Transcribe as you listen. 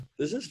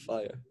This is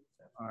fire.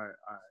 All right.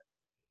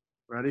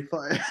 Ready,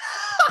 Fleck?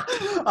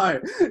 All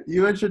right.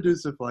 You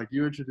introduce it, Fleck.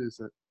 You introduce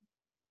it.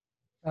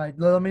 All right,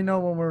 let me know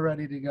when we're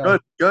ready to go.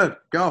 Good.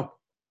 Go.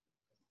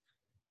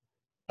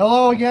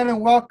 Hello again and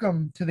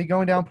welcome to the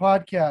Goin Down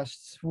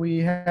Podcast. We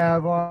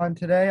have on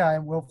today, I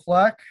am Will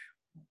Fleck,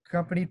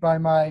 accompanied by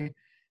my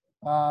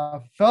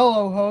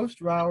fellow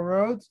host, Raul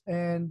Rhodes.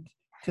 And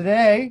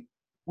today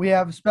we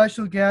have a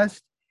special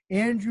guest,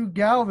 Andrew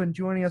Galvin,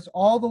 joining us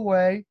all the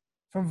way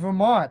from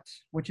Vermont,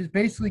 which is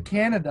basically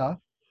Canada.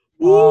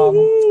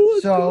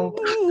 So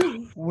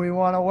we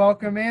want to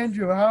welcome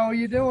Andrew. How are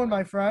you doing,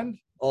 my friend?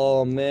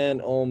 Oh man,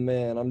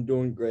 I'm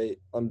doing great.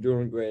 How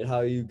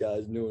are you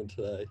guys doing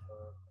today?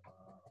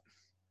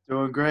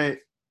 Doing great.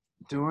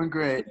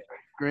 Great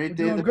We're day.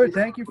 doing good.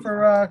 Thank you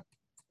for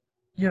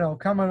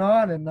coming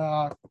on and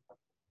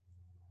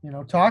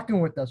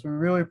talking with us. We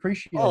really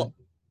appreciate it. Oh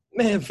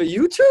man, for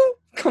you two?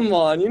 Come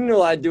on, you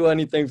know I'd do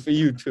anything for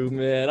you two,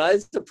 man.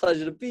 It's a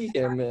pleasure to be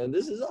here, man.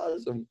 This is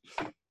awesome.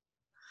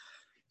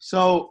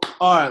 So,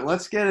 all right,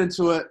 let's get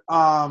into it.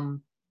 Andrew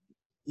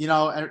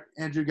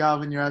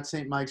Galvin, you're at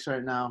St. Mike's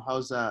right now.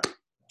 How's that?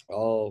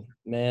 Oh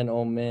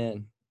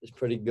man. It's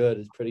pretty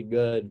good.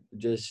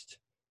 Just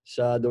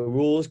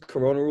the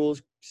corona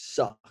rules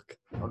suck.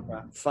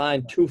 Okay.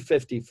 Fine,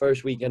 $250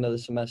 first weekend of the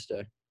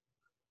semester.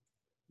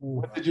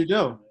 What did you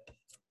do?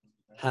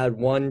 Had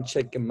one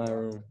chick in my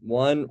room.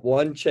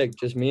 One chick,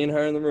 just me and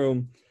her in the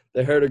room.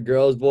 They heard a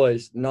girl's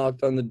voice,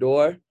 knocked on the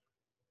door,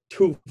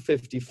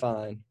 $250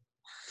 fine.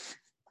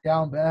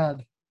 Down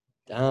bad.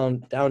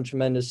 Down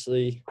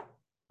tremendously.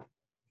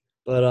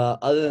 But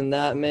other than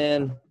that,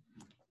 man,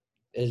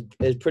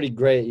 it's pretty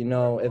great. You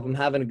know, if I'm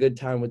having a good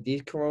time with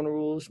these corona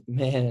rules,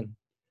 man,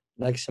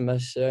 next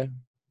semester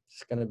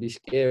it's gonna be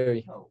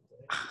scary.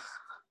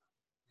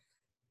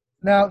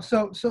 Now,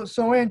 so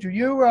Andrew,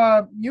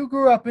 you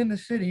grew up in the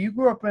city. You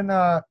grew up in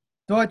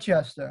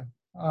Dorchester.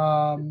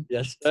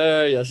 Yes,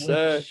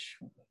 sir.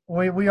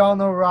 We all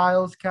know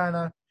Ryle's kind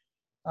of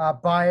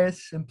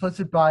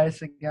implicit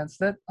bias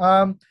against it.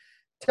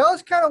 Tell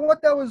us kind of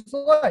what that was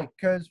like,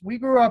 because we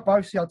grew up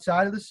obviously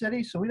outside of the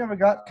city, so we never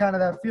got kind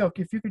of that feel.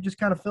 If you could just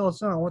kind of fill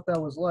us in on what that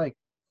was like.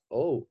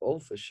 Oh,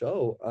 for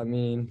sure. I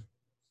mean,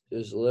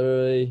 just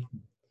literally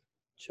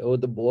chill with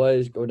the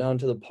boys, go down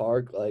to the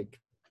park, like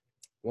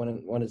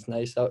when it's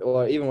nice out,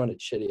 or even when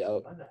it's shitty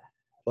out.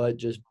 But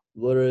just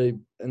literally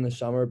in the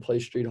summer, play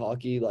street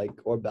hockey,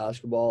 or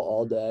basketball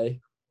all day,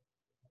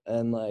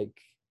 and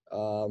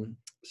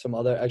some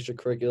other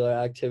extracurricular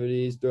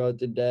activities throughout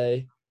the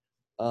day.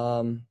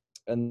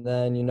 And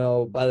then,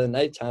 by the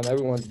nighttime,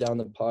 everyone's down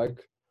the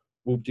park,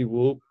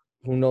 whoop-de-whoop.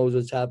 Who knows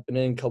what's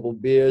happening? Couple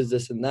beers,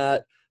 this and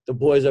that. The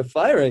boys are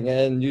firing,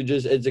 and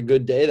it's a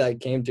good day that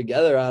came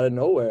together out of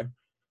nowhere.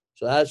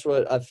 So that's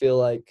what I feel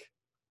like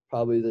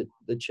probably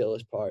the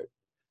chillest part.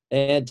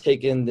 And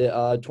taking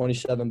the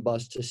 27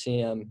 bus to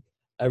CM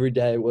every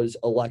day was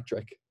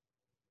electric.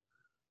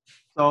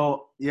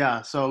 So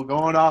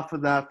going off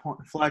of that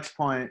Flex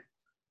point,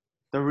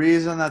 the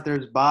reason that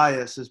there's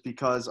bias is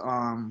because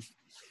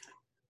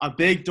a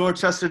big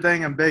Dorchester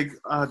thing and big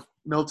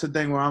Milton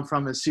thing where I'm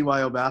from is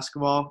CYO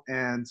basketball,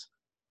 and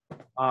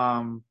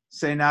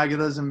St.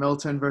 Agatha's and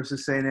Milton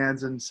versus St.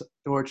 Anne's and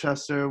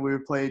Dorchester. We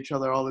would play each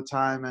other all the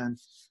time, and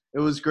it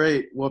was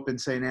great whooping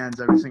St.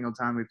 Anne's every single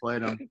time we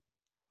played them.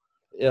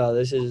 Yeah,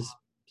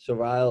 so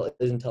Ryle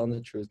isn't telling the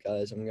truth,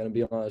 guys. I'm gonna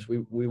be honest.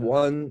 We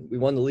won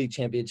the league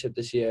championship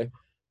this year,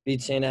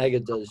 beat St.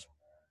 Agatha's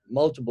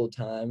multiple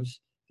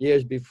times.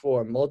 Years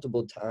before,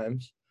 multiple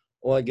times.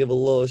 I want to give a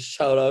little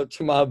shout out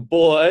to my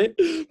boys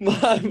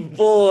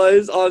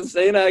on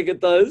St.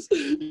 Agatha's.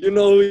 You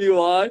know who you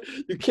are.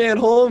 You can't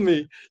hold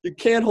me. You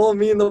can't hold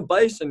me in the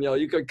Bison, yo.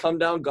 You could come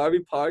down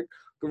Garvey Park,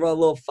 go run a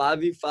little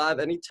 5v5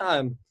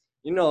 anytime.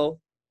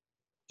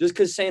 Just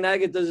because St.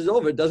 Agatha's is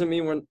over, it doesn't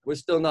mean we're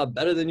still not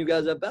better than you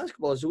guys at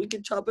basketball. So we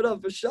can chop it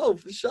up for sure.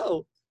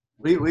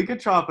 We could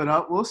chop it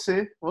up. We'll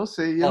see.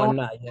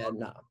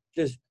 Nah.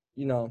 Just,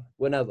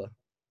 whenever.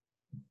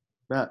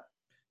 Bet.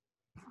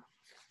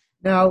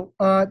 Now,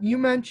 you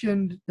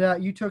mentioned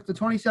that you took the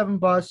 27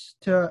 bus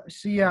to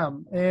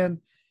CM, and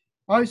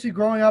obviously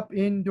growing up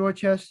in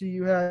Dorchester,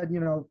 you had,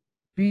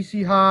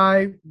 BC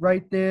High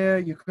right there.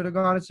 You could have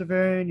gone to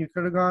Civilian. You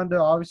could have gone to,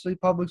 obviously,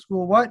 public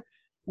school.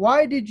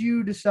 Why did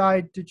you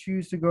decide to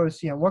choose to go to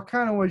CM? What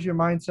kind of was your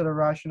mindset or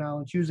rationale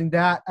in choosing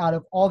that out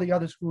of all the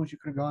other schools you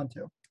could have gone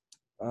to?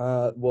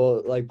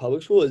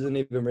 Public school isn't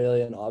even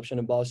really an option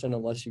in Boston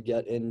unless you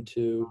get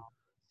into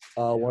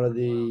one of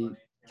the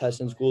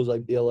testing schools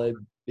like BLA,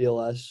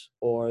 BLS,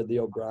 or the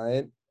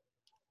O'Brien.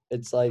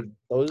 It's like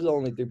those are the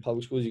only three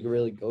public schools you can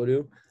really go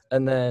to.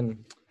 And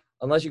then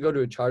unless you go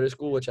to a charter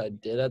school, which I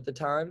did at the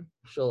time.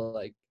 So,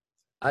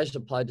 I just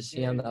applied to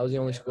CM. That was the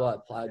only school I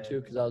applied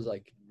to because I was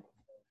like,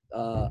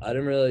 I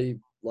didn't really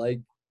like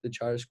the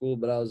charter school,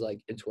 but I was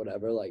like, it's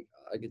whatever. I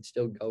could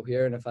still go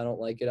here, and if I don't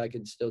like it, I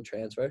could still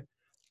transfer.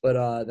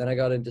 But then I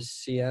got into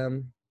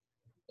CM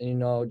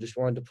and, just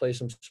wanted to play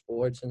some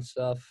sports and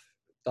stuff.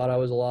 Thought I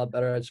was a lot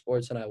better at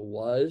sports than I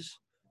was.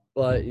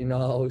 but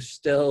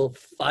still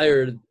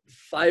fired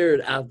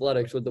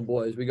athletics with the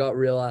boys. We got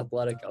real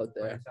athletic out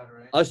there.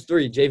 Us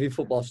three JV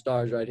football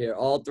stars right here.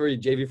 All three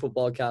JV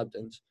football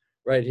captains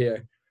right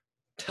here.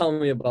 Tell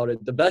me about it.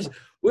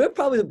 We're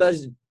probably the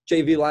best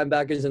JV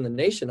linebackers in the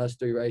nation. Us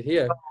three right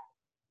here.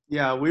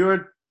 Yeah, we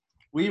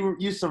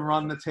used to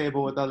run the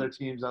table with other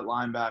teams at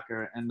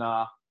linebacker, and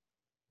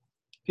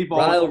people.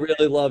 Ryle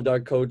really loved our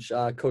coach,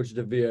 Coach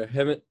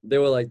DeVere. They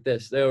were like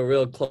this. They were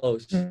real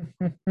close.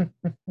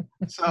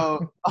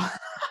 So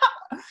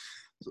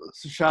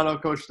shout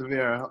out Coach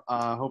DeVere.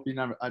 Hope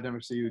I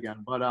never see you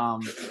again. But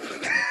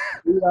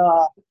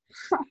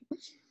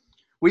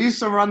we used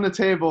to run the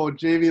table,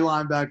 JV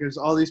linebackers.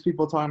 All these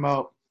people talking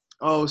about,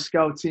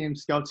 scout team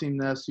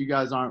this. You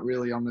guys aren't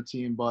really on the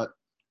team, but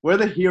we're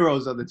the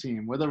heroes of the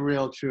team. We're the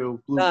real, true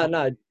blue.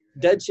 Nah.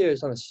 Dead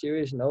serious. On a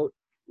serious note,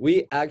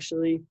 it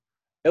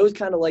was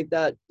kind of like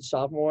that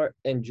sophomore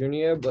and junior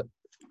year. But,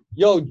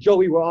 yo,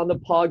 Joey, we're on the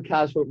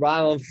podcast with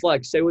Ryle and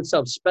Flex. Say what's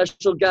up.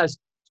 Special guest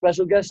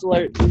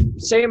alert.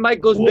 St.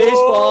 Michael's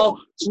baseball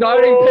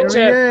starting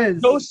pitcher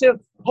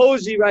Joseph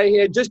Hosea right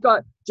here. Just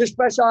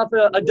fresh off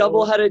a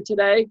doubleheader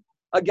today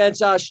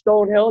against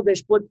Stonehill. They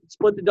split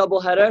the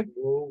doubleheader.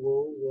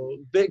 Whoa.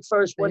 Big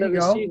first win of the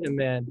season,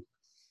 man.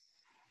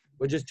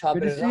 We're just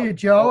topping it up. Good to see you,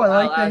 Joe.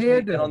 I like to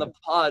hear that. On the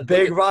pod.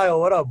 Big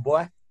Ryle, what up,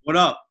 boy? What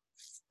up?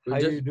 How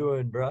you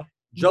doing, bro?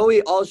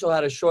 Joey also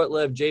had a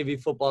short-lived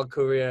JV football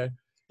career.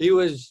 He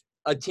was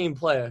a team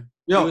player.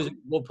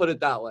 We'll put it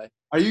that way.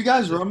 Are you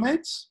guys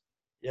roommates?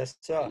 Yes,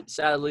 sir.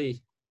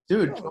 Sadly.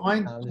 Dude,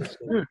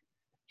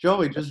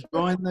 Joey, just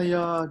join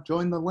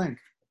the link.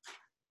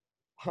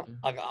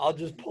 I'll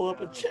just pull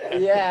up a chair.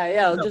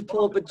 Yeah, I'll just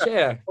pull up a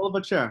chair. Pull up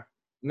a chair.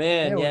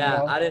 Man,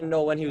 I didn't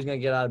know when he was going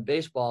to get out of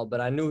baseball,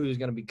 but I knew he was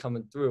going to be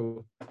coming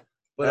through.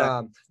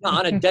 But no,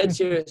 on a dead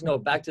serious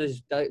note, back to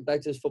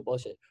this football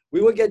shit.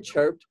 We would get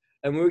chirped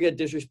and we would get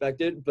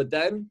disrespected, but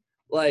then,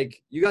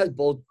 you guys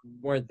both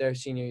weren't there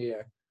senior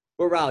year.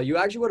 But, Raul, you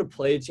actually would have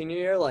played senior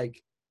year?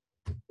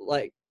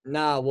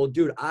 Nah, well,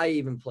 dude, I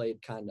even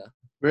played kind of.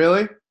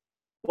 Really?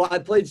 Well, I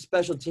played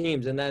special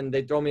teams, and then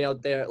they throw me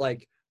out there.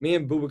 Me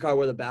and Bubakar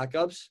were the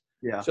backups.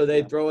 Yeah. So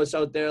they throw us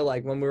out there,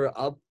 when we were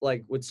up,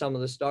 with some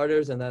of the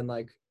starters, and then,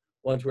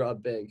 once we were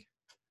up big.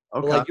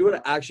 Okay. But, you would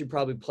have actually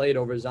probably played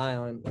over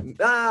Zion. You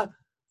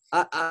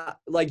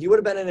would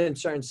have been in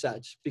certain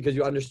sets because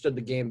you understood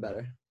the game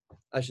better,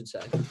 I should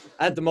say.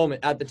 At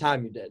the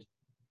time you did.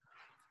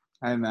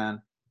 Hey,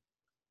 man.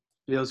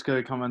 Feels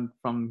good coming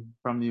from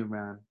you,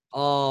 man.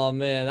 Oh,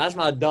 man, that's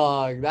my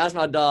dog. That's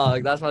my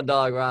dog,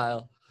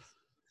 Ryle.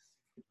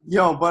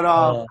 Yo,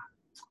 but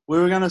we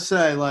were going to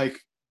say,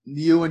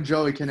 you and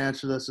Joey can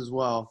answer this as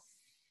well.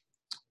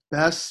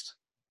 Best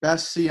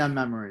CM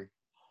memory.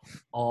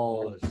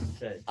 Oh,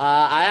 shit.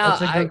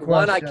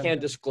 One I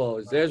can't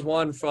disclose. There's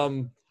one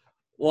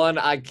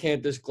I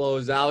can't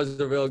disclose. That was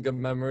a real good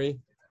memory.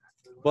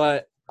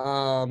 But,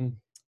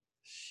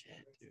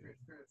 shit, dude.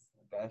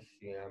 Best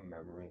CM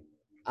memory.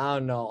 I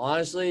don't know.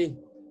 Honestly,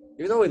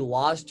 even though we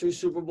lost 2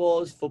 Super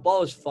Bowls,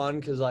 football was fun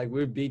because, we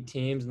would beat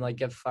teams and,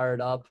 get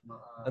fired up.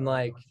 And,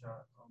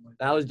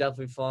 that was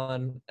definitely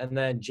fun. And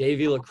then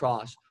JV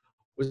lacrosse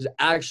was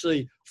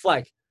actually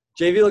Fleck.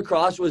 JV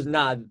lacrosse was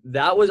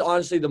that was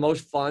honestly the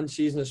most fun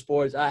season of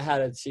sports I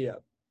had at CM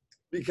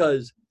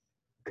because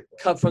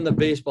cut from the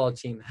baseball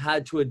team,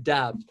 had to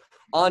adapt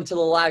onto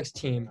the lax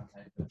team.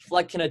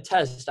 Fleck can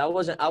attest. I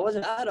wasn't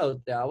bad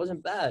out there. I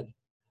wasn't bad.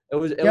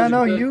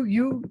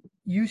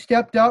 You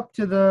stepped up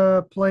to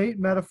the plate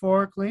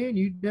metaphorically, and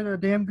you did a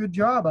damn good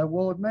job, I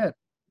will admit.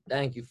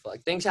 Thank you,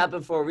 Fleck. Things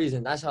happen for a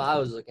reason. That's how I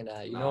was looking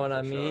at it. You know what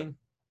I mean?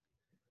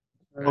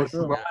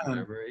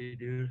 Memory,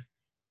 dude.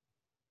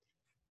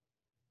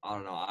 I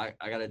don't know. I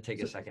got to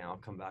take a second. I'll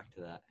come back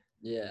to that.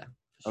 Yeah.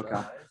 Okay.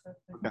 Sure.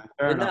 Okay.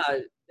 Fair enough.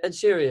 That's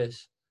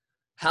serious.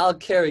 Hal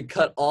Carey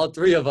cut all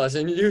 3 of us,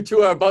 and you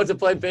 2 are about to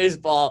play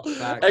baseball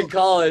at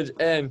college,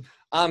 and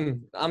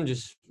I'm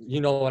just, you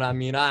know what I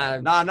mean.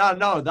 No.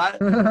 That's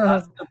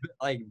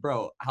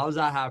bro, how's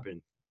that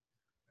happen?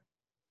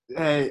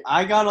 Hey,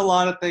 I got a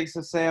lot of things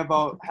to say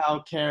about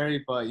Hal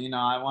Carey, but,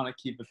 I want to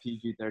keep a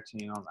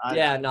PG-13 on.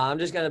 I'm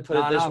just going to put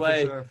it this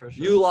way. For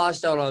sure. You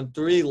lost out on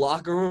 3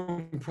 locker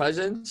room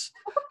presents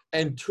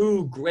and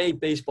 2 great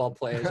baseball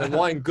players and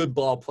 1 good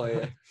ball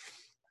player.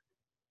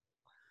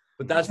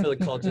 But that's for the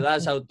culture.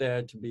 That's out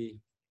there to be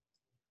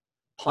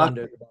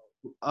pondered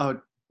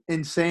about.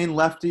 Insane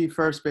lefty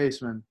first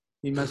baseman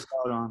he missed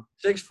out on.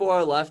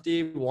 6'4",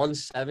 lefty,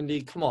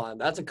 170. Come on.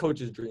 That's a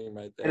coach's dream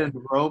right there.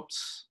 Hitting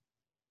ropes.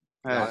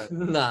 Hey.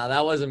 Nah,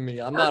 that wasn't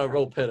me. I'm not a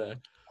rope hitter,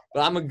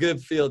 but I'm a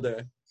good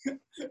fielder.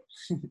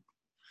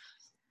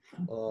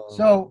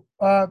 So,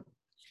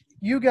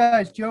 you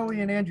guys,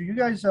 Joey and Andrew, you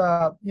guys,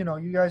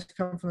 you guys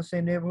come from the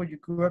same neighborhood. You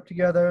grew up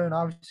together, and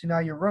obviously now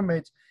you're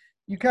roommates.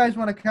 You guys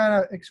want to kind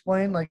of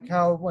explain,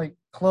 how,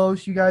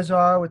 close you guys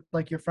are with,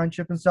 your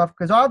friendship and stuff?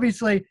 Because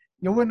obviously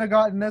you wouldn't have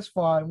gotten this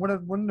far and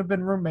wouldn't have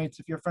been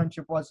roommates if your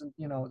friendship wasn't,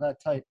 that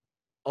tight.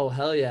 Oh,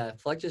 hell yeah.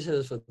 Fleck just hit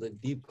us with a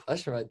deep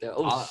question right there.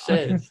 Oh, I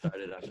shit. get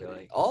started, I feel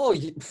like. Oh,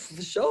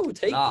 for sure.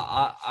 Take it.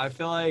 I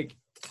feel like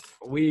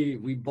we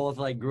both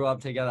like grew up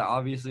together.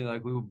 Obviously,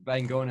 like we've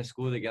been going to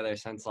school together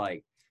since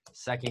like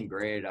second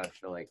grade, I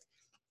feel like.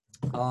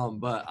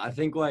 But I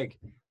think like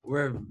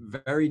we're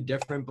very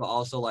different, but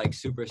also like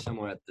super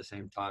similar at the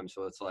same time.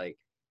 So it's like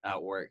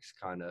that works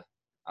kind of.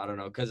 I don't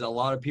know, because a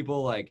lot of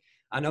people like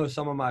I know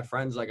some of my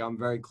friends like I'm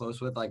very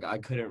close with. Like I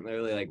couldn't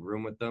really like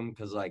room with them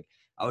because like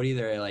I would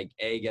either like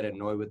get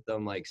annoyed with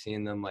them like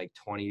seeing them like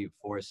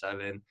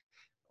 24/7,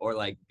 or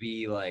like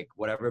B like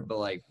whatever. But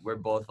like we're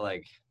both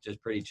like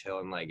just pretty chill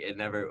and like it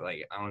never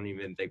like I don't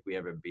even think we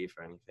ever beef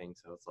or anything.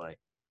 So it's like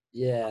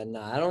Yeah,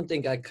 nah, I don't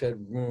think I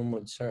could room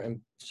with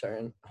certain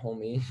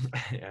homies.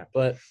 yeah.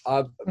 But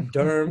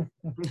Derm,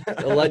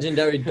 the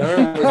legendary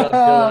Derm was up here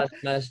last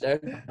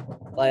semester.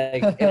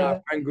 Like in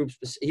our friend group,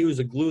 he was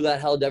the glue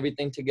that held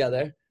everything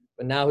together.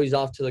 But now he's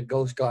off to the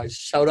Ghost Guards.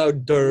 Shout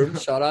out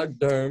Derm. Shout out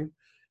Derm.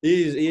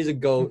 He's a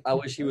goat. I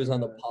wish he was on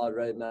the pod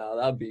right now.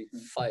 That'd be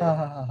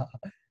fire.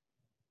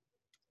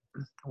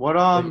 What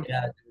But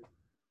yeah, it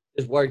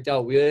just worked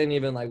out. We weren't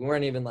even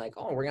like,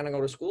 oh, we're gonna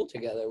go to school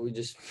together. We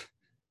just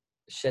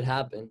shit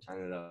happened.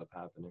 Ended up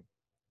happening.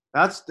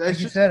 That's Like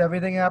you just, said,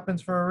 everything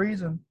happens for a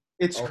reason.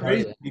 it's Oh,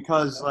 crazy yeah.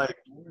 because like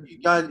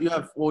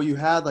you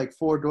had like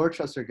 4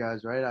 Dorchester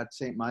guys, right, at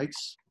St.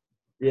 Mike's.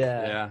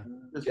 Yeah.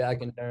 Yeah.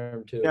 Jack and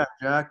Derm too. Yeah,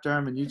 Jack,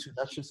 Durham, and you two.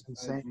 That's just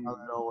insane how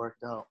that all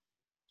worked out.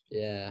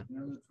 Yeah.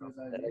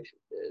 That actually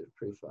did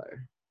pretty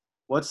fire.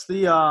 What's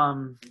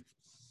the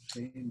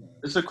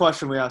this is a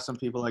question we ask some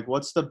people, like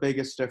what's the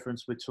biggest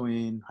difference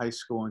between high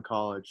school and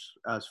college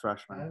as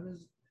freshmen?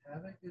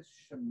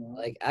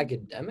 Like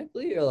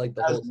academically or like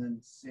the As-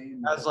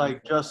 whole As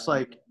like just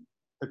like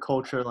the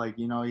culture, like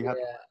you have Yeah.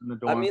 in the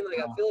dorm. I mean, like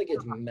I feel like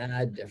it's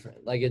mad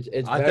different. Like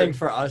it's I very, think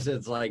for us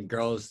it's like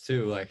girls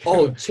too. Like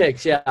oh,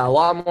 chicks, yeah, a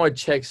lot more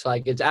chicks.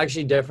 Like it's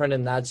actually different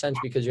in that sense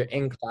because you're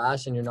in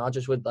class and you're not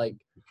just with like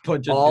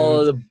bunch of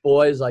all of dudes. the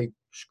boys like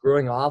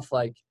screwing off.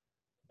 Like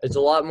it's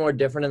a lot more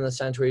different in the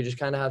sense where you just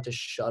kind of have to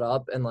shut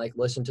up and like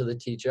listen to the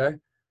teacher.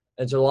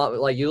 It's a lot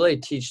like you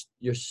like teach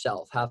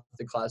yourself half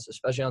the class,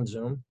 especially on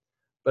Zoom.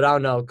 But I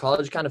don't know,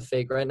 college kind of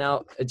fake right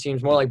now. It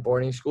seems more like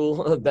boarding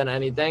school than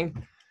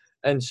anything.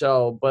 And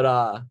so, but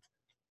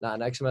nah,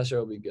 next semester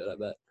will be good, I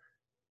bet.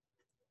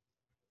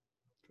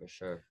 For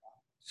sure.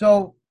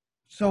 So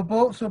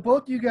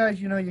both you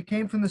guys, you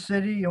came from the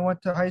city, you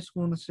went to high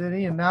school in the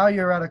city, and now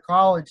you're at a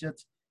college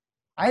that's,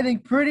 I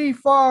think, pretty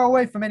far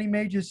away from any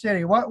major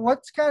city.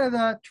 What's kind of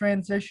that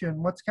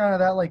transition? What's kind of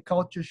that like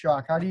culture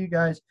shock? How do you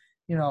guys,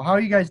 how are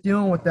you guys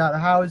dealing with that?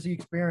 How is the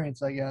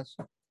experience, I guess?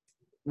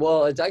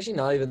 Well, it's actually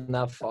not even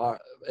that far.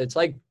 It's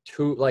like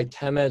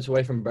 10 minutes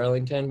away from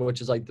Burlington,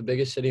 which is like the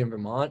biggest city in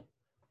Vermont,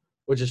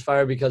 which is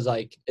fire because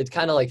like it's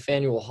kind of like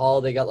Faneuil Hall.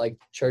 They got like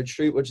Church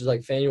Street, which is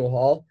like Faneuil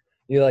Hall.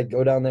 You like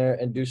go down there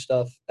and do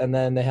stuff, and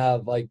then they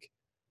have like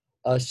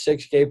a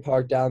 6 skate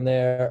park down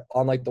there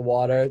on like the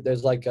water.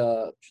 There's like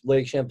a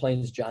Lake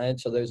Champlain's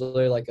giant, so there's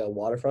literally like a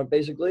waterfront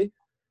basically,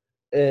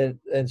 and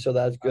so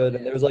that's good.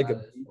 And there's like a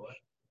beach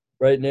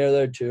right near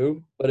there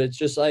too, but it's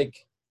just like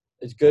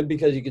it's good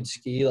because you could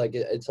ski. Like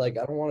it's like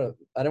I didn't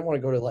want to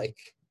go to like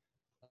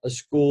a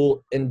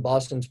school in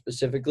Boston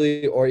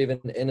specifically or even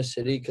in a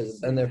city because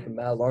I've been there for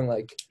mad long.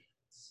 Like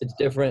it's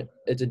different.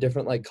 It's a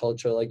different like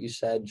culture, like you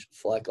said,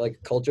 Fleck, like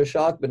culture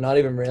shock, but not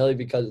even really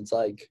because it's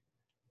like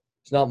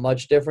it's not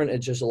much different.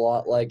 It's just a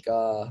lot like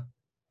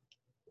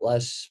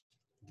less.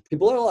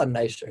 People are a lot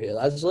nicer here.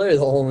 That's literally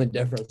the only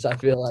difference. I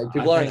feel like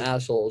people aren't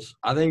assholes.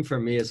 I think for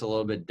me it's a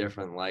little bit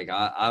different. Like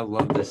I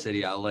love the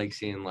city. I like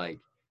seeing like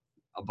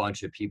a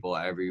bunch of people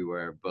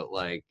everywhere, but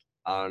like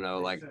I don't know,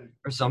 like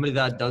for somebody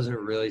that doesn't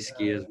really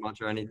ski as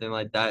much or anything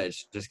like that,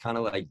 it's just kind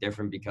of like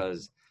different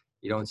because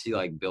you don't see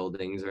like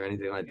buildings or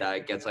anything like that.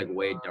 It gets like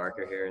way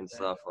darker here and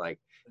stuff. Like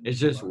it's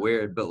just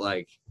weird, but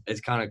like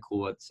it's kind of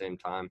cool at the same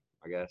time,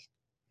 I guess.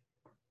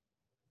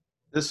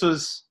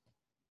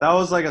 That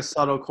was like a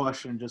subtle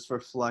question just for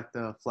Fleck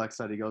to flex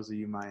that he goes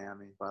to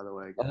Miami, by the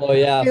way. Oh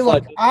yeah, Hey,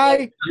 look, Fleck,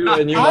 I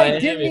Miami,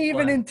 didn't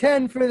even Fleck.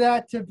 intend for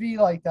that to be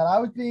like that. I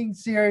was being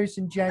serious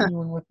and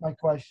genuine with my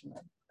question.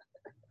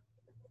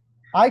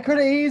 I could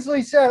have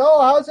easily said,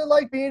 "Oh, how's it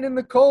like being in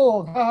the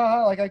cold?"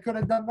 Like I could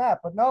have done that,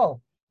 but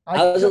no.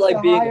 How's it took like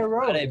the being higher a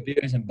road. Friday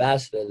Beers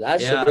ambassador?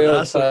 That's Yeah, the real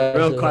that's a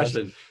real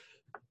question.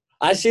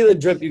 I see the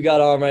drip you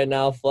got on right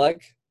now,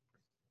 Fleck.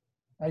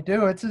 I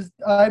do. This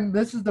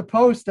is the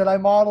post that I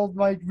modeled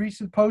my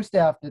recent post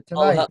after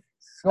tonight. hell-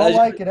 Go as you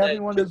like it, said,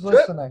 everyone drip, who's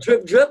listening.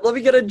 Drip, drip. Let me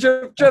get a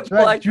drip, drip, That's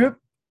right. Fleck. Drip,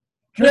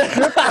 drip,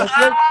 drip. That's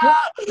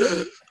right,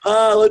 drip.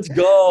 Let's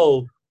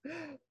go.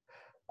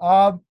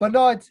 But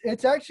no,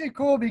 it's actually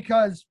cool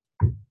because,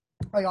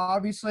 like,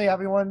 obviously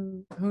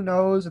everyone who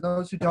knows and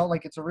those who don't,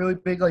 like, it's a really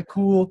big, like,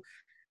 cool,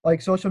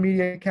 like, social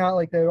media account.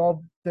 Like, they're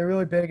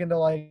really big into,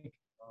 like,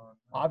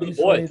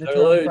 obviously boys, the they're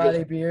term literally Friday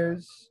just-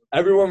 beers.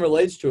 Everyone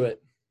relates to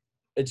it.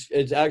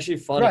 It's actually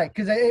funny. Right,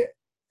 because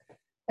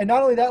and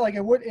not only that, like,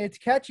 it's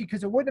catchy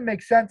because it wouldn't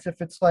make sense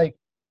if it's like,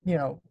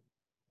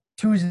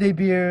 Tuesday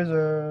beers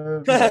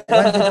or Wednesday,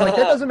 like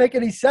that doesn't make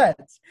any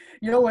sense.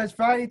 As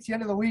Friday, it's the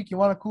end of the week, you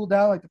want to cool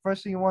down. Like the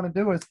first thing you want to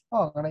do is,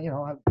 I'm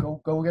gonna,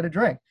 go get a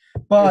drink.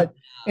 But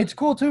it's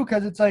cool too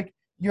because it's like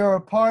you're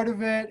a part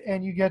of it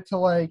and you get to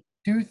like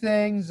do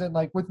things. And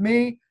like with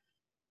me,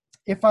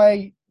 if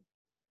I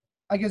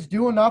guess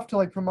do enough to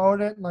like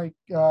promote it and like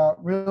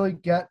really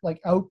get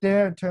like out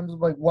there in terms of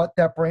like what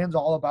that brand's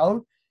all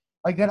about,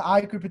 like then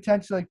I could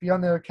potentially like be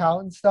on their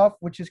account and stuff,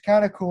 which is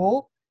kind of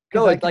cool.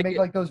 Because I can make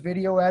like those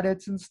video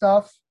edits and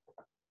stuff.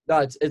 No,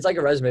 it's like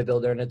a resume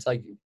builder, and it's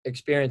like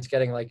experience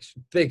getting like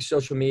big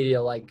social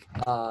media like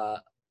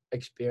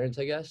experience,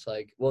 I guess.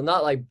 Like, well,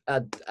 not like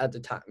at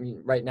the time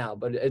right now,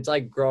 but it's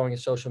like growing a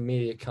social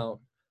media account.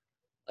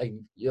 Like,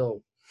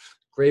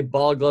 great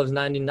ball gloves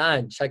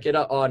 99. Check it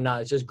out. Oh no,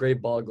 it's just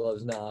great ball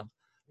gloves now.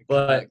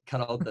 But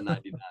cut out the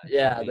 99.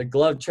 Yeah, the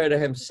glove trader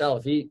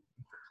himself. He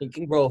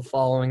can grow a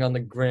following on the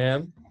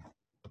gram.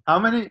 How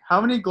many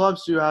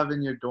gloves do you have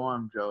in your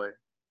dorm, Joey?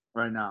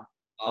 Right now?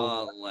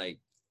 Like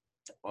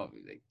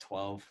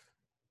 12.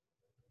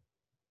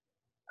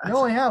 You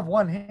only have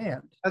one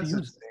hand. That's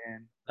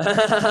insane. You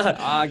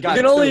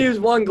can only use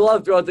one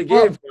glove throughout the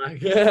game.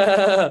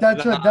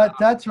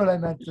 That's what I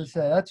meant to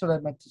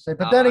say.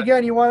 But then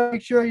again, you want to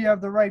make sure you have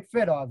the right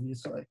fit,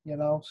 obviously.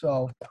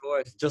 So of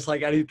course, just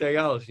like anything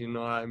else, you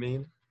know what I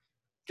mean?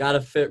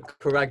 Gotta fit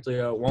correctly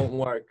or it won't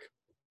work.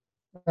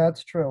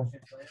 That's true.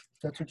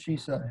 That's what she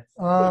said.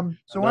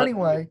 So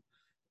anyway.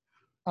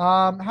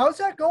 How's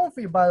that going for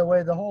you, by the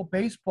way, the whole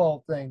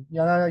baseball thing?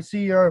 I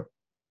see you're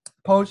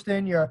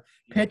posting, you're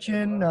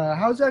pitching.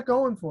 How's that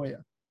going for you?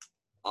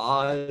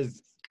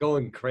 It's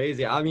going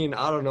crazy. I mean,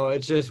 I don't know.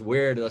 It's just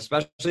weird,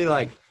 especially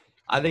like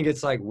I think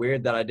it's like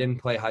weird that I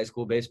didn't play high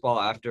school baseball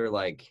after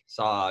like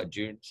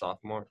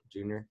sophomore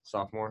year.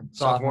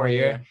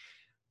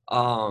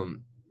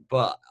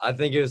 But I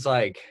think it was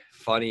like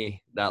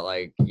funny that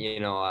like,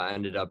 I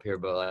ended up here,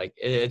 but like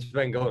it's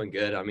been going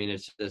good. I mean,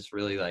 it's just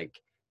really like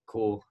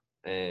cool.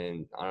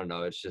 And I don't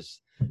know, it's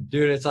just,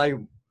 dude, it's like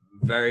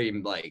very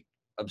like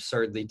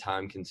absurdly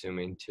time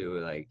consuming too.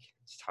 Like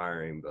it's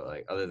tiring, but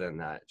like other than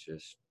that,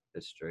 it's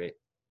straight.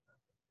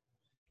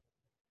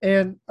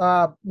 And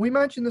we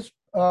mentioned this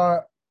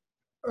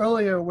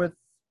earlier with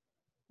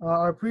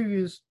our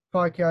previous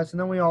podcast, and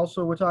then we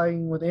also were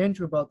talking with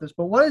Andrew about this.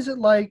 But what is it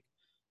like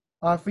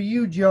for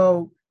you,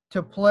 Joe,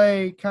 to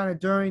play kind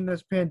of during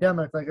this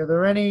pandemic? Like, are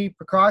there any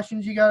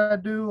precautions you got to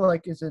do?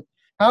 Like,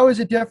 how is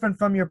it different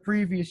from your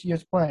previous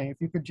years playing?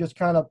 If you could just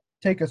kind of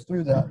take us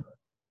through that.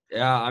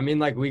 Yeah, I mean,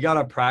 like, we got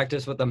to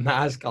practice with the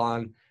mask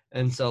on.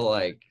 And so,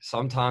 like,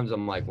 sometimes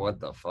I'm like, what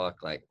the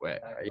fuck? Like, wait,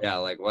 yeah,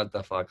 like, what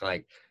the fuck?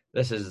 Like,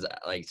 this is,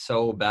 like,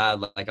 so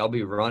bad. Like, I'll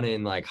be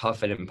running, like,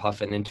 huffing and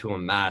puffing into a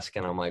mask.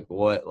 And I'm like,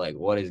 what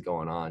is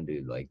going on,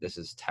 dude? Like, this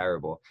is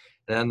terrible.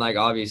 And then, like,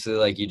 obviously,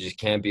 like, you just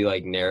can't be,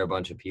 like, near a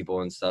bunch of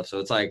people and stuff.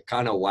 So it's, like,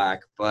 kind of whack.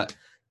 But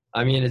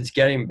I mean, it's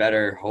getting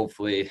better,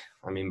 hopefully,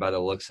 I mean, by the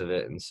looks of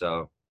it. And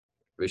so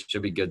we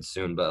should be good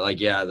soon. But, like,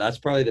 yeah, that's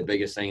probably the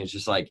biggest thing. It's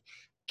just, like,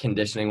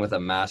 conditioning with a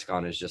mask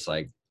on is just,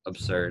 like,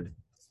 absurd.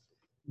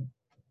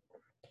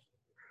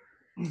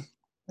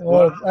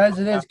 Well, as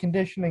it is,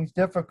 conditioning's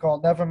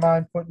difficult. Never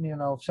mind putting,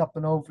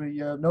 something over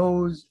your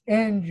nose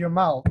and your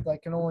mouth. I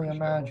can only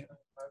imagine.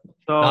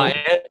 So I'm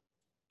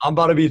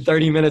about to be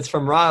 30 minutes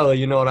from Riley,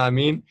 you know what I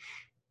mean?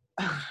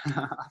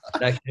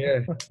 Next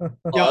year.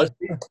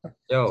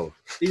 Yo.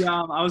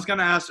 I was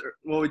gonna ask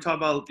what we talked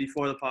about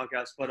before the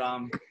podcast, but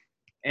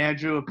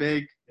Andrew, a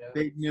big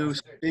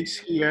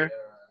skier.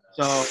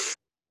 So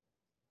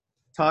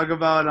talk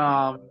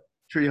about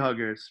tree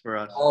huggers for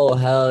us. Oh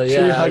hell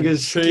yeah!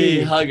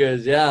 Tree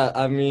huggers. Yeah,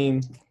 I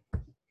mean,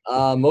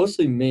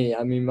 mostly me.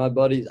 I mean, my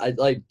buddies. I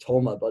like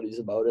told my buddies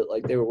about it,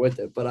 like they were with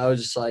it, but I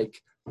was just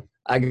like,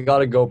 I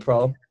got a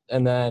GoPro,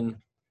 and then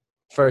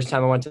first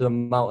time I went to the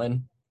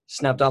mountain,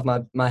 snapped off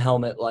my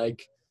helmet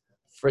like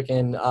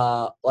freaking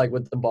like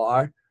with the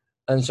bar,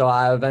 and so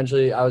I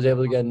was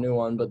able to get a new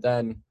one, but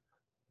then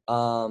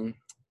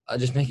I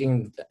just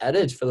making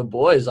edits for the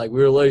boys. Like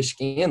we were literally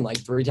skiing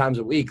like 3 times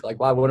a week. Like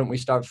why wouldn't we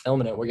start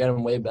filming it? We're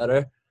getting way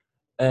better,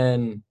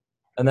 and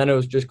then it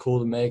was just cool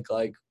to make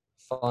like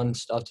fun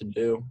stuff to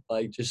do,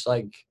 like just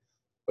like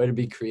way to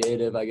be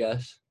creative, I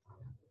guess.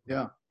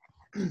 Yeah.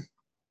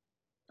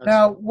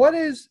 Now, what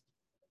is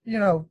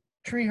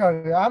tree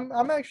hugger?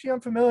 I'm actually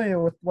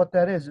unfamiliar with what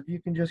that is. If you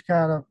can just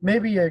kind of,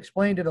 maybe you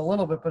explained it a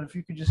little bit, but if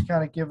you could just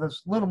kind of give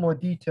us a little more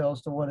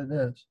details to what it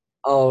is.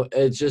 Oh,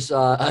 it's just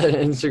an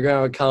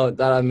Instagram account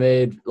that I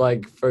made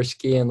like for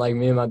skiing, like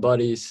me and my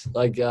buddies.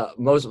 Like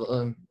most of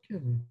them,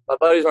 my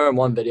buddies are in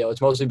one video. It's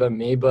mostly been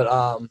me, but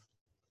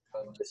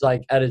it's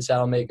like edits that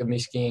I'll make of me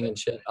skiing and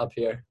shit up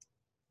here.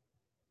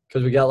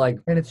 Cause we got like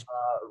and it's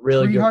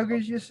really tree good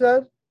huggers. You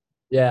said?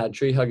 Yeah,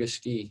 tree hugger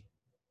ski.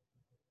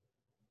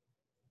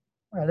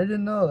 I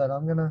didn't know that.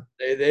 I'm gonna.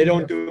 They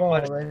don't do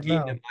much right skiing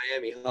now. in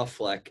Miami, huh,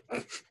 Fleck?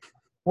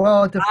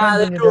 Well, it depends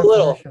they on do your a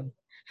little. definition.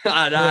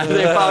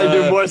 They probably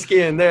do more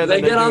skiing there.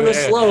 They than get on do the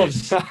here.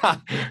 slopes.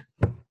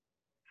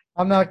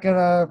 I'm not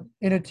gonna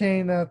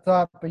entertain that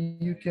thought, but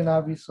you can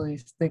obviously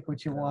think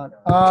what you want.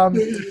 On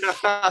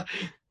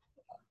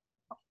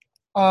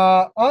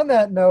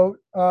that note,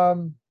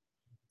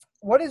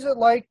 what is it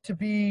like to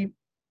be,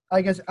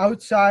 I guess,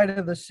 outside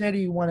of the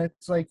city when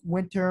it's like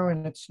winter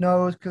and it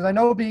snows? Because I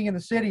know being in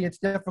the city, it's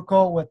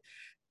difficult with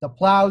the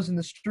plows in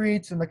the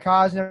streets and the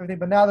cars and everything.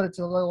 But now that it's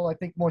a little, I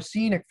think, more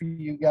scenic for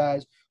you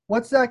guys,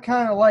 what's that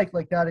kind of like?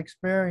 Like that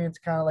experience,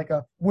 kind of like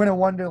a winter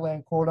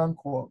wonderland, quote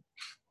unquote.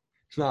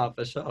 Nah,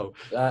 for sure.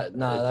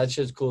 That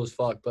shit's cool as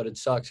fuck, but it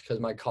sucks because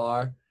my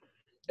car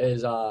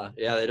is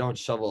Yeah, they don't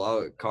shovel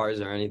out cars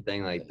or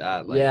anything like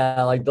that. Like,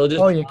 yeah, like they'll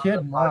just Oh, you're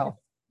kidding? Wow.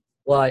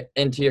 like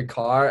into your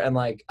car, and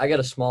like I got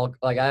a small,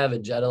 like I have a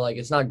Jetta, like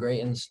it's not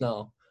great in the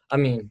snow. I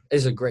mean,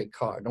 it's a great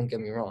car, don't get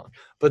me wrong,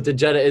 but the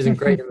Jetta isn't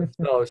great in the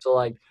snow. So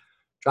like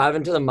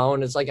driving to the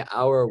mountain, it's like an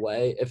hour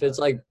away. If it's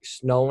like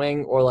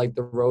snowing or like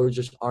the roads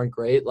just aren't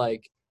great,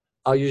 like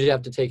I'll usually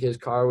have to take his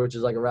car, which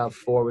is like around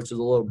 4, which is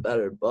a little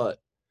better, but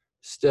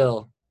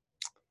still.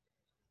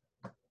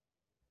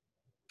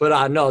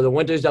 But no, the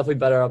winter is definitely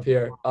better up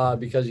here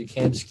because you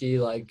can't ski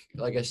like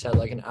I said,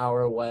 like an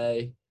hour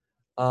away.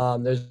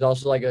 There's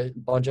also like a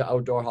bunch of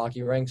outdoor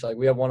hockey rinks. Like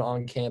we have one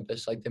on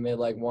campus. Like they made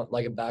like one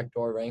like a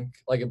backdoor rink,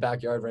 like a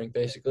backyard rink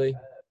basically.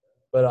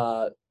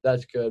 But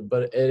that's good.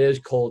 But it is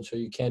cold, so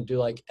you can't do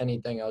like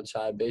anything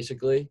outside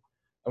basically.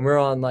 And we're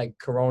on like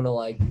Corona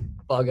like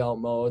bug out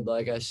mode.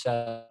 Like I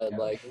said,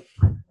 like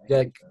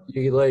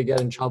you literally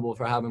get in trouble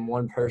for having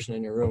one person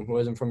in your room who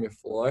isn't from your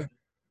floor.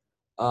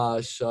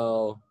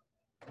 So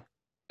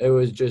it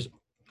was just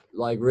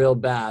like real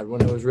bad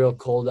when it was real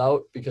cold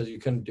out because you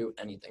couldn't do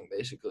anything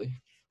basically.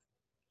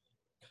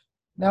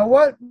 Now,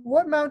 what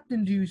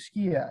mountain do you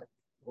ski at?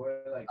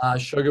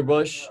 Sugar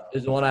Bush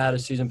is the one I had a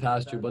season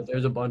pass to, but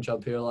there's a bunch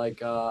up here.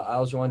 Like I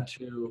also went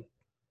to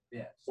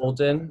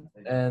Fulton,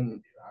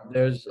 and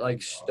there's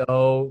like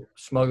Stowe,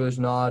 Smuggler's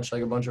Notch,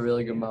 like a bunch of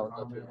really good mountains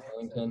up here in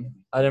Wellington.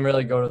 I didn't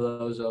really go to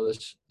those though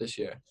this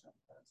year.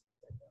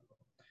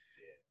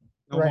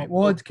 Right.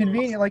 Well, it's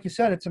convenient, like you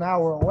said. It's an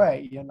hour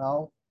away. You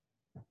know.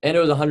 And it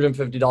was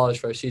 $150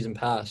 for a season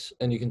pass,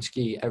 and you can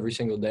ski every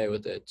single day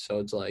with it. So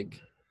it's like,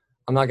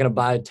 I'm not gonna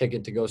buy a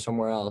ticket to go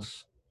somewhere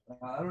else.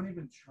 I don't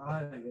even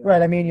try.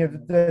 Right. I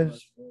mean,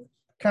 there's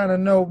kind of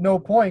no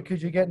point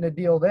because you're getting a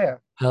deal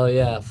there. Hell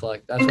yeah,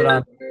 Fleck. That's what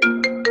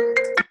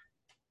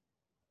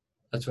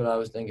I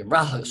was thinking.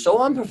 Bro, so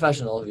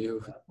unprofessional of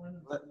you.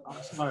 I'm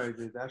sorry,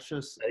 dude. That's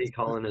just Eddie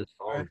calling his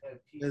phone.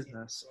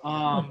 business.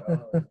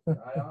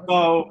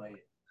 So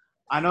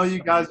I know you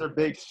guys are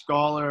big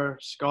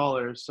scholars.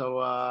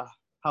 So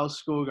how's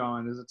school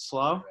going? Is it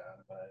slow?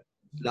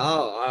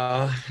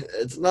 No,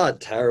 it's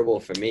not terrible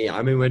for me.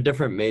 I mean, we're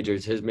different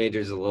majors. His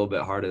major's a little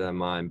bit harder than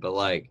mine, but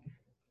like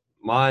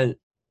mine's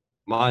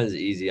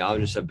easy. I'm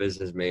just a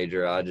business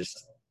major. I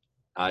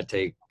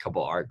take a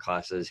couple art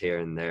classes here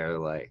and there.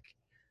 Like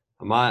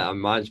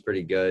mine's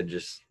pretty good.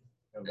 Just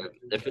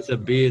if it's a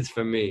B, it's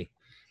for me.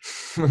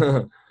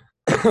 I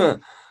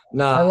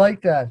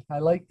like that.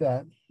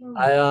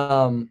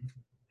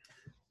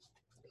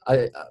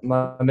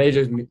 My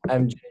major is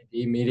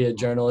MJD, Media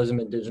Journalism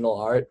and Digital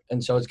Art,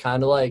 and so it's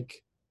kind of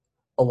like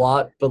a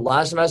lot. But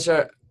last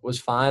semester was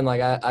fine. Like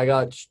I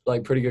got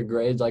like pretty good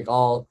grades, like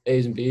all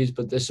A's and B's.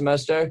 But this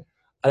semester,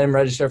 I didn't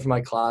register for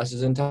my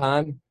classes in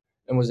time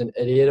and was an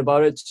idiot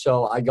about it.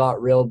 So I got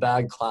real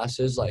bad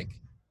classes like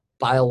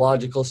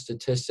biological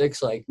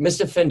statistics. Like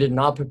Mr. Finn did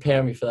not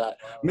prepare me for that.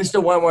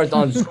 Mr. Wentworth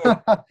on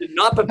Zoom did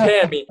not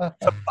prepare me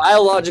for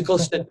biological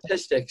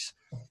statistics.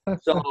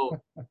 So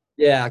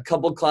yeah, a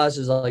couple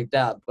classes like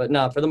that. But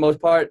no, for the most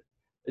part,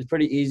 it's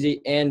pretty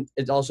easy. And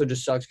it also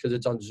just sucks because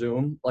it's on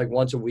Zoom, like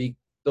once a week,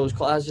 those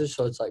classes.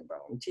 So it's like, bro,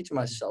 I'm teaching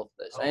myself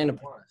this. I ain't a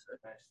professor.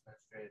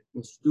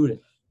 I'm a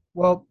student.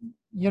 Well,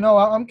 you know,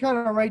 I'm kind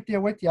of right there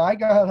with you. I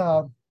kind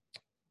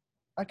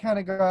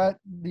of got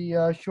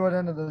the short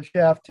end of the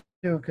shaft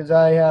too because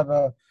I have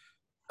a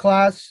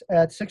class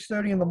at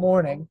 6:30 in the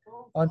morning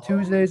on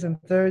Tuesdays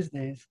and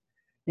Thursdays.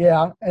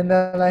 Yeah, and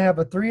then I have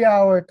a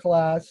 3-hour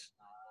class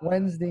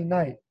Wednesday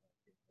night.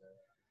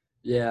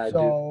 Yeah,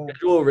 So, dude.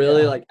 Schedule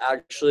really like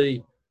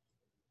actually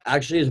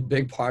is a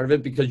big part of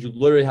it because you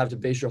literally have to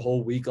base your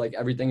whole week, like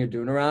everything you're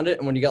doing around it.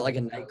 And when you got like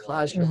a night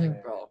class, you're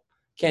like, bro,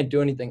 can't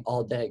do anything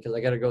all day because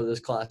I got to go to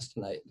this class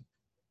tonight.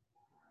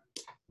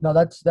 No,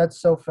 that's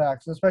so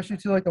facts, especially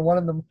to like the one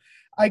in the.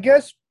 I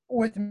guess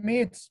with me,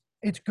 it's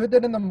good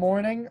that in the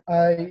morning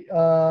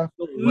No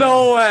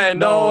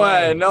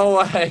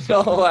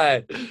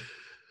way.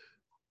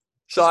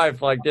 Sorry,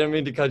 Fleck. Didn't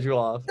mean to cut you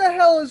off. What the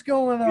hell is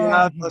going on?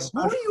 Yeah, Here? Who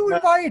are you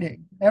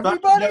inviting?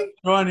 Everybody?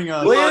 Joining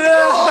us.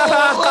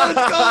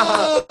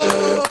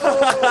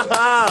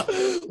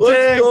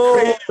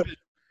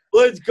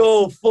 Let's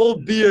go. Full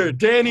beer.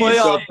 Danny.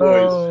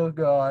 Oh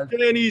God.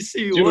 Danny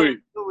C. Dewey,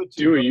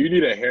 you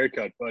need a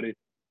haircut, buddy.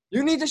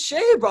 You need to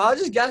shave, bro. I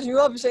was just gassing you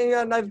up and saying you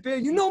got a nice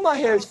beard. You know my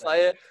hair's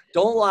fire.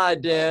 Don't lie,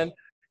 Dan.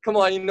 Come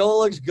on, you know it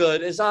looks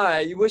good. It's all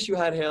right. You wish you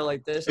had hair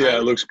like this. Yeah,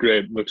 it looks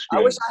great. I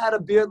wish I had a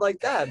beard like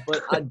that,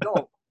 but I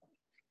don't.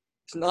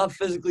 It's not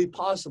physically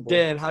possible.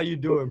 Dan, how you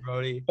doing,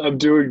 Brody? I'm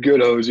doing good,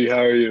 Hosea.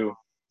 How are you?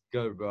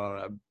 Good,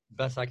 bro.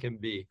 Best I can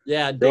be.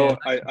 Yeah, Bro,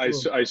 Dan.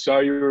 I saw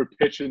you were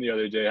pitching the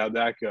other day. How'd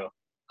that go?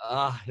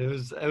 It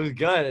was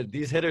good.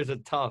 These hitters are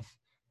tough.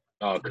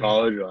 Oh,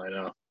 college? Oh, I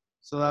know.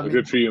 So that Well, means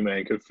good for you,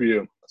 man. Good for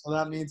you.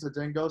 it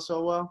didn't go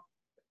so well.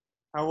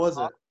 How was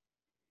it?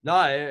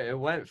 No, it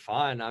went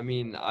fine. I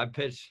mean, I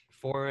pitched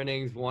 4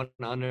 innings, 1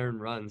 unearned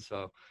run,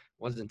 so it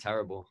wasn't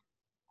terrible.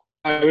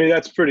 I mean,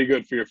 that's pretty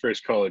good for your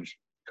first college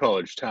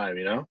time,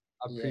 you know?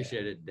 I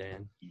appreciate it,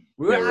 Dan.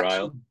 We were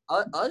Yeah,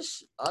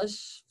 actually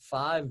us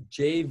 5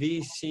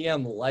 JV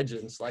CM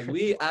legends. Like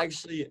we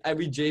actually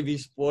every JV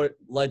sport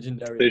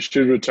legendary. They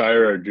should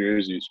retire our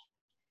jerseys.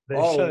 They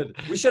should.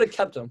 We should have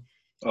kept them.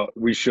 Oh,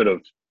 we should have.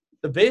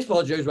 The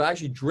baseball jerseys were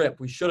actually drip.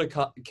 We should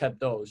have kept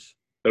those.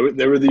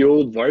 They were the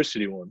old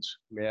varsity ones.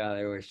 Yeah,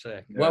 they were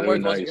sick. Yeah, they were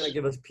Wentworth wasn't nice. gonna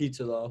give us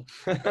pizza though.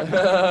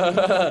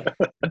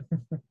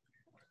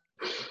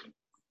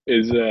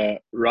 Is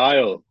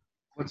Ryle,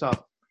 What's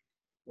up?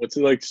 what's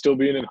it like still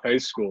being in high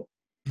school?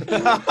 What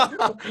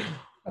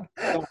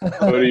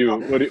are you, a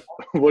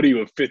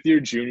 5th year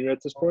junior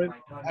at this point?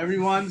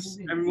 Everyone's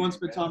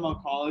been talking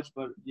about college,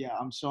 but yeah,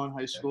 I'm still in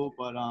high school.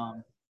 But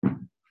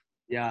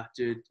yeah,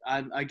 dude,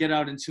 I get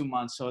out in 2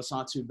 months, so it's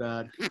not too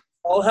bad.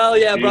 Oh hell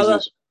yeah, brother!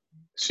 Jesus.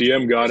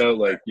 CM got out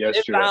like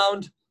yesterday.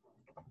 Inbound.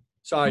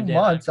 Sorry, 2 Dan.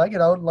 months. I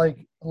get out in like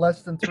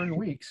less than 3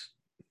 weeks.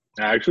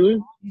 Actually?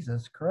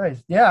 Jesus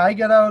Christ. Yeah, I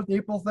get out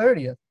April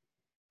 30th.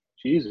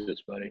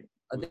 Jesus, buddy.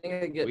 I think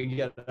I get. We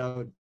get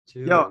out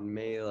too Yo. in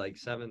May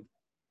 7th.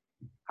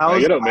 I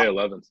get out May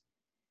 11th.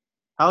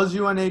 How's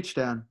UNH,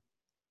 Dan?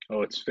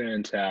 Oh, it's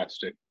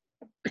fantastic.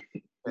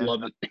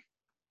 Love it.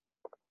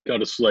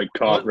 Got a slight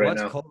cough right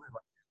What's now. COVID?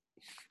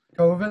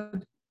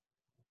 COVID.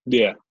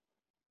 Yeah.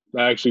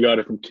 I actually got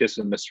it from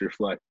kissing Mr.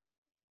 Fleck.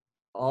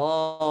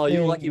 Oh, There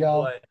you you lucky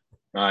go. boy.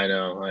 I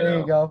know. There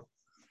you go.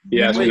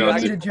 He asked me You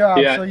not need to. a job,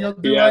 yeah, so you'll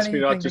he do asked me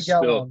anything not to to get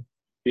spill. one.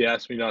 He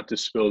asked me not to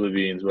spill the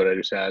beans, but I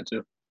just had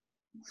to.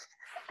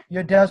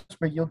 You're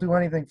desperate. You'll do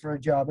anything for a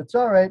job. It's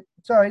all right.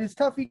 It's all right. It's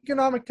tough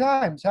economic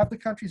times. Half the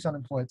country's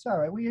unemployed. It's all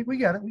right. We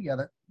get it. We get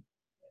it.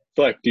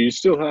 Fleck, do you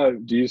still have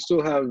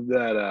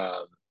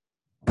that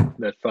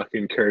that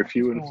fucking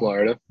curfew in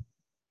Florida?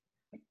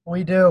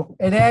 We do.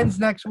 It ends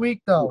next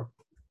week, though.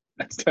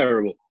 That's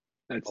terrible.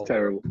 That's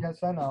terrible. Yes,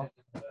 I know.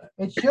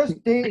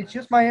 It's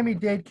just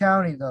Miami-Dade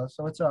County, though,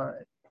 so it's all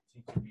right.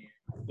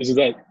 Isn't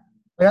that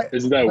Like,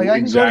 isn't like that I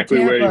can exactly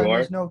go to where Tampa you and are?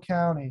 there's no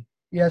county.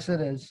 Yes,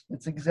 it is.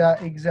 It's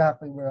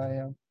exactly where I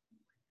am.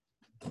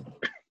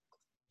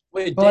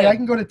 Wait, But like, I Dan,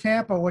 can go to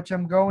Tampa, which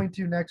I'm going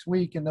to next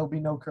week, and there'll be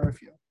no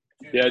curfew.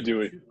 Yeah, do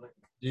we? did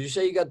you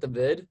say you got the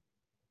vid?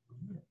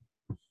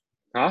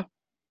 Huh?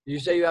 Did you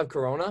say you have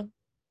corona?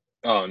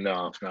 Oh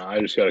no. I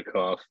just got a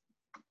cough.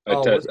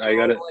 What's I got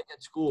corona it. like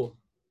at school?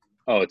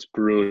 Oh, it's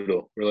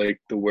brutal. We're like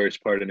the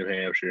worst part of New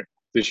Hampshire.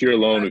 This year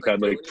alone, we've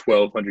had like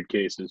 1,200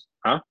 cases.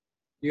 Huh?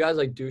 You guys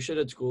like do shit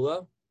at school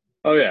though?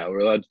 Oh yeah, we're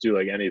allowed to do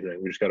like anything.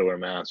 We just got to wear a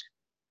mask.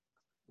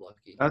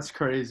 Lucky. That's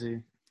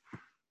crazy.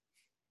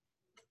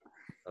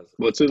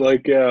 What's it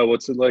like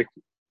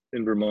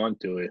in Vermont,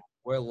 Dewey?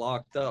 We're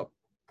locked up.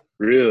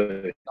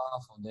 Really?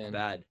 Awful, Dan.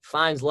 Bad.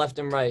 Fines left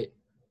and right.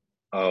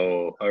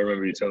 Oh, I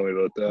remember you telling me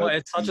about that. Well,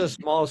 it's such a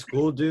small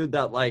school, dude,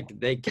 that like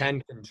they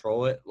can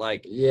control it.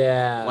 Like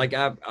Yeah.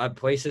 at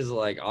places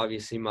like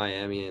obviously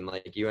Miami and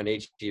like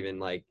UNH even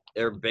like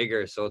they're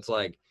bigger, so it's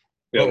like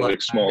Yeah, but,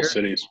 like small here,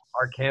 cities.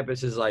 Our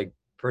campus is like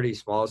pretty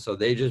small, so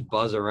they just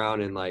buzz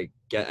around and like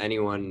get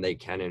anyone they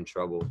can in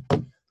trouble.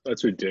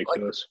 That's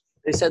ridiculous.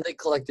 They said they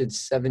collected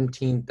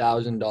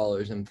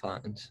 $17,000 in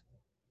fines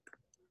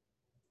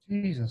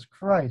Jesus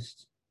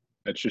Christ.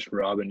 That's just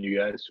robbing you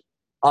guys.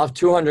 off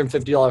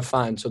 $250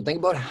 fine. So think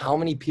about how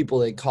many people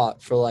they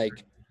caught for like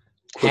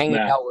Quick hanging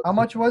math. out with. How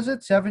much was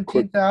it?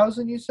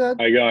 17,000, you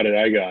said? I got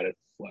it.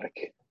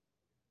 Fleck.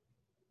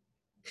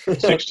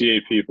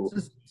 68 people.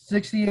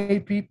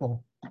 68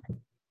 people.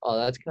 Oh,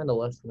 that's kind of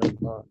less than I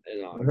thought.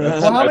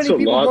 Well, how That's many a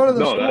people lot. go to the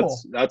No,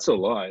 school? that's a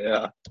lot.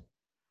 Yeah.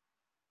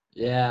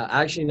 Yeah,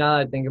 actually, now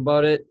that I think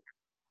about it,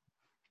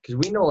 because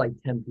we know like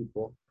 10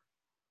 people.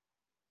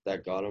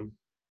 That got him.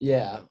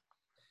 Yeah.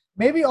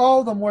 Maybe all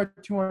of them were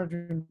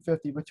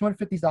 250, but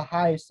 250 is the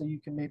highest that you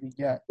can maybe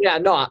get. Yeah,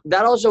 no,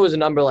 that also was a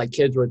number like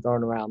kids were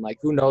throwing around. Like,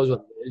 who knows what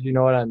it is? You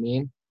know what I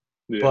mean?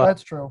 Yeah. But-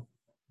 That's true.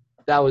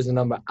 That was the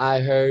number I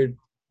heard,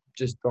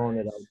 just throwing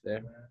it out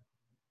there.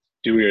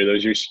 Dewey, are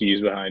those your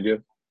skis behind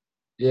you?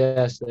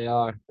 Yes, they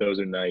are. Those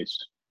are nice.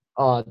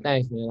 Oh,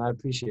 thanks, man. I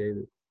appreciate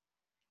it.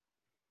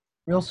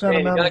 Real Hey, you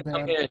sentimental, gotta come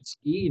Dan. here and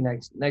ski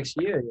next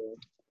year. Yeah.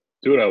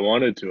 Dude, I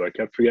wanted to. I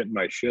kept forgetting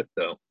my shit,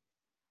 though.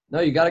 No,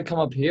 you gotta come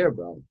up here,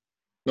 bro.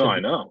 No, I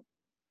know.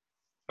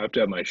 I have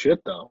to have my shit,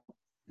 though.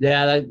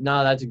 Yeah,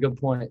 that's a good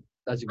point.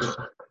 That's a good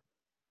point.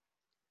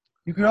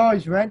 You could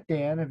always rent,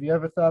 Dan. Have you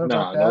ever thought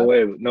about No,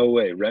 that? no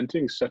way.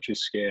 Renting's such a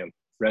scam.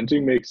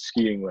 Renting makes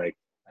skiing like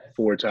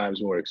 4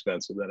 times more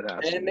expensive than it has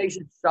And to it be. makes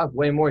it suck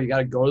way more. You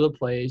gotta go to the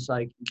place.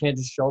 Like, you can't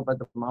just show up at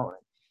the mountain.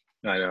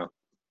 I know.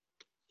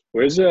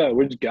 Where's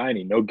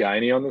Guiney? No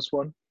Guiney on this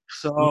one?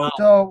 So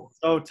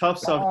tough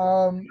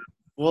subject.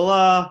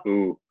 Well,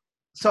 Ooh.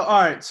 so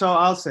all right. So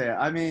I'll say it.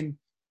 I mean,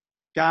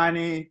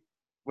 Guiney,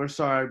 we're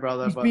sorry,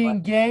 brother, he's but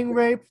being gang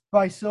raped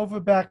by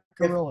silverback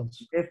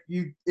gorillas. if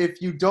you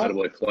don't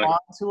Attaboy, Fleck. respond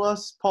to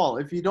us, Paul,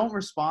 if you don't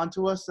respond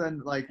to us,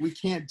 then like we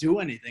can't do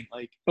anything.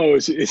 Like, Oh,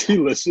 is he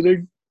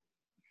listening?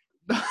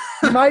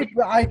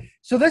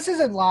 So this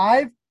isn't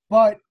live,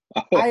 but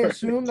I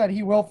assume that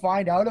he will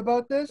find out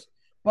about this.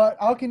 But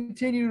I'll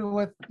continue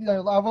with,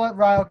 I'll let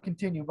Ryle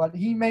continue, but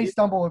he may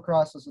stumble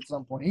across this at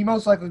some point. He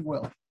most likely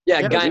will. Yeah,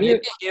 Yeah, guy, if you're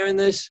hearing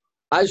this,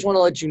 I just want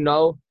to let you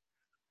know.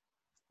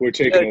 We're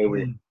taking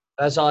over.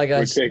 That's all I got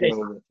We're to say. taking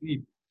over.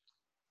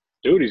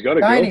 Dude, he's got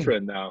a Guiney.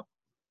 girlfriend now.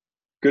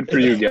 Good for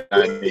you,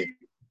 Guiney.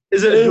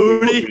 Is it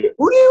Hootie?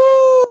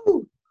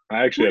 Hootie!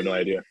 I actually have no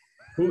idea.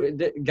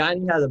 Guy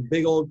has a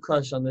big old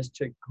crush on this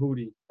chick,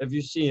 Hootie. If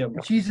you see him.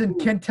 She's in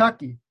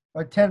Kentucky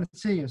or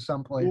Tennessee or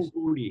someplace.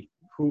 Hootie.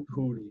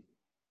 Hootie.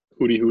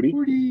 Hootie.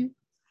 Hootie.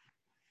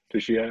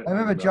 Does she have? I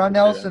remember John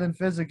Nelson in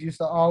physics used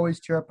to always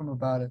chirp him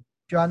about it.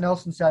 John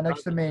Nelson sat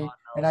next to me,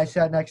 and I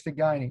sat next to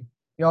Guiney.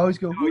 He always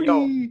go,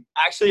 Hootie.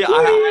 Actually,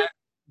 I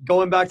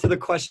going back to the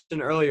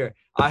question earlier,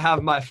 I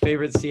have my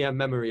favorite CM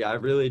memory. I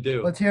really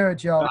do. Let's hear it,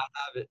 Joe. I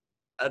have it.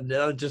 And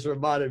that just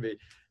reminded me.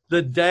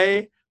 The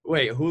day –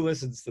 wait, who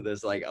listens to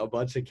this? Like a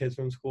bunch of kids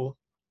from school?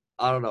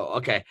 I don't know.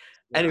 Okay.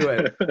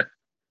 Anyway,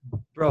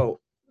 bro,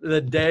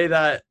 the day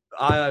that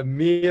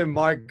me and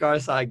Mark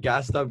Garside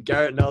gassed up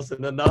Garrett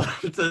Nelson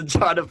enough to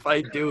try to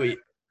fight Dewey.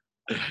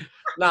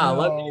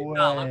 Let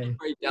me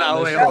break down.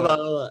 No, wait, hold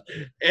on.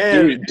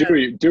 And,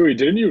 Dewey,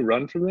 didn't you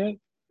run from that?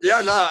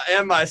 Yeah, no.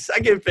 And my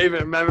second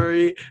favorite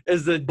memory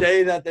is the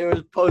day that they were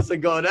supposed to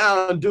go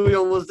down. Dewey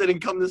almost didn't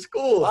come to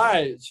school. All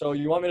right, so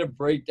you want me to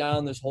break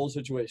down this whole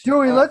situation?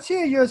 Dewey, let's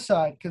hear your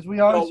side because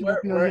we obviously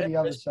won't be able to we're hear the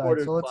other side.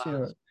 So let's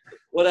hear it.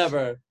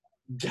 Whatever.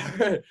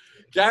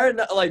 Garrett,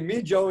 like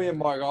me, Joey, and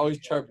Mark always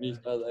chirping each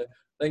other.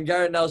 Then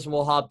Garrett Nelson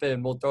will hop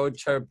in. We'll throw a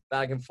chirp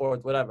back and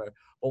forth, whatever.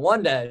 But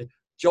one day,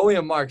 Joey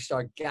and Mark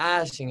start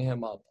gassing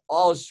him up.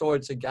 All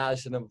sorts of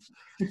gassing him.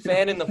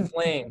 Fanning the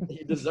flame.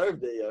 He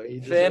deserved it, yo.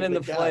 Fanning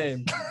the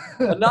flame.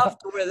 Enough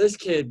to where this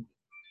kid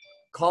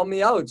called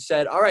me out,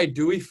 said, all right,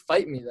 Dewey,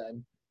 fight me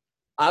then.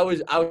 I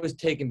was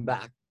taken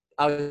back.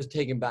 I was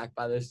taken back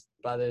by this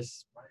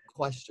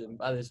question,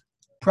 by this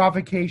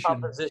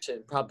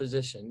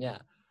proposition, yeah.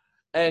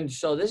 And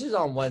so this is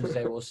on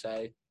Wednesday, we'll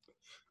say.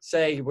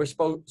 Say we're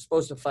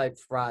supposed to fight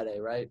Friday,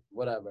 right?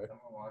 Whatever.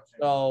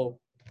 So,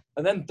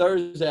 and then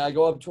Thursday I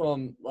go up to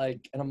him and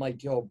I'm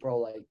like, yo,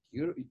 bro,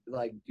 do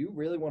you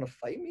really want to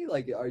fight me?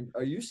 Like,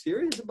 are you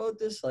serious about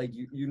this? Like,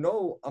 you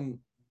know, I'm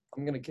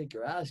gonna kick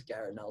your ass,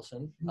 Garrett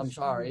Nelson. I'm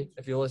sorry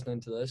if you're listening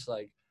to this.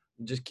 Like,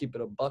 just keep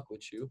it a buck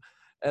with you.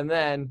 And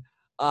then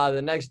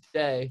the next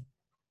day,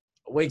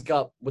 wake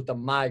up with a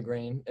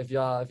migraine. If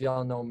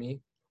y'all know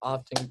me,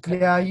 often.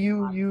 Yeah,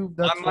 you.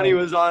 That's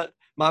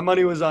My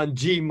money was on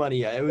G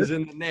Money. It was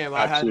in the name.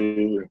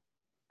 Absolutely.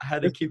 I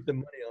had to keep the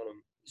money on him.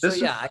 So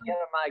I get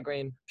a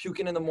migraine,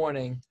 puking in the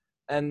morning,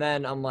 and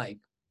then I'm like,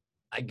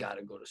 I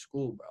gotta go to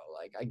school, bro.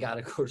 Like, I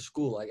gotta go to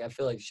school. Like, I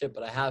feel like shit,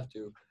 but I have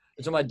to.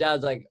 And so my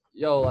dad's like,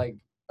 yo, like,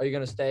 are you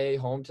gonna stay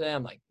home today?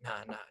 I'm like,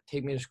 nah,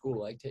 take me to school.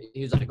 Like,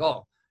 he's like,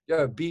 oh,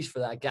 you're a beast for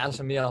that,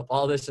 gassing me up,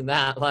 all this and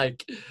that.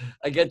 Like,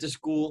 I get to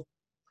school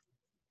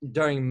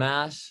during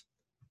mass.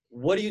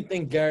 What do you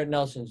think Garrett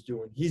Nelson's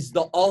doing? He's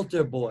the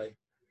altar boy.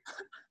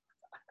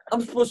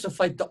 I'm supposed to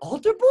fight the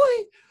altar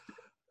boy?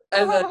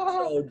 And then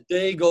so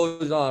day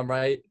goes on,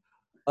 right?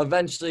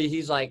 Eventually,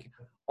 he's like,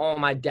 oh,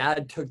 my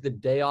dad took the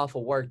day off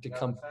of work to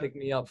come pick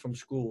me up from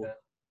school.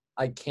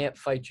 I can't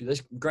fight you.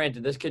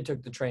 Granted, this kid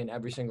took the train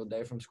every single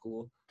day from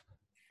school.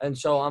 And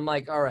so I'm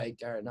like, all right,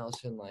 Garrett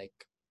Nelson, like,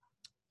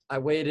 I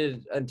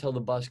waited until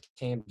the bus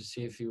came to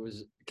see if he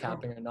was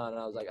capping or not.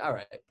 And I was like, all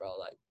right, bro,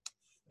 like,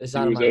 it's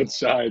out of my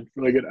outside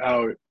for like an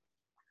hour.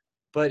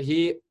 But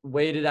he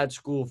waited at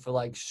school for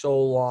like so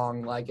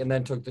long, like, and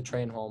then took the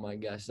train home, I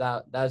guess.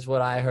 That's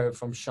what I heard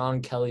from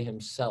Sean Kelly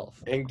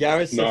himself. And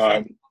Garrett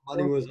said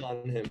money was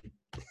on him.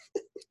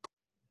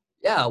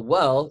 Yeah,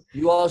 well,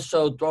 you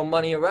also throw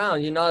money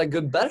around. You're not a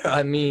good bettor.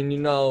 I mean, you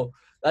know,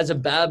 that's a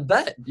bad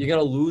bet. You're going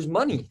to lose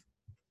money.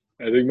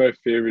 I think my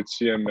favorite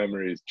CM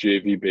memory is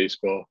JV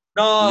baseball.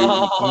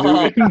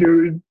 No!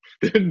 Newton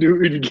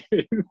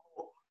game.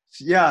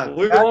 Yeah.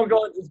 We won't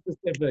go into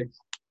specifics.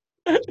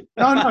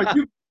 No,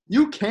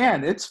 you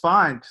can. It's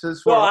fine.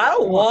 Well, I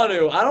don't want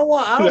to. I don't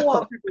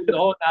want people to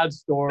know that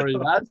story.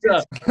 That's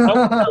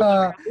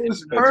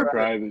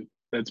private.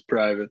 That's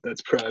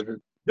private.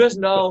 Just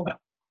know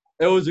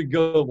it was a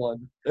good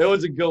one. Or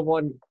do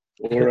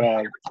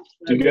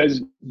you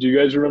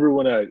guys remember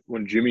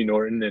when Jimmy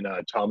Norton and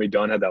Tommy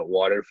Dunn had that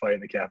water fight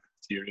in the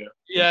cafeteria?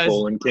 Yes.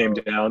 Poland came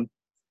down.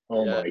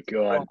 Oh my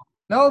God.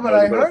 No, but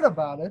I heard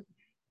about it.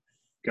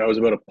 Guy was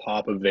about to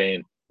pop a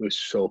vein. It was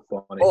so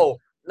funny. Oh,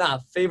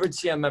 favorite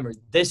CM memory.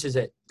 This is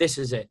it.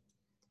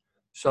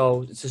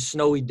 So it's a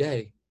snowy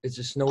day. It's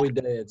a snowy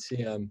day at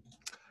CM.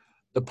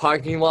 The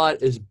parking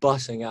lot is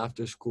bussing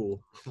after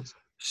school.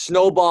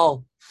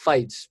 snowball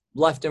fights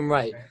left and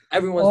right.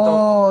 Everyone's throwing.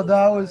 Oh,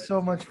 that was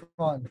so much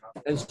fun.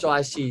 And so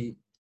I see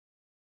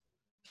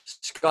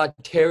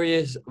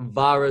Scottarius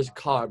Vara's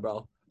car,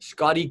 bro.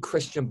 Scotty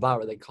Christian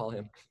Vara, they call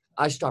him.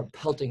 I start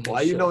pelting his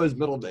Why you know his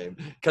middle name?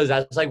 Because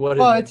that's like what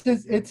Well, it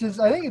is. it's his.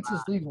 I think it's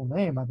his legal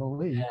name, I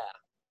believe. Yeah.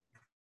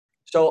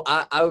 So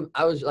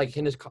I was like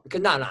in his car.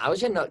 Cause no, I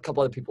was hitting a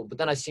couple other people, but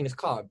then I seen his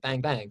car,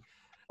 bang, bang.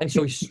 And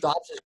so he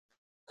stops his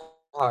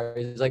car.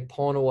 He's like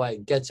pulling away,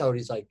 gets out.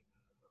 He's like,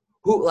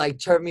 who like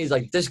turned me? He's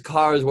like, this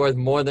car is worth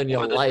more than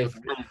your life.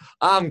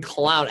 I'm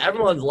clown.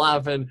 Everyone's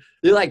laughing.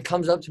 He like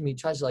comes up to me,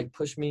 tries to like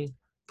push me,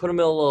 put him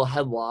in a little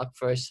headlock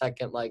for a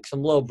second, like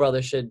some little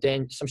brother shit,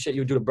 Dan, some shit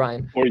you would do to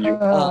Brian. Or you.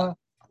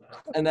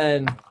 And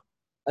then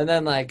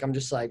like I'm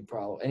just like,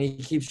 bro, and he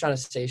keeps trying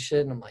to say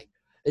shit, and I'm like,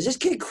 is this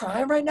kid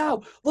crying right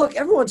now? Look,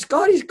 everyone,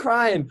 Scotty's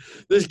crying.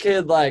 This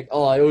kid, like,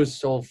 oh, it was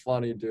so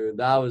funny, dude.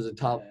 That was a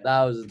top.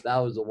 That was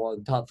the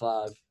one, top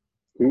 5.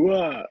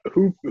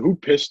 Who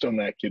pissed on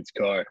that kid's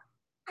car?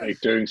 Like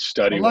during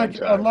study one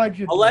time.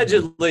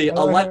 Allegedly.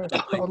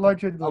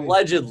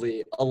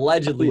 Allegedly,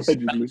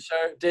 Spencer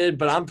did,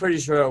 but I'm pretty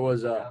sure it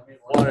was a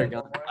water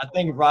gun. I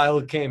think Ryle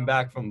came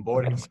back from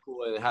boarding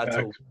school and had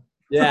to.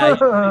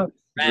 Yeah,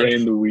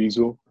 Drain the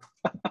weasel.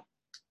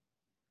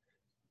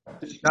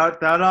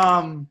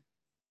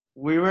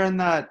 We were in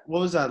that,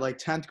 what was that, like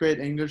 10th grade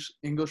English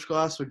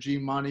class with G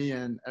Money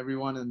and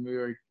everyone, and we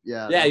were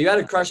Yeah, you had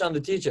a crush on the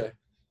teacher.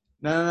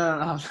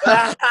 No.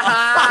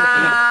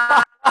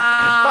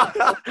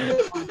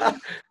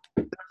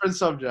 Different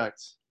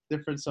subjects.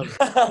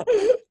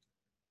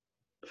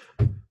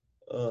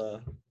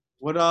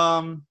 What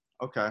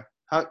okay.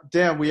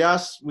 Dan, we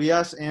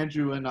asked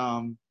Andrew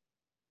and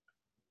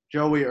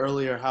Joey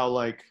earlier how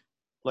like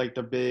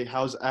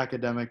how's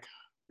academic?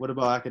 What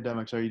about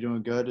academics? Are you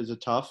doing good? Is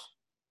it tough?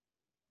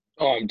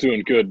 Oh, I'm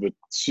doing good, but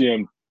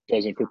CM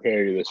doesn't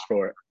prepare you this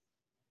for it,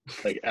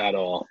 like at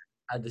all.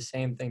 I had the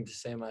same thing to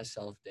say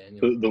myself,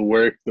 Daniel. The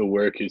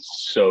work is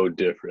so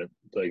different.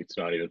 Like it's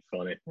not even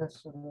funny.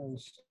 Yes, it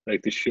is.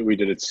 Like the shit we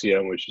did at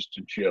CM was just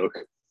a joke.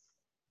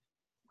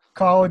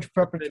 College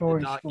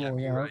preparatory not school. get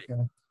me Yeah, right.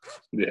 okay.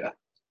 Yeah.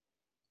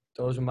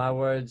 Those are my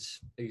words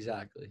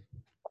exactly.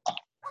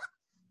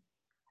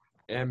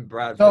 And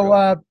Bradford.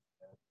 So,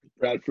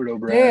 Bradford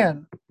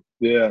O'Brien.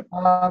 Dan, Yeah.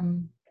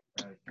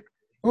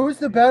 who's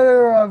the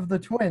better of the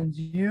twins,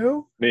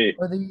 you Me.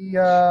 or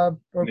the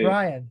or Me.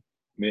 Brian?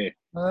 Me.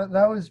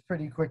 That was a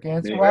pretty quick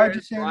answer. Me. Why would you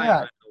Where's say Brian that?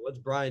 right now? What's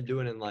Brian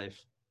doing in life?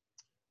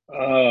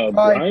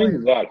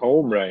 Brian's at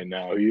home right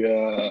now. He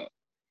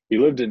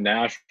lived in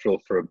Nashville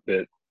for a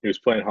bit. He was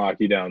playing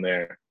hockey down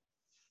there,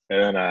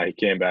 and then he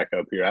came back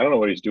up here. I don't know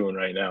what he's doing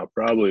right now.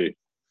 Probably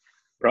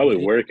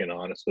working,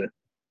 honestly.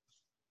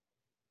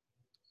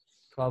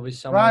 Probably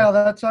someone. Ryle,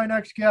 that's our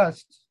next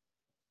guest.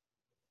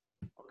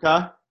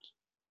 Okay.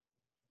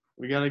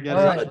 We gotta get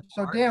All it. right.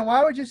 So, Dan,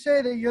 why would you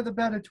say that you're the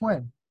better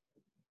twin?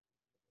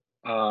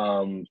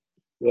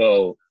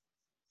 Well,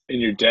 in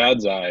your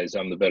dad's eyes,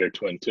 I'm the better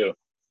twin too.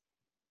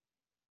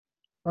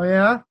 Oh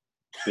yeah.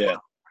 Yeah.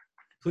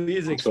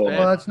 Please Cool. expand.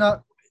 Well, that's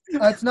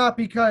not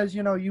because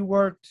you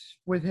worked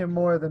with him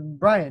more than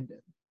Brian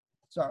did.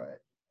 It's all right.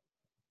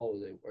 Oh,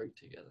 they work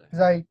together.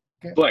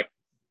 'Cause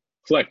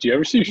Fleck, do you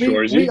ever see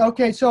Shorzy?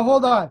 Okay, so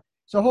hold on.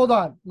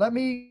 Let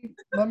me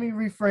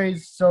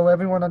rephrase so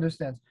everyone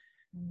understands.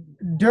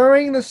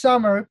 During the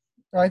summer,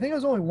 I think it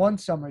was only one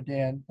summer,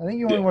 Dan. I think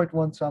you only worked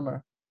one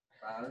summer.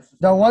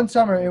 The one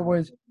summer, it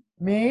was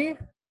me,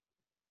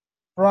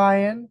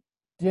 Brian,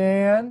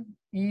 Dan,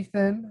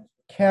 Ethan,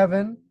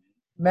 Kevin,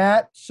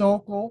 Matt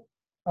Sokol,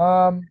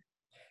 and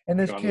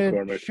this Sean kid,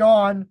 McCormick.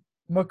 Sean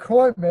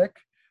McCormick,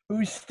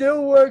 who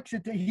still works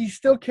he's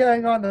still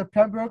carrying on the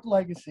Pembroke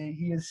legacy.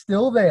 He is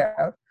still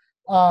there.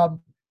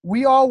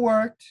 We all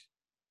worked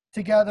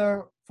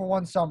together for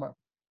one summer.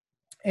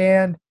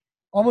 And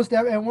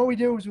and what we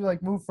did was we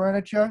like move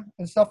furniture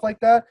and stuff like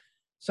that.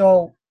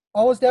 So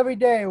almost every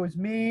day it was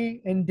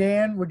me and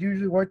Dan would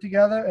usually work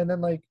together, and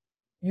then like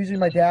usually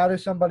my dad or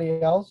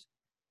somebody else.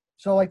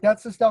 So like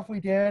that's the stuff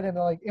we did, and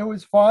like it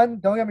was fun.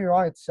 Don't get me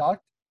wrong, it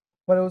sucked,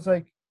 but it was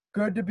like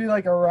good to be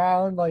like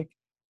around like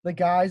the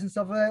guys and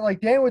stuff like that. Like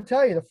Dan would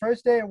tell you, the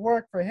first day at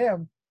work for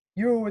him,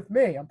 you were with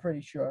me, I'm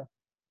pretty sure.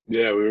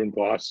 Yeah, we were in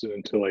Boston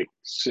until like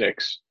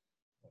 6.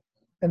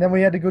 And then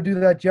we had to go do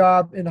that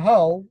job in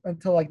Hull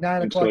until like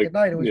 9 o'clock at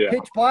night. It was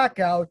pitch black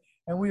out,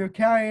 and we were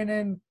carrying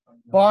in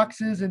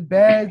boxes and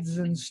beds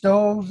and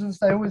stoves and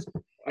stuff. It was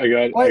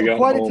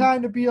quite a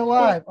time to be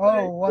alive.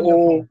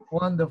 Oh,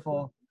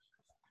 wonderful.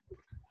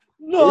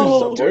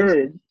 No.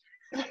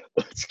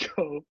 Let's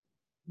go.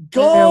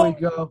 There we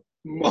go.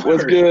 Mark.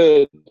 What's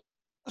good?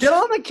 Get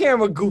on the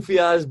camera, goofy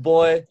eyes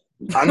boy.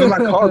 I'm in my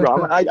car,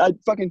 bro. I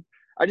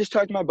just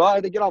talked to my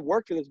body to get off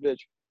work for this bitch.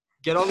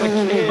 Get on the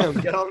cam.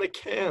 Get on the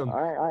cam.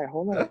 All right,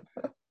 hold on.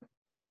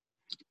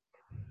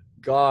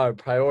 God,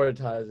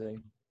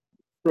 prioritizing.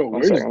 Bro,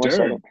 One where's second.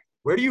 Darren?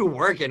 Where do you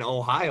work in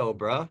Ohio,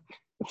 bro?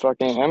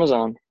 Fucking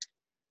Amazon.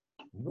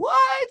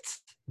 What?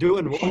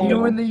 Doing Are what?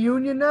 you in the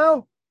union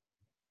now?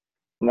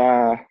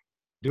 Nah,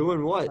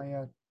 Doing what? Oh,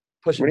 yeah.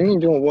 Pushing. What do you mean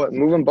doing what?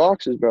 Moving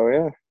boxes, bro.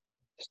 Yeah,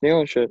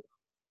 stealing shit.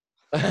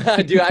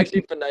 Do you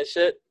actually finesse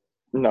shit?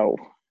 No,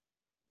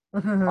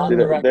 On Dude,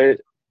 the record.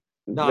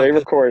 they No, they 'cause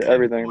record it's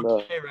everything, bro.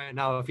 okay right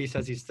now, if he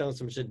says he's stealing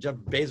some shit, Jeff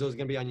Bezos is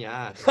gonna be on your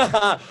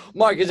ass.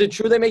 Mark, is it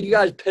true they make you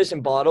guys piss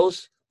in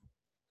bottles?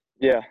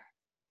 Yeah,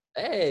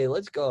 Hey,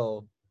 let's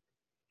go.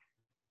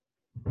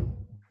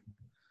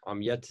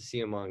 I'm yet to see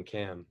him on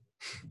cam.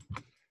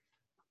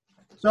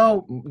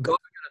 So, Go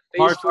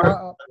Mark,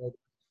 uh,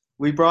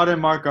 we brought in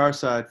Mark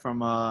Garside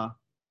from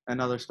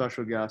another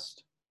special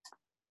guest.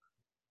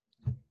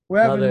 we're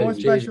having Another more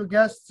Jason. special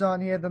guests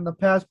on here than the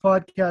past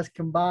podcast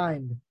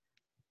combined.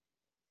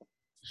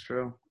 It's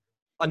true.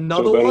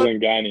 Another So better one? than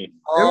Gani.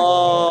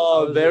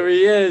 Oh, there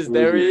he is.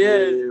 There he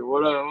is. Hey,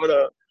 what up? What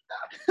up?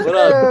 What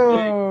up?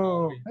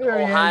 Oh, there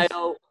he is.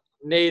 Ohio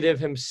native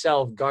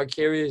himself,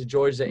 Garcarius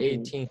George the Mhm.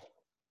 18th.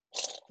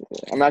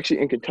 I'm actually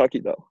in Kentucky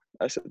though.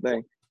 That's the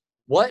thing.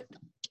 What?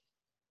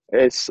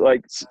 It's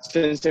like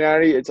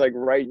Cincinnati. It's like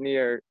right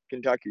near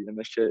Kentucky, and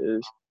the shit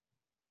is.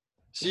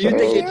 So you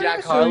think you're Serious,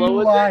 Jack or are you Harlow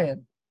with it?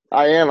 lying?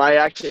 I am. I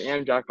actually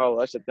am Jack Harlow.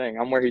 That's the thing.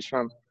 I'm where he's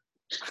from.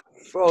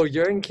 Bro,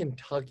 you're in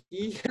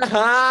Kentucky?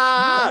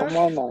 Come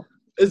on now.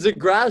 Is the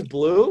grass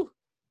blue?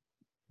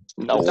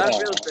 No. Is that a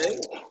real thing?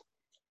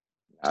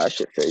 That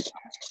shit fake.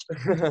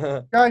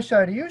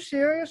 Garside, are you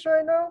serious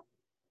right now?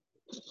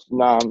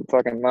 Nah, I'm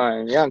fucking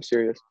lying. Yeah, I'm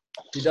serious.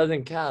 He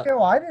doesn't cap. Okay,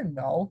 well, I didn't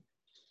know.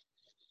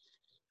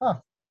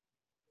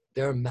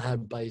 They're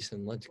mad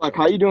bison. Let's go. Like,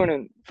 how you doing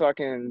in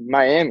fucking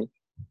Miami?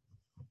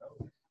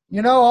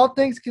 You know, all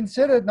things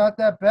considered, not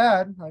that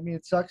bad. I mean,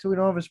 it sucks that we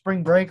don't have a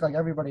spring break like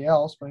everybody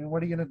else, but I mean,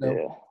 what are you gonna do?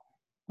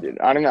 Yeah. Dude,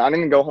 I didn't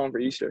even go home for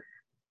Easter.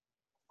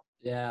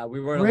 Yeah, we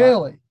weren't allowed.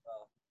 Really?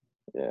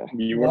 Yeah.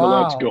 You weren't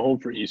allowed to Wow. go home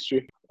for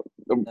Easter.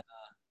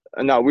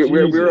 No, we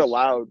were Jesus.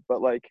 allowed,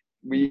 but like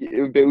we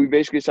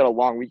basically said a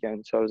long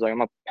weekend. So I was like, I'm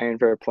not paying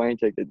for a plane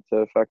ticket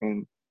to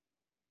fucking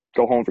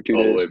go home for 2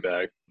 All the days. way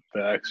back.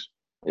 Facts.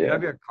 You Yeah.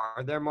 have your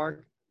card there,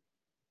 Mark?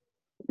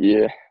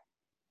 Yeah.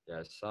 Yeah,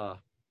 I saw.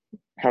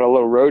 Had a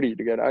little roadie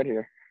to get out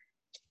here.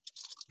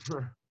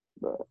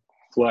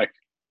 Fleck.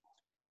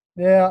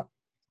 Yeah.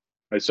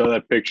 I saw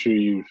that picture of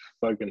you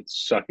fucking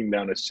sucking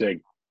down a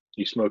cig.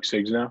 You smoke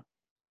cigs now?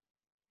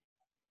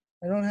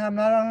 I don't have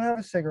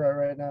a cigarette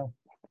right now.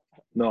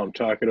 No, I'm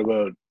talking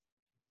about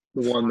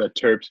the one that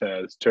Terps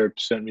has.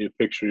 Terps sent me a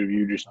picture of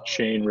you just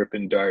chain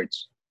ripping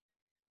darts.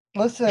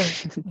 Listen,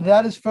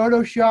 that is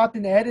photoshopped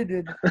and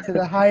edited to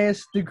the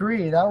highest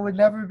degree. That would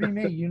never be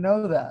me. You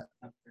know that.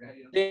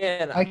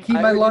 Dan, I keep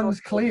my heard you don't lungs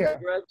smoke clear.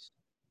 cigarettes,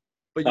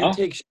 but you Huh?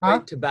 take straight Huh?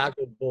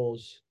 tobacco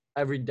bowls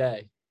every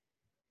day.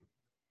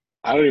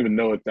 I don't even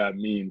know what that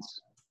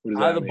means. What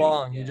does Out of that the mean?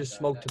 bong, you just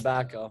smoke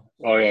tobacco.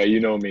 Oh, yeah, you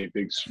know me,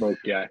 big smoke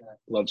guy.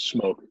 Love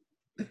smoke.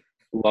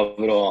 Love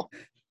it all.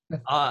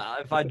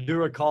 If I do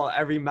recall,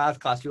 every math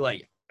class, you're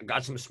like, I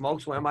got some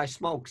smokes. Where are my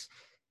smokes?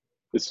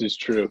 This is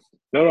true.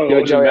 No, it Yo,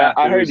 wasn't Joey, math.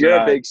 I It heard was, you're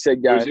a big cig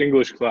It guy. was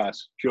English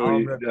class.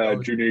 Joey,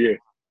 Bro. junior year.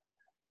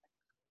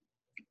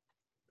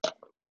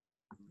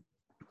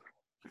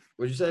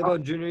 What'd you say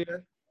about junior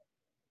year?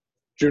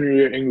 Junior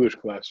year English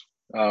class.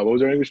 What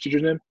was our English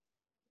teacher's name?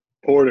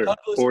 Porter.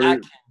 Douglas Porter.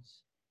 Atkins.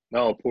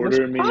 No,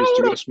 Porter and me used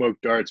to go smoke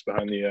darts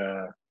behind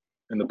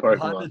in the parking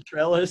Behind lot. the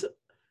trailers?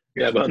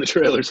 Yeah, behind the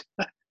trailers.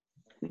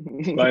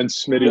 Behind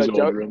Smitty's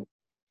Yeah, old room.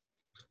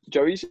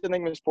 Joey used to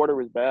think Miss Porter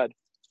was bad.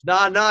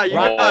 Nah, you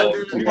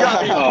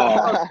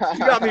Oh,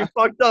 got me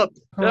fucked up.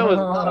 That was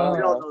we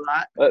all know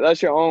that.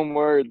 That's your own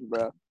words,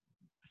 bro.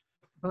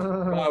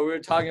 Bro, we were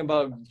talking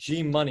about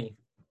G Money.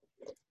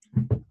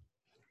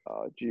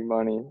 Oh, G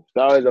Money.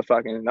 That was a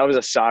saga. That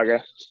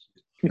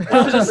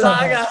was a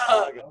saga.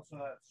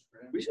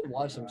 We should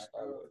watch some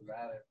Star Wars.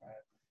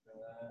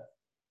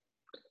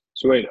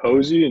 So wait,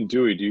 Hosea and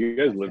Dewey, do you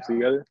guys live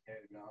together?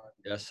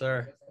 Yes,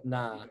 sir.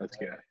 Nah. That's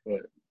good.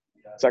 What?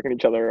 Sucking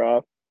each other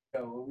off.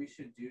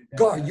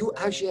 Gar, you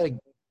actually had a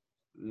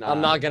Nah.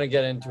 I'm not gonna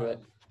get into it.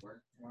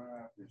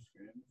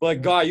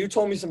 But Gar, you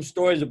told me some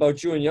stories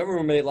about you and your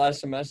roommate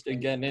last semester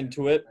getting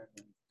into it.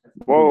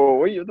 Whoa,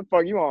 what the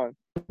fuck you on?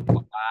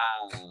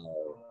 Wow.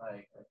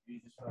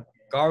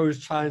 Gar was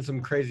trying some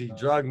crazy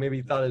drug. Maybe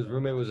he thought his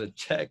roommate was a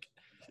chick.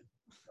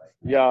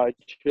 Yeah,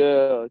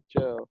 chill.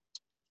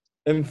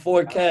 In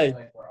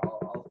 4K.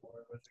 What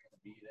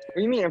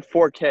do you mean in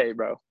 4K,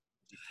 bro?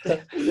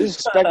 This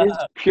is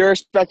pure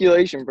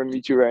speculation from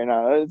you two right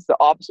now. It's the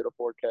opposite of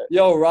 4K.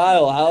 Yo,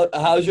 Ryle,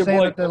 how's your Saying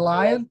boy? that they're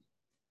lying?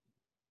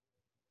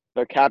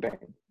 They're capping,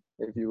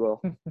 if you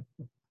will.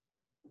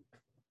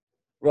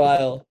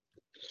 Ryle,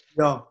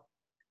 Yo,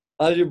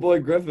 how's your boy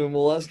Griffin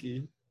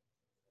Molesky?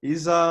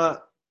 he's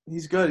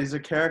good. He's a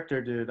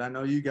character, dude. I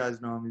know you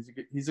guys know him.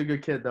 He's a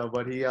good kid though,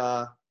 but he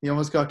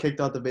almost got kicked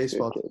out the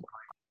baseball team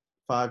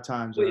 5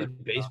 times. Plays already.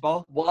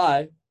 baseball?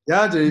 Why?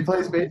 Yeah, dude, he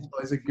plays baseball.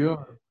 He's a goon.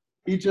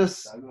 He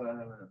hates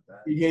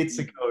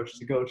the coach.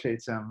 The coach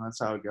hates him. That's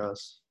how it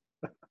goes.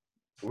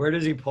 Where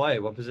does he play?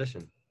 What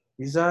position?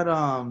 He's at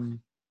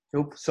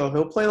he'll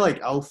play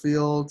like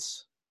outfield,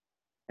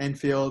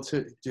 infield.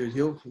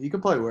 Dude, he can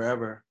play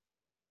wherever.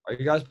 Are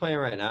you guys playing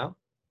right now?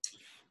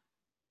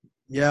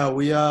 Yeah,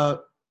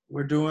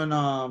 we're doing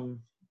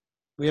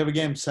we have a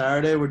game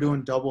Saturday. We're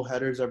doing double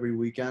headers every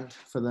weekend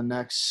for the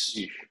next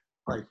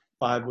like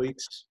 5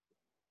 weeks.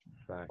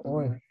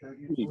 Boy.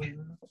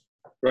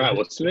 Right.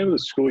 What's the name of the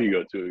school you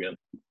go to again?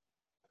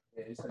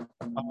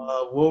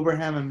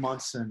 Wilbraham and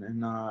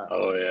Munson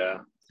Oh yeah.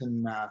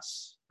 in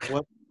Mass.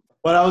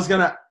 What I was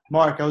gonna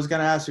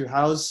ask you,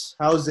 how's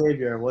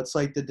Xavier? What's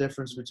like the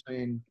difference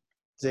between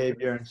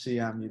Xavier and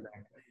CM, you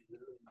think?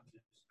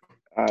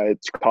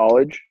 It's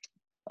college.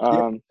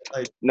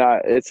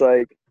 It's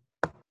like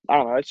I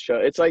don't know.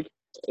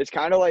 It's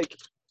kind of like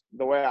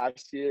the way I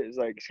see it is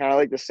like it's kind of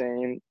like the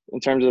same in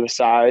terms of the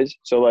size.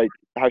 So like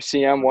how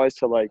CM was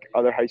to like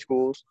other high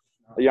schools,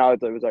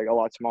 it was like a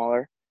lot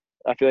smaller.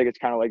 I feel like it's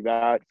kind of like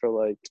that for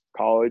like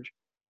college,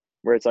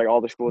 where it's like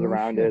all the schools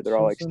around it, they're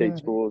all like state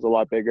schools, a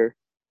lot bigger.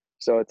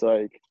 So it's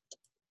like,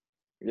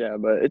 yeah,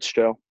 but it's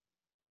chill.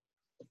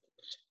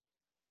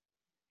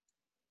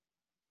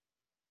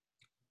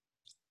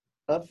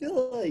 I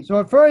feel like So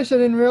at first I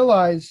didn't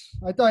realize.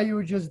 I thought you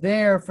were just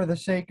there for the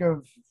sake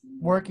of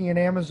working in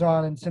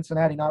Amazon in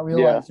Cincinnati, not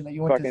realizing that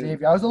you went to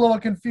Xavier. I was a little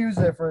confused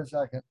there for a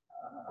second.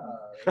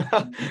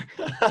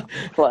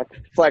 Fleck,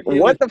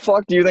 what the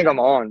fuck do you think I'm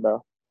on,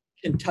 bro?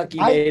 Kentucky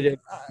native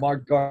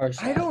Mark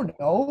Garside. I don't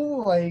know.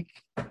 Like,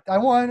 I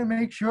wanted to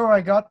make sure I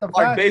got the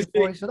Like facts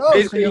before I said, "Oh,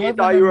 basically, so he you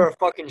thought you were a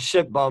fucking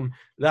shit bum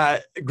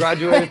that I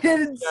graduated.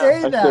 didn't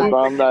say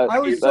that. I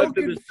was so left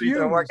to the streets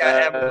and confused. work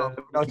at Amazon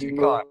without your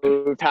car.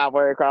 Moved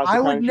halfway across the I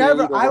country. would to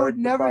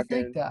never work for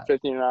think that.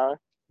 15 an hour.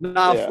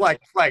 Nah, Yeah.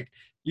 Fleck.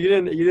 You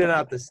didn't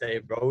have to say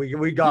it, bro.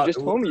 We got. You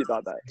just told me you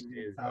thought that.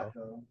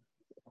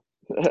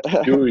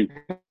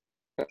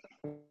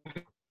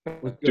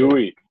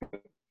 Dewey.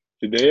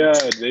 Did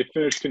they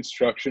finish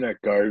construction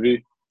at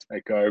Garvey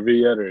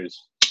yet, or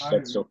is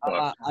that still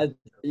fucked? I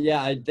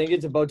think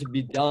it's about to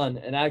be done,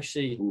 and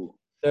actually,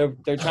 they're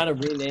trying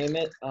to rename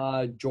it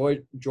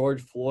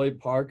George Floyd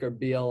Park or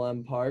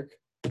BLM Park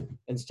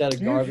instead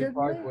of Garvey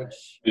Park,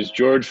 which Is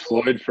George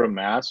Floyd from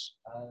Mass?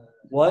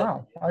 what?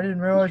 Wow, I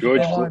didn't realize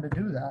George you wanted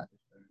to do that.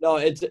 No,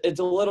 it's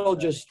a little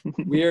just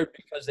weird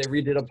because they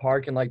redid a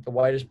park in like the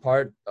whitest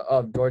part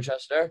of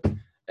Dorchester,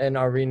 and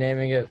are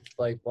renaming it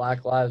like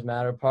Black Lives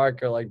Matter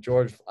Park or like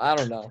George. I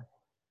don't know.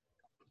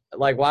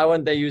 Like, why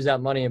wouldn't they use that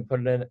money and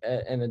put it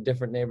in a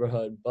different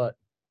neighborhood? But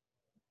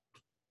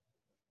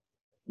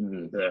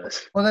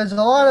Yes. Well, there's a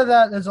lot of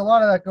that. There's a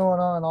lot of that going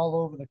on all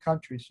over the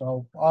country.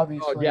 So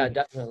obviously, yeah,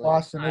 definitely.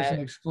 Boston isn't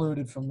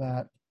excluded from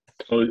that.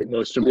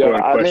 Most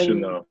important I question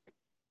mean- though: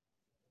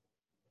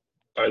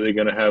 are they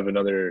going to have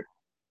another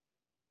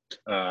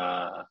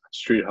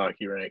street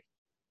hockey rink?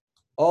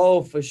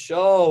 Oh, for sure.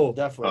 All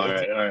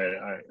definitely.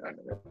 right.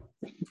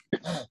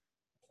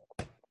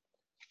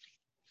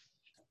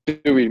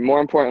 Dewey,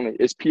 more importantly,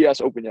 is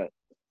PS open yet?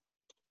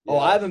 Oh,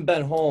 I haven't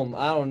been home.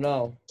 I don't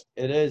know.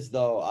 It is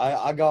though.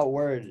 I got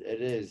word.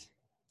 It is.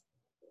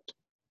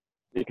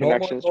 The No more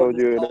connections going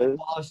told you to it is.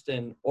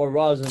 Boston or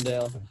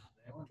Rosendale.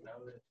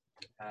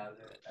 I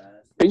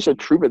used to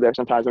troop it there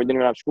sometimes. We didn't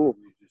even have school.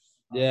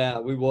 Yeah,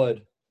 we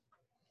would.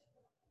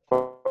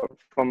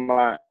 From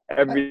my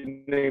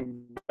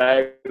everything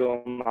bag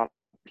on my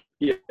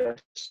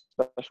PS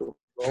special.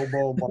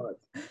 Robo Mark.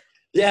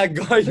 Yeah,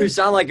 God, you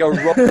sound like a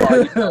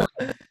robot.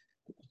 You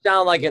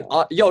sound like an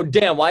yo.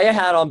 Damn, why your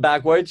hat on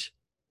backwards?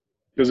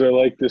 Because I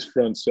like this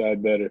front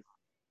side better.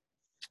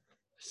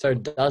 Sir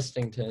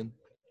Dustington.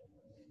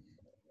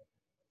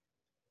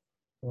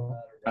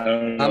 I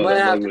don't know. I'm gonna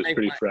That have mug to was make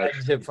pretty my fresh.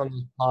 exit from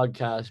this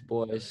podcast,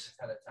 boys.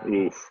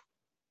 Oof.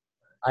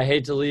 I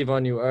hate to leave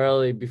on you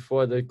early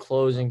before the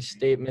closing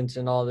statements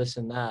and all this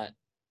and that.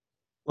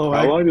 Oh,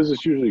 How long does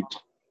this usually?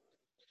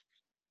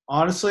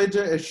 honestly,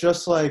 it's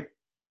just like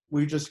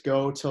we just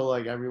go till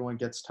like everyone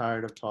gets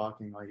tired of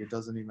talking. Like it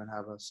doesn't even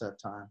have a set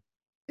time.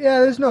 Yeah,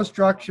 there's no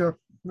structure.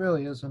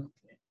 Really isn't.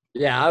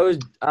 Yeah, I was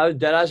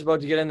deadass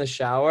about to get in the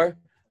shower,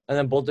 and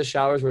then both the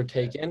showers were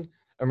taken.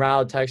 And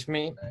Raul texted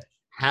me,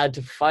 had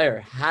to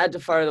fire the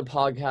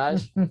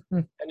podcast.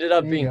 Ended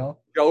up There you being go.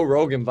 Joe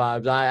Rogan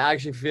vibes. I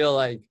actually feel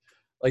like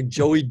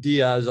Joey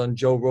Diaz on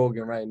Joe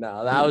Rogan right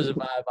now. That was the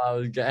vibe I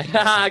was getting.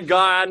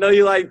 Gar, I know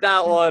you like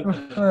that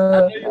one. I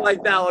know you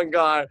like that one,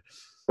 Gar.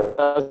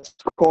 That's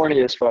corny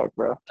as fuck,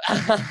 bro.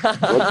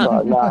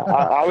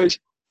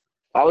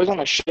 I was on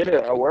a shit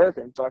at work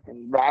and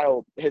fucking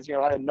Ryle hits me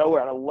out of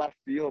nowhere out of left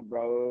field,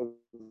 bro.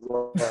 It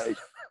was like,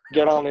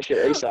 get on this shit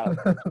ASAP.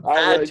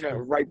 I really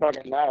went right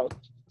fucking now.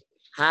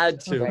 Had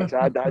to. Thanks.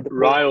 I had to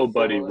Ryle,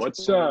 buddy,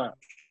 what's your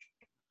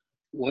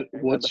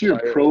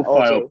profile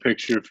Also-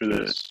 picture for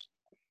this?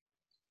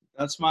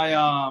 That's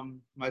my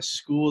my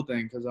school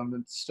thing because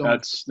I'm still.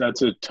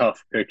 That's a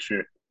tough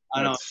picture.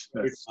 I know.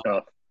 That's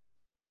tough.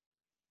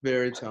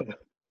 Very tough.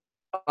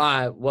 All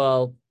right,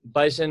 well,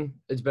 Bison,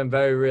 it's been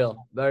very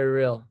real. Very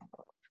real.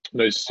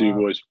 Nice to see you,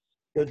 boys.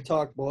 Good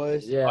talk,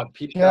 boys. Yeah,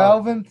 peace out.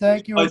 Calvin,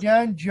 thank you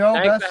again. Joe,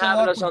 Thanks best for of having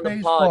luck us with on the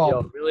baseball.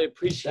 pod, yo. Really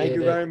appreciate Thank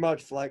you it. very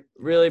much, Fleck.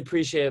 Really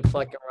appreciate it,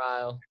 Fleck and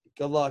Ryle.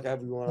 Good luck,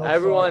 everyone. No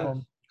Everyone,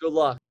 problem. good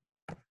luck.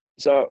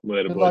 So,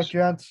 Later, Good luck, boys.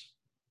 gents.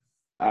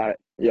 yeah,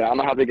 I'm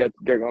gonna have to get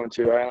going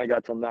too. I only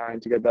got till 9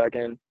 to get back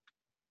in.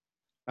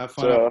 Have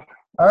fun. So,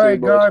 All See you,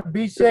 right, boys. guard.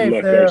 Be safe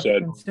luck, there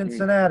Garside. in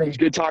Cincinnati. it's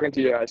good talking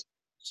to you guys.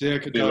 See ya, Yeah,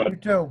 Kentucky. You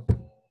too.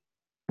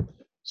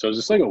 So is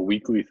this like a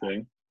weekly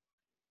thing?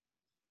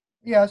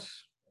 Yes.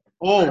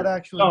 Oh, But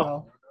actually, no.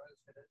 no.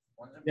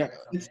 Yeah,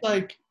 it's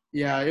like,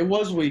 yeah, it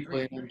was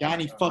weekly, and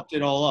Donnie fucked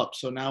it all up.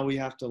 So now we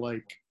have to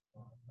like,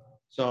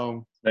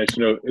 so Nice to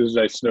know. It was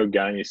nice to know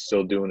Guy's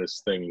still doing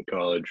his thing in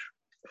college,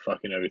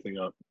 fucking everything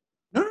up.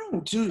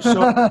 no, dude. So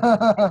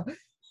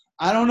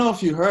I don't know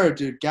if you heard,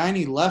 dude.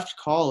 Guiney left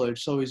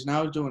college, so he's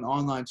now doing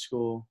online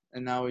school,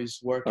 and now he's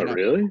working. Oh,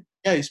 really?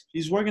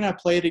 He's working at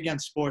Played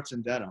Against Sports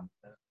in Dedham.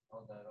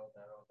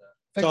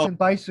 Fixing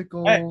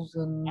bicycles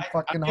and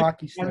fucking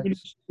hockey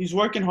sticks. He's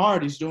working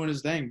hard. He's doing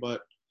his thing,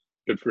 but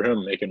Good for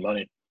him, making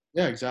money.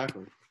 yeah,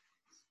 exactly.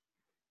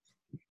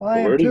 I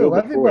am Where'd he too.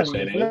 go before Everybody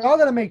St. is. We're A's? all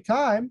gonna make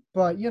time,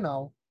 but you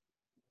know.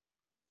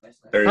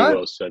 Very Huh?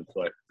 well said,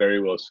 Fleck.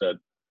 Very well said.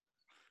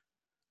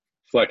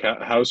 Fleck,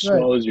 how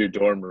small is your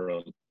dorm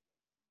room?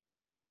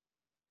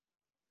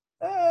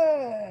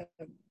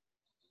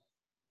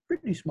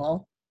 Pretty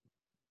small.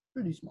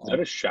 Pretty small. Is that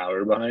a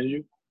shower behind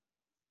you?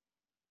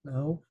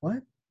 No, what?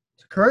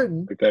 It's a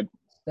curtain Like that?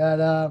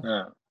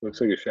 that Looks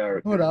like a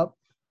shower. put up.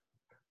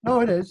 No,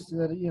 it is.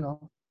 That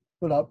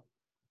put up.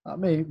 Not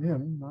me,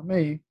 him. Not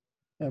me,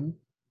 him.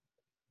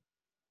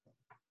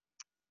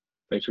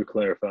 Thanks for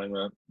clarifying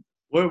that.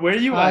 Where are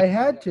you I at?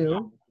 had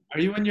to. Are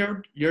you in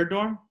your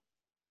dorm?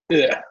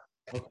 Yeah.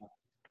 Okay.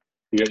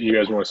 You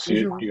guys want to see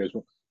it? These are- You guys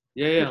want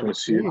Yeah. to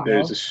see it? There you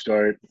There's go. the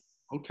start.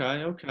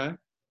 Okay.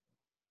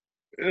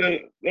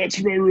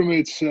 That's my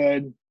roommate's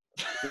side.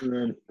 And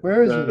then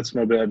Where is that's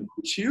my bed.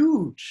 It's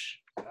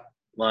huge.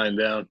 Lying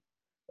down.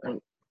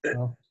 he?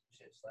 Oh,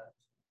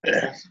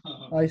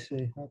 I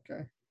see.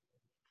 Okay.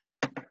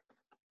 Oh,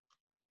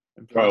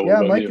 Yeah, what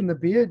about Mike you? and the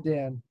beard,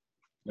 Dan.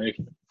 Mike,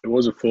 it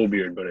was a full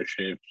beard, but I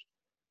shaved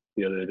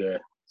the other day.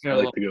 Here, I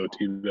like look, the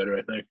goatee better,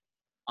 I think.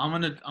 I'm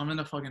in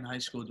a fucking high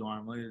school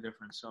dorm. Look at the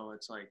difference. So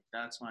it's like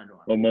that's my dorm.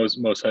 Well,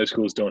 most high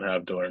schools don't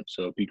have dorms,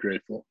 so be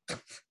grateful.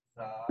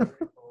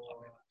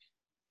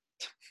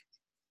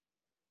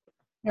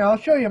 Yeah, I'll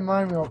show you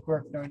mine real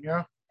quick, then.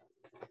 Yeah.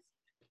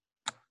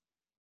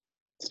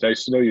 It's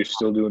nice to know you're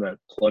still doing that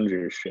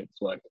plunger shit.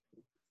 It's like,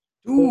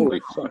 Dude,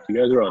 holy fuck, you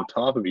guys are on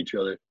top of each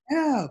other.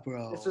 yeah,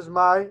 bro. This is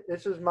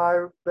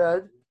my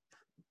bed.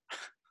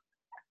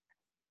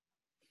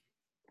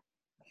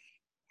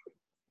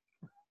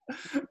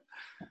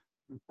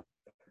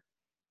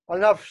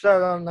 Enough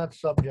said on that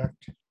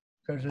subject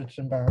because it's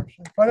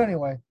embarrassing. But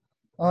anyway,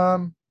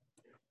 what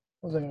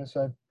was I gonna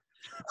say?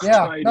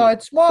 Yeah, Tiny. no,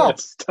 it's small.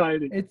 That's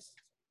tiny.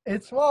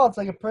 It's small. It's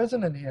like a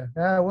prison in here.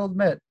 Yeah, I will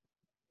admit.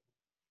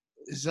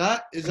 Is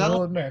that I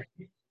will admit.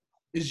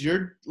 is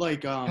your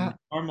like dorm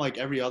like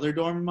every other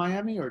dorm in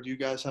Miami, or do you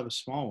guys have a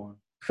small one?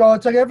 So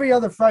it's like every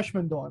other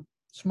freshman dorm.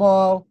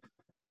 Small,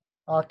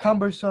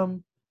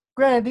 cumbersome.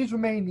 Granted, these were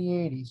made in the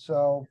 '80s,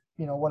 so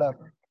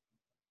whatever.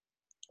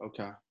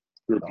 Okay.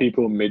 Were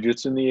people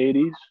midgets in the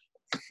 80s?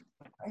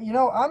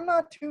 I'm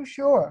not too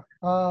sure.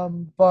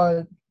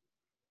 But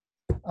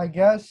I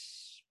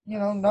guess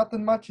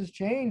nothing much has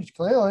changed.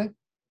 Clearly,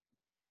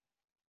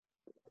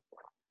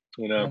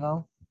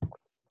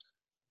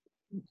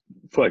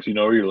 Flex, you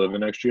know where you're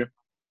living next year?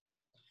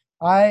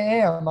 I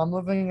am. I'm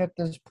living at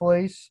this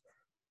place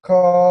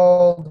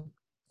called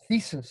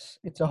Thesis.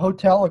 It's a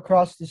hotel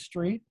across the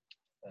street,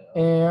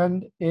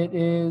 and it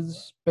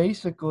is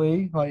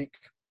basically like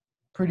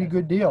pretty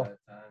good deal.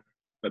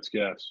 That's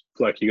gas.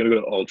 Flex, you gotta go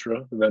to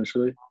Ultra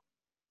eventually.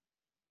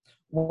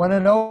 When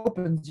it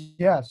opens,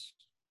 yes.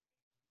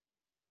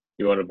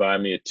 You want to buy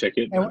me a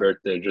ticket? My And-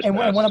 birthday just And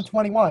passed. when I'm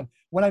 21.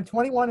 When I'm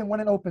 21 and when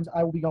it opens,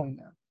 I will be going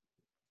there.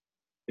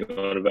 You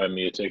want to buy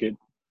me a ticket?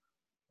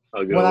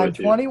 I'll go When I'm with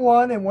you.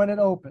 21 and when it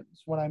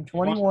opens. When I'm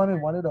 21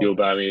 and when it You'll opens.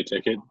 buy me a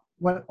ticket?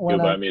 When You'll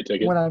buy I'm, me a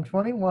ticket? when I'm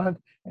 21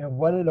 and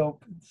when it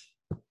opens.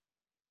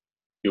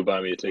 You'll buy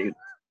me a ticket?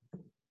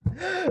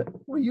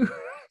 Well,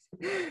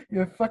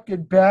 you're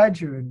fucking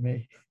badgering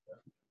me.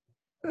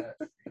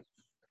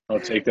 I'll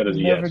take that as a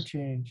Never yes.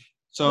 change. I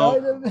So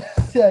never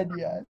said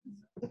yes.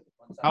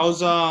 how's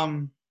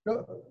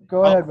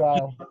Go ahead,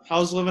 Ral.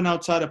 how's living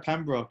outside of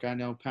Pembroke? I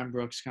know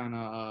Pembroke's kind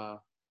of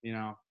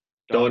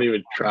Don't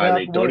even try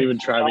me. Back Don't way. even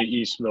try me,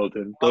 East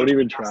Milton. Don't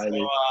even try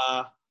me.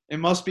 It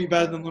must be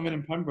better than living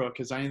in Pembroke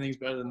because anything's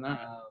better than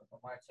that.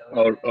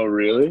 Oh,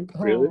 really?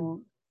 Really?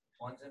 Oh,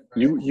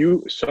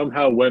 You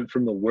somehow went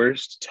from the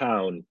worst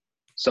town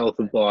south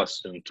of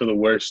Boston to the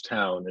worst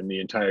town in the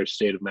entire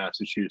state of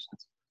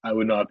Massachusetts. I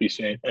would not be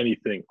saying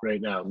anything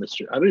right now,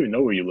 Mister. I don't even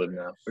know where you live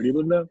now. Where do you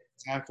live now?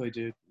 Exactly,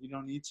 dude. You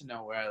don't need to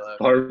know where I live.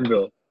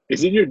 Farmville.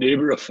 Isn't your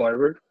neighbor a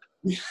farmer?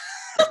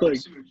 like,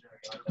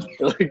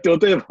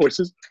 don't they have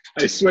horses?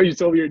 I swear you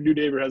told me your new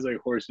neighbor has like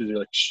horses or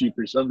like sheep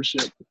or some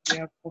shit. They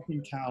have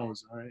fucking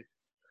cows, all right?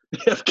 They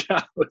have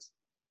cows.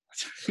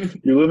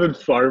 You live in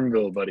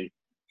Farmville, buddy.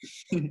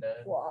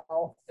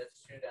 wow.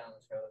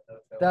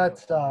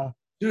 That's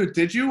Dude,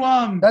 did you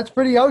that's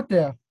pretty out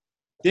there.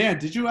 Dan,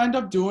 did you end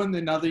up doing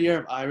another year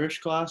of Irish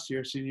class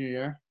your senior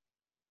year?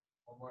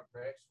 One more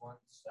bricks, once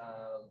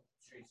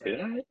street Did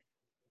side.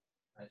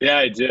 I? Yeah,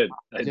 I did.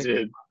 I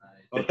did.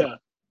 Yeah.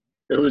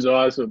 It was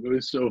awesome. It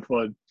was so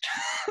fun.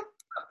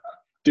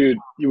 Dude,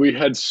 we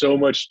had so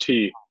much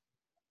tea.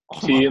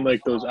 Tea and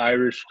like those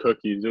Irish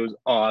cookies. It was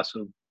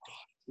awesome.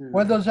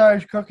 What do those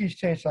Irish cookies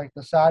taste like?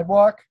 The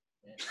sidewalk?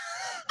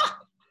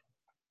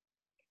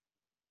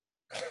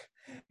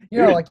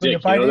 You're a Like when you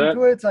dick, you bite know that?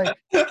 into it, it's like,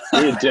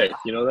 You're a dick.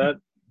 You know that?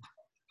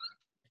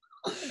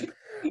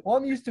 well,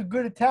 I'm used to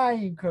good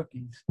Italian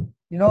cookies.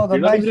 You know, the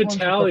You're not nice even ones with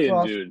the Italian,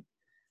 frost. dude.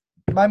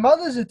 My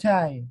mother's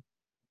Italian.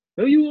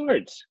 No, you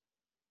aren't.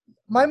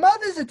 My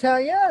mother's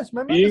Italian. Yes,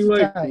 my mother's Being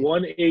like Italian.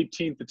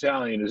 1/18th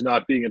Italian is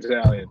not being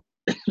Italian.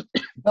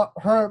 No,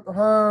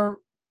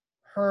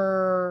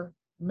 her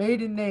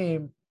maiden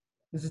name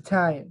is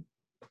Italian.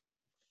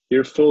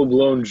 You're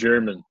full-blown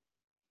German.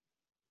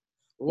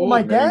 Well, my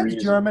many dad's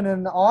reasons. German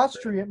and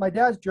Austrian. My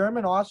dad's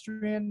German,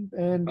 Austrian,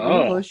 and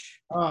Oh.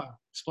 English.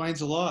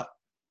 Explains a lot.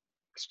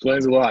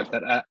 Explains a lot,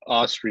 that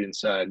Austrian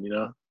side, you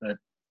know? That,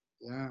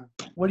 Yeah.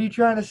 What are you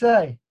trying to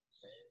say?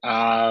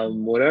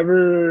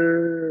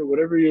 whatever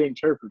you're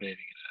interpreting it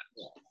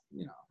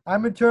as.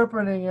 I'm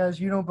interpreting as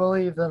you don't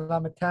believe that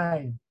I'm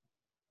Italian.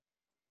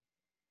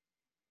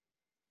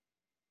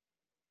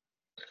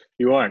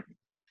 You aren't.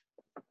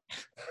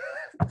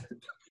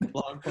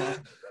 Long pause.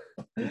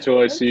 Until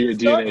I see your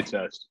It's not- DNA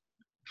test.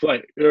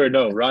 Like, or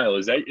no, Ryle,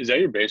 is that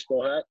your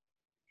baseball hat?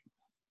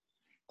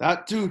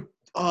 That dude,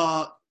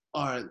 all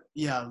right,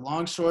 yeah,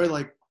 long story,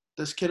 like,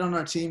 this kid on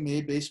our team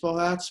made baseball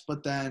hats,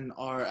 but then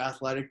our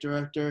athletic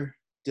director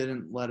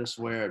didn't let us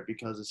wear it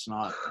because it's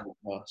not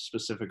a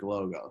specific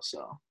logo,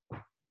 so,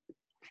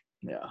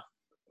 yeah.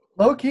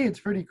 Low key,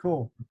 it's pretty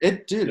cool. Yeah,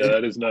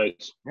 that is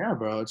nice. Yeah,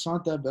 bro, it's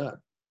not that bad.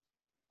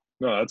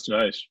 No, that's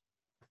nice.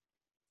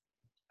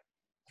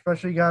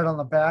 Especially got it on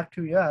the back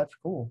too. Yeah, it's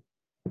cool.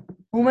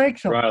 Who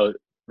makes them? Ryle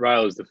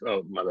is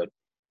my bad.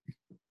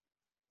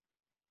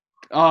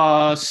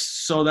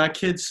 So that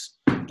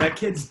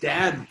kid's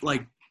dad,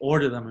 like,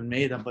 ordered them and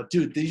made them, but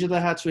dude, these are the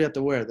hats we have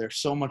to wear. They're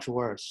so much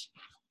worse.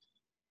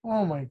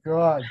 Oh my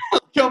god,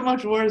 So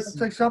much worse. it's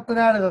like something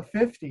out of the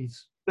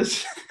 50s.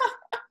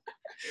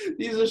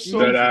 These are so.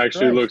 That Jesus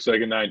actually Christ. looks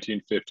like a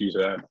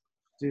 1950s hat.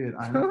 Dude,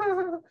 I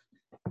Bro,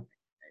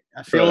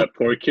 feel that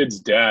poor kid's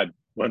dad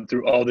went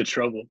through all the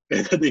trouble.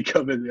 And then they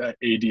come in, the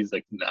AD's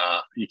like,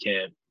 nah, you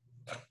can't.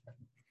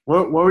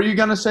 What were you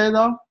gonna say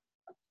though?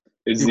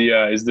 Is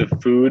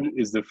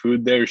the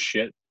food there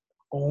shit?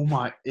 Oh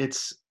my,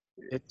 it's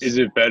Is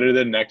it better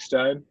than next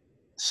time?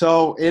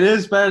 so it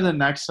is better than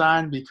next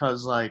time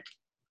because, like,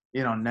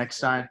 next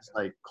time is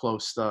like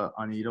close to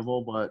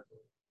uneatable, but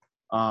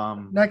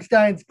Next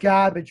time's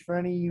garbage for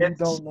any of you who It's-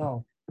 don't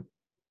know.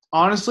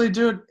 honestly,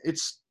 dude,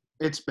 it's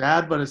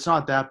bad, but it's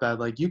not that bad.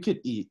 Like, you could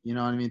eat, you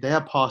know what I mean? They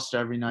have pasta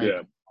every night.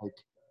 Yeah, Like,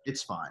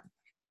 it's fine.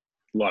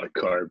 a lot of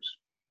carbs.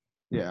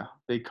 Yeah,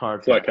 big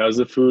carb. Fleck, how's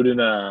the food in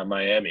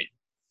Miami?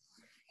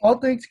 All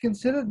things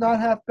considered, not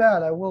half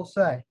bad, I will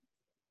say.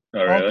 Oh,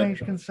 All really? things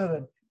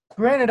considered.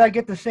 Granted, I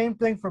get the same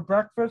thing for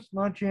breakfast,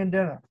 lunch, and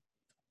dinner.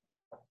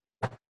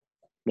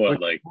 What,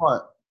 like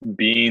What?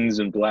 beans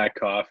and black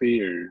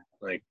coffee, or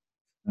like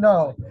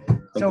No. So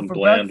something for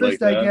bland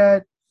breakfast, like I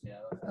that?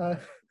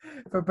 get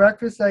for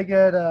breakfast I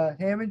get a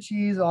ham and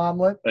cheese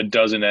omelet. A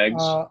dozen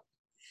eggs?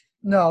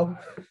 No,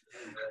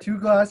 2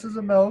 glasses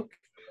of milk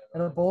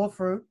and a bowl of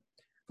fruit.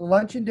 For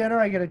lunch and dinner,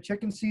 I get a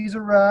chicken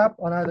Caesar wrap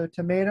on either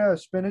tomato or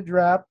spinach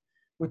wrap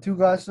with 2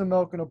 glasses of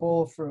milk and a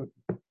bowl of fruit.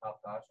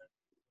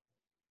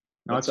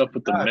 What's up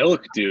with the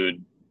milk,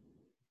 dude?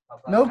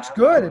 Milk's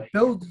good. It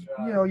builds,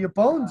 your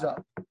bones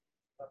up.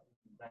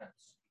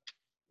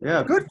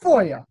 Yeah, Good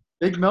for you.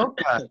 big milk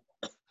fat.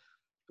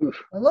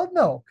 I love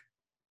milk.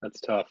 That's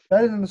tough.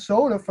 Better than the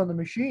soda from the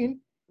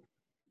machine.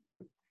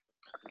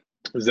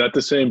 Is that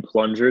the same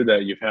plunger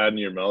that you've had in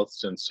your mouth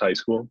since high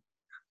school?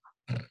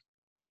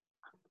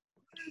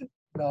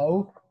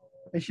 No,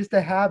 it's just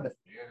a habit.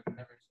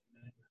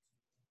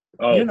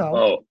 Oh, You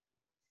know.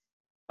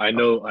 I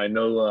know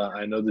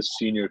the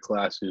senior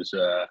class's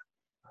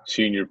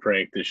senior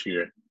prank this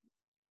year.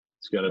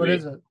 It's gonna What be.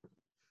 is it?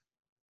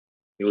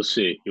 You'll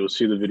see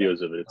the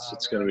videos of it.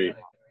 It's gonna be.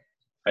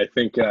 I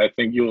think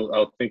you'll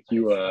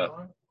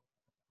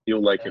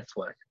like it,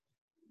 Fleck.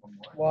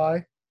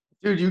 Why?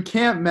 Dude, you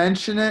can't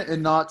mention it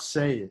and not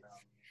say it.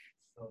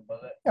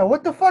 Yeah,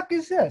 what the fuck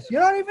is this?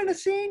 You're not even a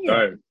senior.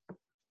 All right,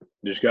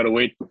 you just gotta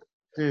wait.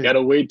 Dude,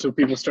 Gotta wait till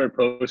people start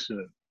posting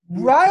it.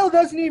 Ryle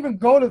doesn't even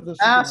go to the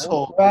school,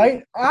 Asshole.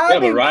 right?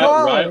 I'm in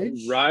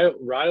college.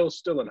 Ryle's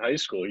still in high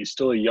school. He's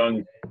still a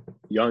young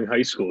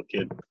high school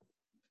kid.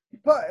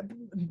 But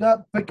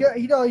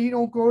you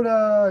don't go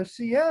to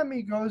CM.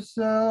 He goes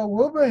to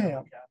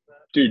Wilbraham.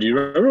 Dude, do you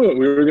remember what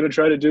we were gonna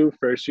try to do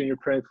for our senior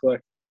prank,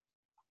 Fleck?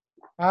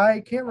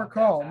 I can't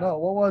recall. No,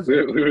 what was We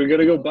it? were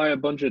gonna go buy a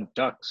bunch of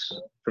ducks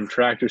from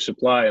Tractor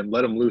Supply and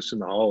let them loose in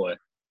the hallway,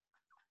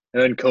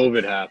 and then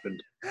COVID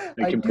happened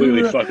and I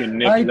completely do-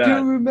 fucking I nicked do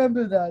that.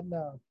 remember that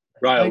now.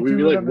 Ryle, I we do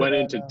like remember went that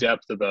into now.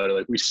 depth about it.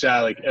 Like we sat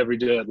like every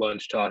day at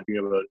lunch talking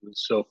about it. It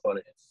was so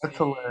funny. That's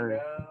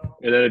hilarious.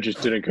 And then it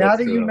just didn't go Now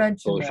that through. you and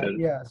mention bullshit. that,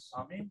 yes.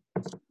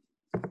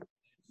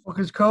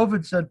 Because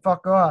COVID said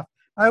fuck off.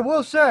 I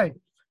will say,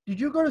 did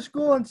you go to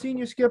school on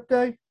senior skip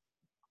day?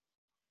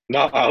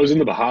 No, I was in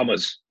the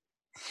Bahamas.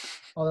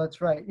 Oh,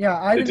 that's right.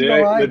 Yeah, I The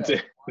didn't go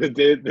day,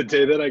 either. the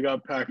day that I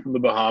got back from the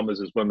Bahamas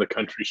is when the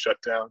country shut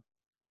down.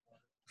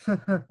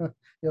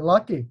 You're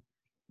lucky.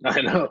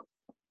 I know.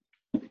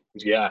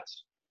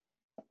 Yes.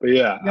 But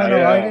yeah, Yeah,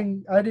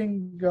 no, I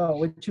didn't go,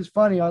 which is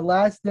funny. Our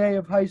last day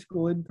of high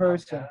school in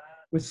person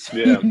was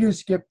Yeah. senior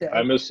skip day.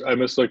 I miss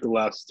like the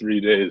last 3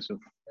 days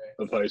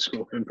of high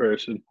school in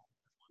person.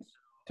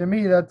 To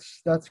me,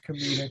 that's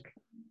comedic.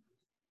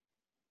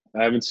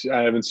 I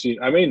haven't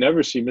seen. I may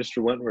never see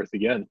Mr. Wentworth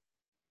again.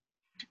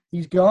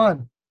 He's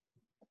gone.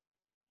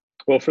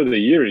 Well, for the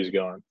year he's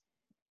gone.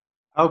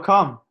 How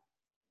come?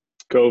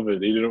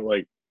 COVID. He didn't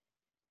like.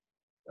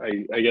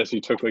 I guess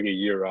he took like a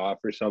year off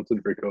or something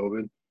for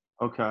COVID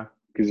Okay.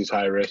 because he's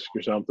high risk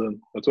or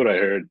something. That's what I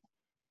heard.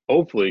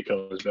 Hopefully he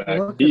comes back.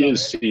 Look He at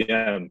is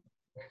CM.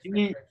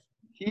 He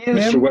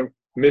is. Him?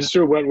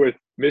 Mr.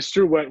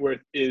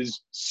 Wentworth is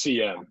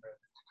CM.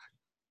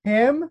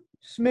 Him,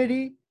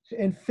 Smitty,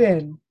 and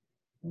Finn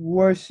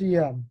were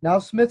CM. Now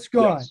Smith's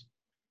gone. Yes.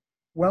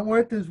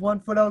 Wentworth is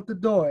 1 foot out the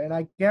door, and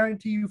I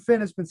guarantee you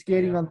Finn has been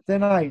skating on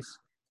thin ice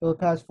for the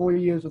past 4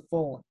 years with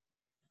Fulham.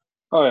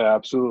 Oh yeah,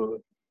 absolutely.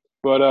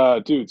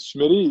 But dude,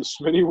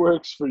 Smitty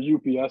works for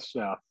UPS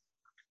now.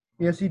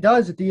 Yes, he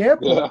does at the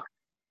airport,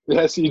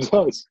 Yeah. Yes, he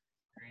does.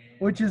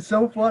 which is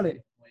so funny.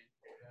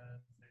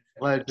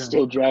 Legend.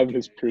 Still driving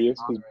his Prius,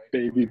 his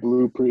baby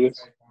blue Prius.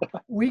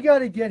 We got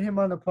to get him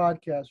on the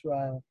podcast,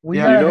 Ryan. We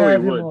Yeah, got you to know he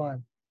have him would.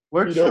 on.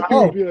 We're You know, he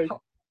Oh, would be like,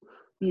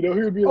 he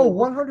would be oh,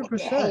 like, what the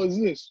hell 100%. is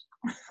this?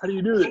 How do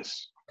you do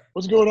this?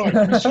 What's going on?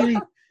 Can you see me?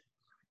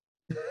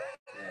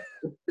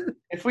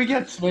 If we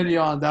get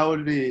Smitty on, that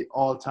would be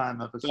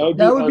all-time episode.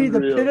 That would be the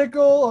unreal.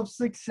 pinnacle of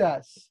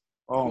success.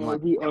 Oh That my,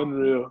 would be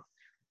unreal.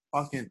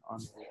 fucking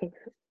unreal.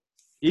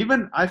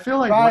 Even I feel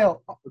like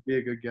Ryle, Wentworth would be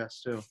a good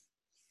guest too.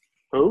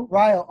 Who?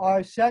 Ryle,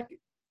 our second,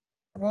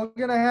 we're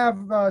going to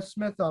have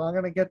Smith on. I'm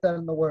going to get that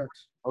in the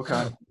works.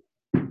 Okay.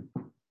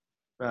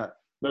 Bet.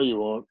 No, you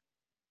won't.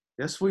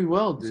 Yes, we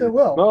will, dude. So,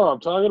 will. No, I'm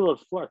talking about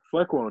Fleck.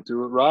 Fleck won't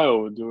do it.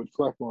 Ryo would do it.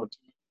 Fleck won't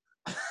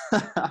do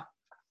it.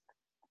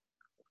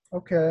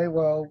 Okay,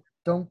 well,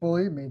 don't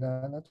believe me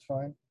then. That's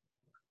fine.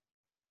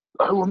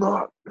 I will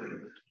not.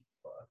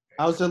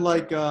 How's it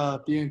like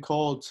being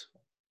cold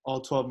all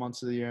 12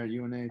 months of the year at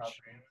UNH?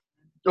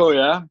 Oh,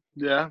 yeah?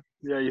 Yeah.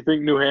 Yeah, you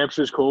think New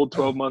Hampshire's cold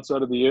 12 months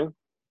out of the year?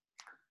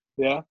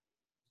 Yeah.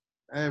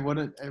 Hey, it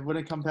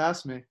wouldn't come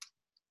past me.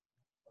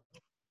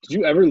 Did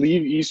you ever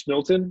leave East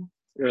Milton?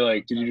 Or,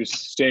 like, did you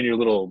just stay in your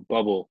little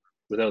bubble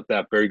without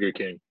that Burger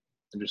King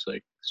and just,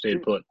 like,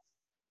 stayed put?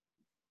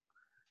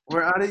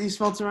 We're out of East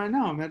Milton right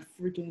now. I'm at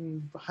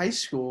freaking high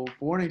school,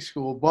 boarding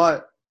school.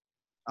 But,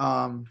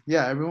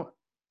 yeah, everyone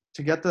 –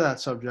 to get to that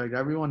subject,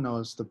 everyone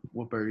knows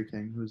what Burger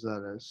King, whose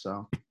that is.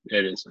 So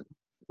It is.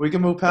 we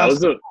can move That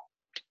past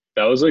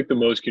was like the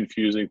most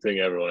confusing thing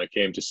ever when I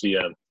came to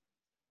CM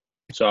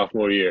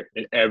sophomore year.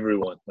 And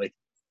everyone, like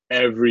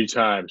every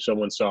time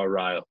someone saw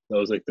Ryle, that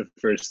was like the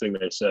first thing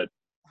they said.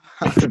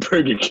 The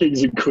Burger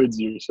King's in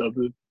Quincy or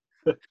something.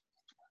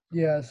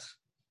 Yes.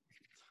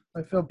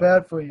 I feel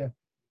bad for you.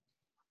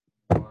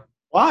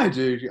 Why,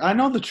 dude? I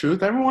know the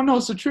truth. Everyone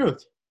knows the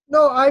truth.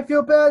 No, I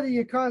feel bad that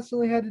you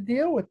constantly had to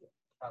deal with it.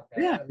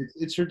 Yeah,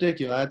 it's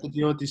ridiculous. I have to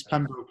deal with these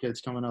Pembroke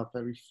kids coming up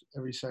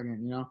every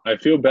second, you know? I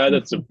feel bad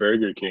that's a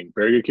Burger King.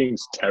 Burger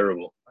King's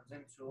terrible.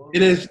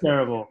 It is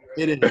terrible.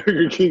 It is.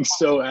 Burger King's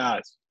so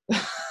ass.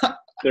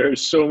 There are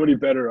so many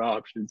better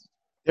options.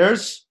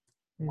 There's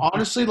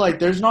honestly, like,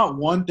 there's not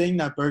one thing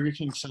that Burger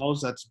King sells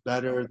that's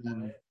better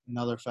than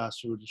another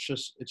fast food. It's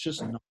just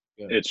not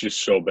good. It's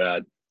just so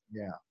bad.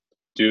 Yeah.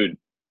 Dude,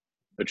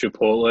 a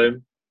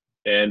Chipotle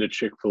and a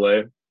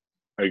Chick-fil-A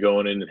are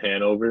going in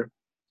Hanover,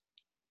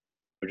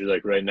 which is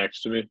like right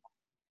next to me.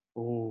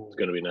 Oh, It's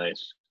gonna be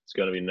nice. It's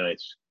gonna be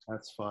nice.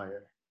 that's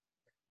fire.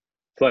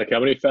 Fleck, how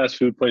many fast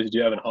food places do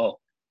you have in Hull?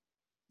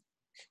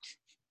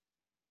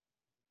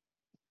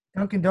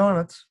 Dunkin'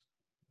 Donuts.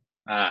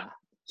 Ah,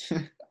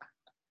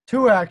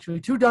 2, actually.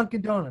 2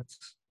 Dunkin'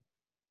 Donuts.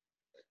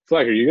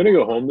 Fleck, are you gonna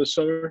go home this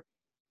summer,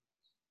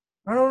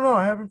 I don't know.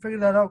 I haven't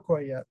figured that out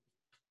quite yet.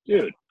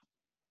 dude?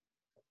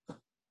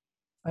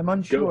 I'm Go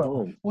unsure.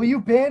 home. Well, you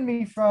banned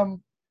me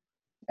from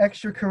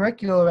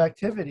extracurricular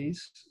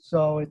activities,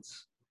 so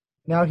it's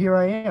now here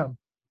I am.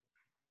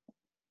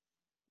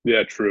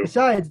 Yeah, true.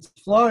 Besides,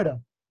 it's Florida,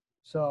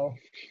 so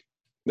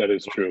That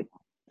is true.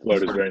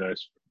 Florida's very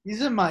nice.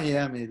 He's in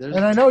Miami.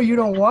 and I know you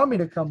don't want me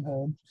to come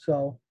home,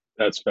 so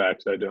That's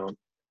facts. I don't.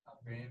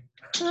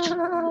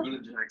 Are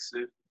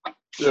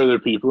there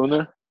people in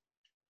there?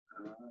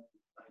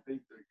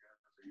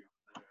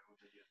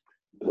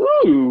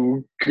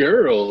 Ooh,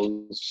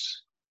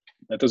 girls.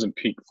 That doesn't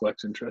pique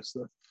Fleck's interest,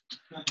 though.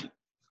 what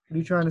are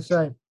you trying to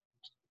say?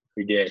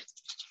 You're gay.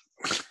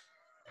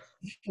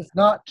 It's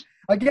not.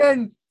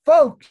 Again,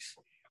 folks,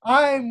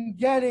 I'm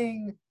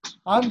getting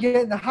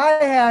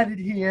high-hatted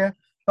here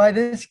by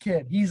this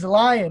kid. He's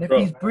lying. If Bro.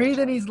 he's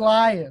breathing, he's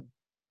lying.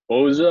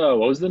 What was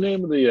the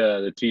name of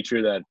the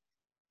teacher that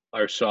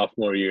our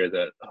sophomore year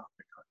that oh my god,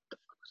 what the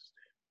fuck was his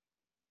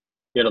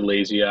name? He had a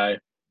lazy eye.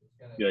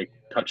 He like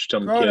touched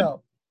some kid.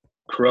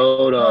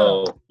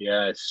 Croto.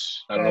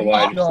 Yes. I don't know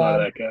why I just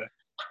thought of that guy.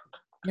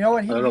 You know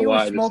what? He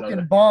was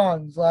smoking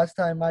bongs last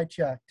time I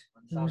checked.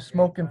 He was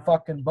smoking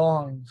fucking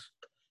bongs.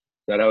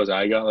 Is that how his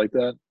eye got like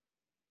that?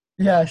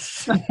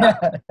 Yes.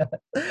 Yeah.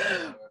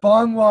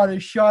 Bong water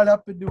shot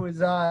up into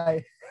his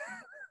eye.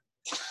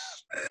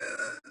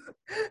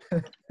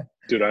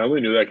 Dude, I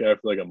only knew that guy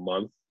for like a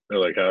month or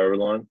like however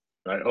long.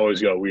 I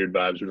always got weird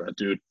vibes from that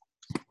dude.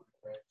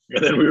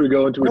 And then we were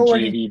going to a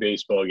JV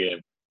baseball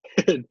game.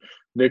 And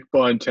Nick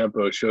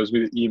Bontempo shows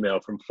me the email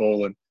from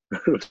Folan.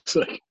 It was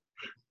like,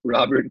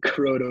 Robert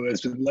Croto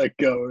has been let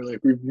go, or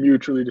like we've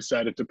mutually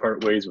decided to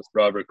part ways with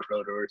Robert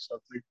Croto or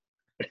something.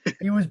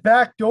 He was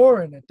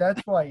backdooring it.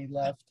 That's why he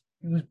left.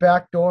 He was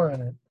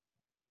backdooring it.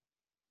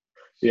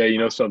 Yeah, you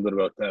know something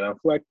about that, huh,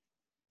 Fleck?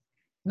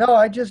 No,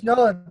 I just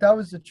know that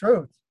was the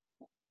truth.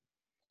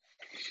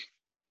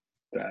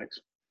 Thanks.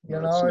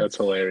 That's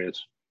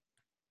hilarious.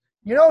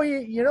 He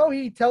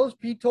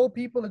told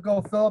people to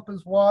go fill up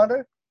his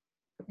water.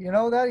 You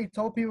know that? He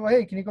told people,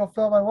 hey, can you go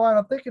fill up my water?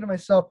 I'm thinking to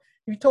myself,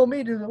 he told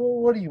me to,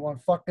 what do you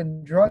want,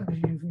 fucking drugs,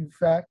 you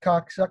fat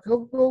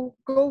cocksucker?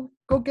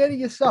 Go get it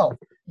yourself,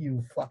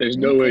 you fucking. There's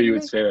no way you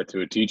would say that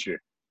to a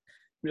teacher.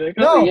 Be like,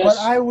 no, yes.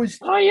 But I was.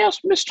 Oh,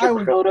 yes,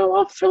 Mr. Croto,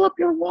 I'll fill up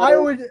your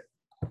water.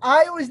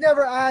 I was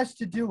never asked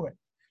to do it.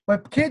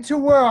 But kids who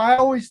were, I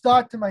always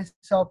thought to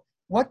myself,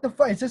 what the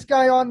fuck? Is this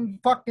guy on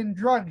fucking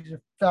drugs, you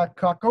fat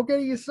cock? Go get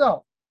it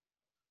yourself.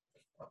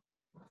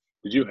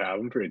 Did you have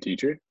him for a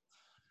teacher?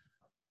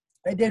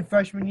 I did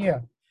freshman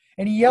year.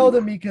 And he yelled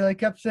at me because I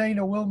kept saying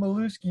to Will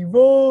Maluski,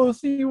 roll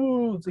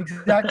Seawolves,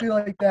 exactly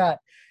like that.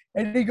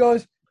 And he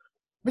goes,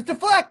 Mr.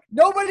 Fleck,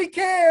 nobody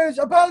cares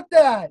about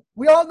that.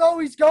 We all know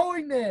he's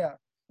going there.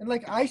 And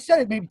like I said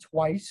it maybe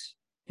twice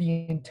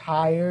the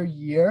entire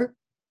year.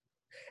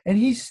 And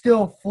he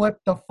still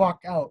flipped the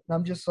fuck out. And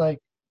I'm just like,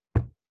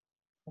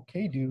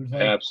 okay, dude.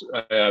 Like,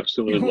 I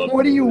absolutely love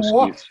what do you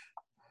want?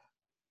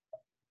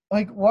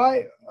 Like,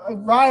 why?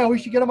 Ryan, we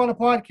should get him on a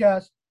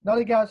podcast.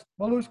 Another guest,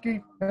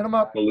 Maluski, hit him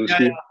up.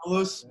 Maluski? Yeah,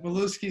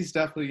 Maluski's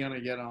definitely gonna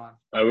get on.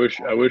 I wish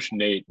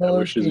Nate, Maluski. I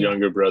wish his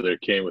younger brother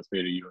came with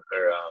me to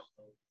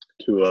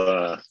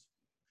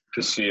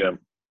see him.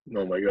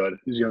 Oh my God,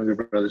 his younger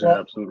brother's an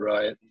absolute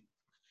riot.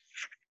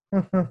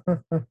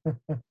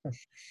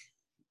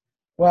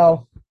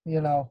 Well,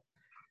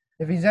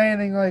 if he's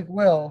anything like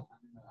Will,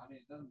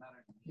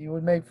 he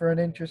would make for an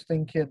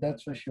interesting kid,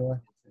 that's for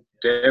sure.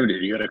 Damn,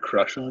 dude, you got a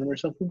crush on him or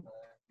something?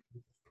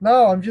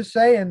 No, I'm just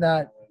saying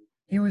that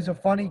he was a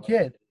funny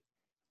kid.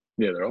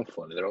 Yeah, they're all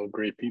funny. They're all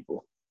great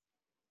people.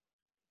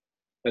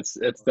 That's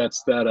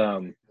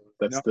the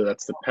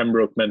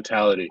Pembroke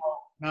mentality.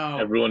 No.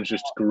 Everyone's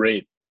just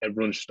great.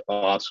 Everyone's just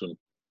awesome.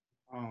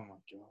 Oh my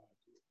God.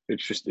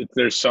 It's just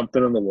there's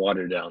something in the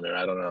water down there.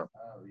 I don't know.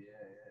 Oh yeah.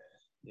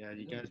 Yeah,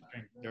 you guys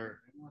drink dirt.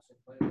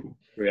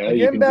 Yeah,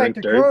 you can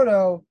drink dirt.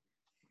 Croto,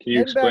 can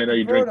you explain how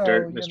you drink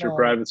dirt, Mr.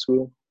 Private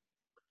School?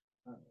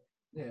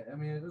 Yeah, I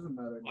mean, it doesn't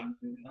matter.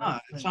 Nah,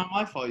 it's not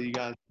my fault you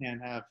guys can't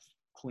have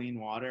clean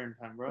water in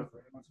Pembroke.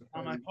 It's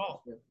not my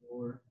fault.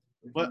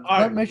 But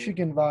all right,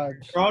 Michigan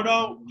vibes.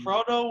 Croto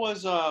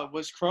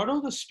was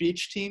Croto the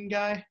speech team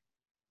guy?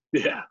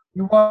 Yeah.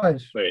 He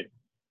was. Wait.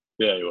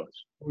 Yeah, he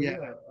was.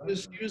 Yeah.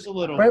 He was a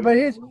little. But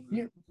the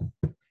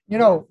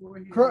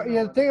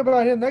thing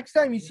about him, next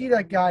time you see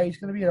that guy, he's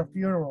going to be at a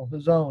funeral,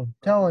 his own. I'm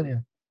telling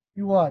you.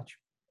 You watch.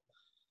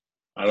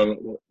 I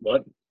don't know.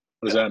 What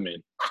does that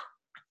mean?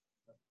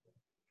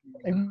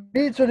 It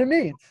means what it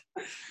means.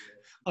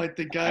 Like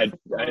the guy.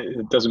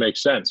 It doesn't make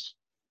sense.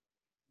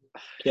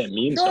 It can't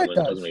mean something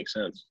that doesn't make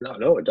sense.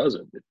 No, it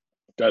doesn't. It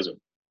doesn't.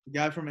 The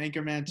guy from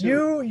Anchorman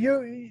 2.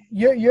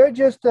 You're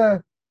just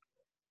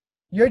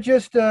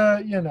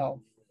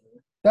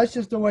that's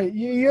just the way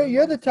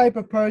you're the type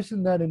of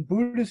person that in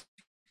Buddhist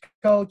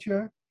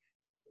culture,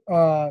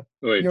 you're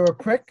a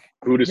prick.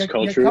 Buddhist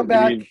culture? Come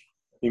back.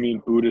 You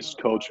mean Buddhist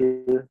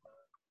culture?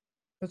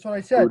 That's what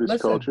I said.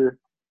 Buddhist culture?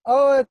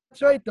 Oh,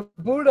 that's right. The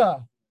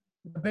Buddha,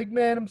 the big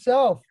man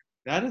himself.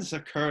 That is a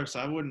curse.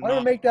 I wouldn't. I'm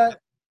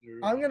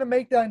gonna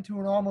make that into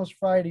an Almost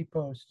Friday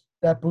post.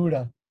 That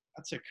Buddha.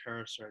 That's a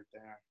curse right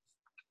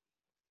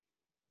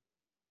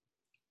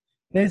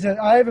there.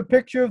 I have a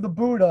picture of the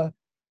Buddha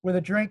with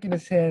a drink in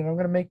his hand. And I'm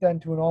gonna make that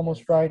into an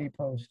Almost Friday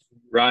post.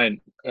 Ryle,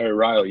 I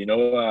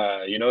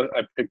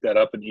picked that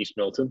up in East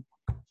Milton.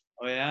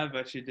 Oh yeah, I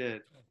bet you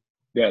did.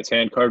 Yeah, it's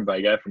hand carved by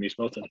a guy from East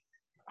Milton.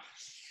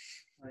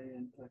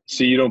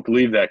 See, you don't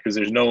believe that because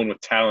there's no one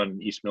with talent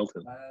in East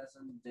Milton.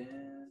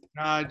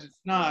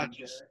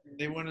 Just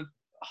they wanted.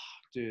 Oh,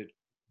 dude,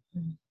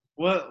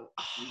 what?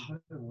 Oh, I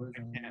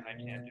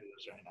can't do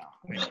this right now.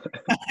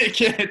 I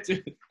can't do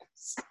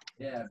this.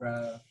 Yeah,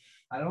 bro.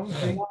 I don't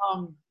think.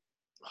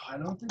 I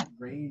don't think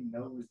Ray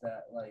knows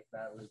that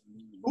that was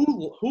me.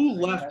 Who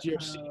left your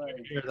senior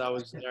year that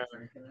was there?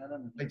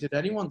 Like, did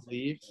anyone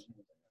leave?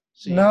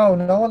 No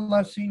one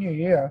left senior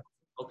year.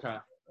 Okay.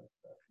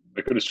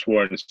 I could have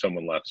sworn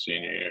someone left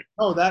senior year.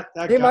 Oh, that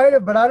They guy. might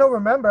have, but I don't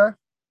remember.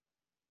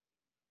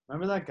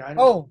 Remember that guy?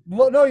 Oh,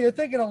 no, you're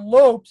thinking of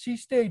Lopes. He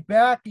stayed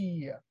back a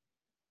year.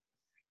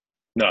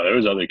 No, there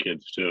was other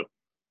kids too.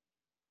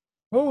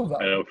 Who was I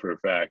that? know for a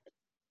fact.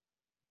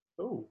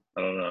 Oh.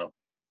 I don't know.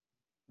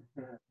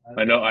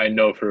 I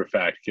know for a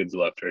fact kids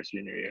left our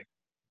senior year.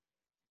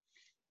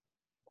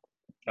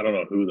 I don't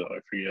know who though. I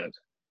forget.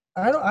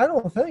 I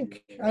don't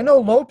think. I know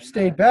Lopes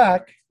stayed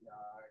back.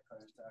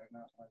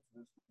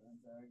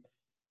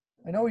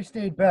 I know he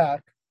stayed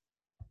back.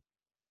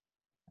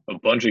 A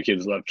bunch of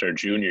kids left our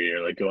junior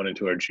year, like going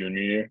into our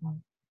junior year.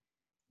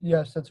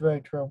 Yes, that's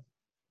very true.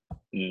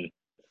 Mm.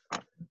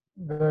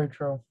 Very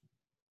true.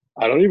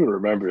 I don't even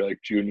remember like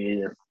junior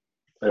year.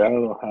 Like I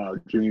don't know how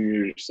junior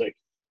year is just like.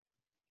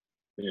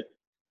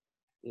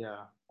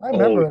 Yeah. I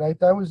remember it.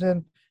 That was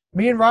in.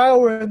 Me and Ryle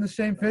were in the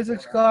same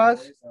physics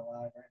class.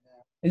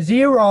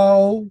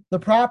 Zero. The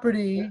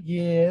property.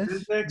 Yes.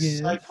 Physics, yes.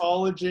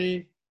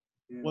 psychology.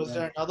 Was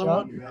there another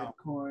Yep.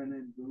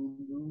 one?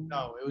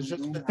 No, it was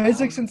just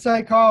Physics and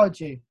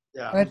psychology.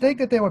 Yeah. And I think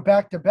that they were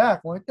back to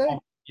back, weren't they?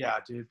 Yeah,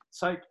 dude.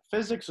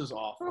 Physics was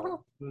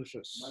awful. It was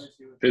just.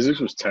 Physics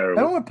was terrible.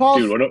 Remember when Paul?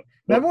 Dude, remember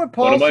when one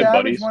Paul of my Savage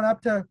buddies- went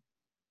up to?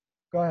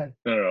 Go ahead.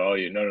 No,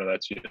 you. No,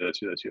 that's you.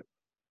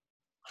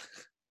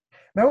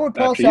 Remember when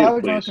Paul After you,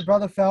 Savage went up please. to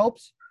Brother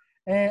Phelps?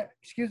 And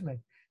excuse me.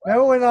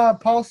 Remember when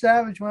Paul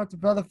Savage went up to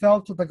Brother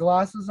Phelps with the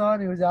glasses on?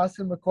 He was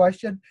asking him a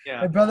question,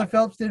 Yeah. and Brother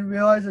Phelps didn't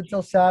realize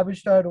until Savage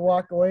started to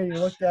walk away. And he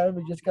looked at him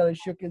and just kind of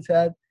shook his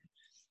head.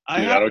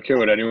 Dude, I don't care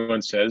what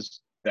anyone says.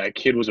 That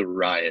kid was a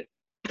riot.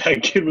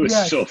 That kid was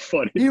Yes. so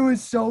funny. He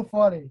was so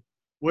funny.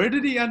 Where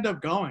did he end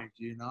up going?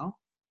 Do you know?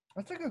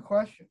 That's a good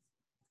question.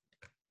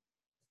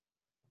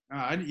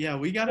 Yeah,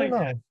 we I gotta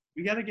don't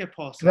know. get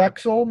Paul Savage.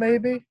 Drexel,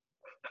 maybe?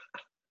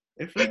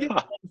 If we get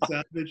Paul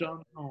Savage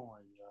on, oh my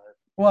god.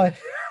 What?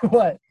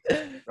 What?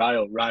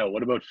 Ryle,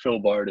 what about Phil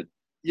Barden?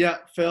 Yeah,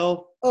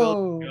 Phil.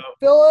 Oh, go.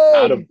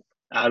 Philly!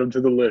 Add him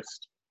to the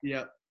list.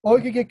 Yeah. Or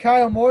we could get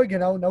Kyle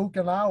Morgan out in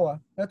Okinawa.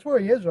 That's where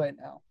he is right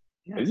now.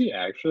 Is he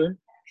actually?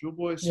 True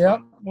Boys. Yep.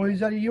 Well,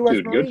 he's at a U.S.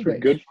 Dude, Marine base.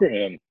 good for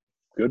him.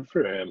 Good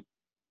for him.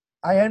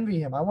 I envy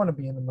him. I want to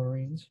be in the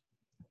Marines.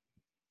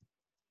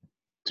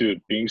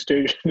 Dude, being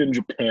stationed in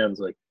Japan's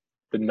like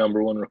the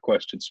 #1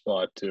 requested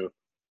spot too.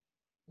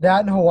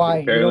 That in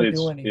Hawaii, Apparently you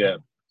don't do it's anything. yeah.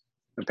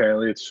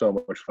 Apparently it's so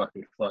much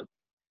fucking fun.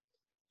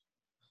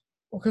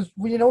 Because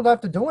you don't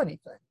have to do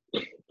anything.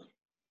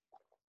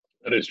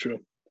 That is true.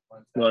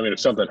 Well, I mean, if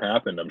something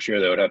happened, I'm sure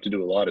they would have to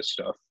do a lot of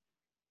stuff.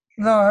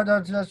 No,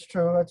 that's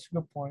true. That's a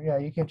good point. Yeah,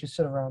 you can't just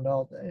sit around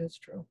all day. It's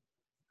true.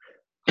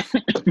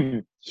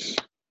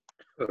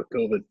 Oh,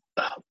 COVID.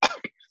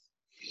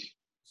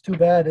 It's too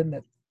bad, isn't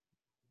it?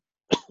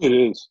 It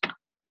is. Did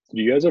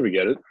you guys ever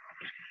get it?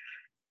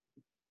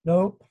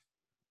 Nope.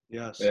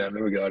 Yes. Yeah, I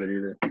never got it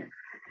either. I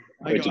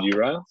Wait, got- did you,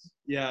 Ryle?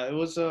 Yeah, it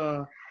was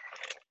a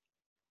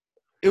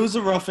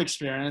rough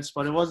experience,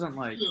 but it wasn't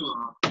like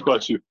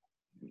Got you.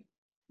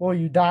 Well,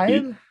 you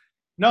dying?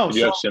 no. Did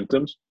you So, have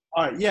symptoms?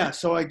 all right, yeah.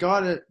 So I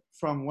got it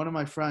from one of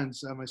my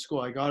friends at my school.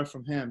 I got it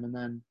from him, and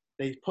then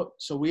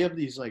we have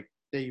these like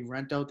they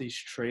rent out these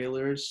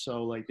trailers.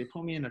 So like they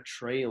put me in a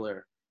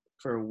trailer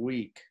for a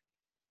week,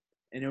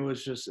 and it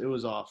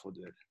was awful,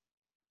 dude.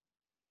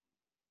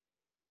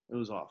 It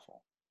was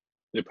awful.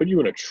 They put you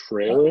in a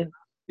trailer?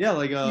 Yeah,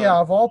 like Yeah,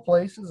 of all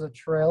places, a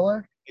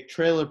trailer. a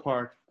trailer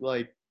park.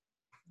 Like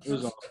it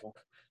was awful.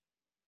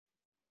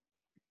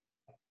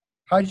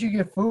 How'd you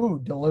get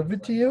food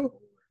delivered to you?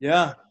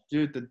 Yeah,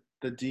 dude.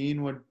 The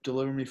dean would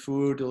deliver me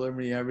food, deliver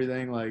me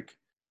everything. Like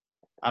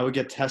I would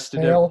get tested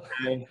Mail.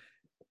 every day.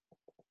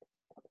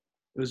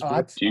 It was Oh,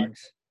 brutal. that Do you-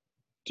 sucks.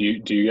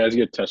 Do you guys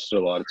get tested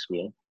a lot at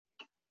school?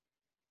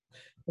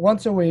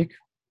 Once a week.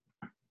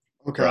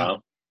 Okay.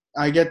 Ryle?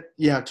 I get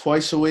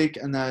twice a week,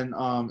 and then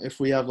if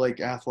we have like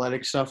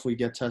athletic stuff, we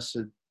get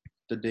tested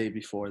the day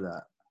before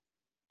that.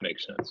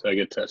 Makes sense. I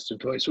get tested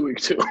twice a week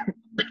too.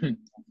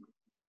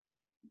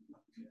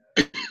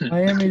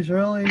 Miami's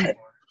really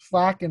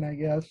slacking, I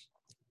guess.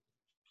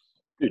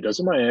 Dude,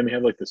 doesn't Miami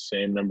have like the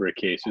same number of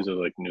cases as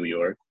like New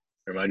York?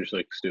 Or am I just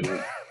like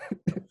stupid?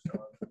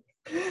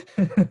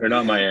 Or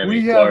not Miami,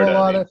 We have Florida. a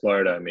lot of.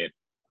 Florida, I mean.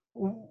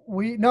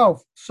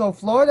 So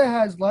Florida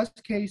has less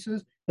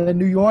cases than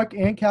New York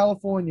and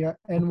California,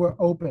 and we're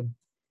open.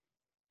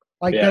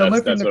 Like Yeah, they're that's-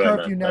 lifting that's the what I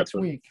curfew meant. next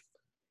week,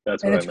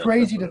 That's and what it's I meant.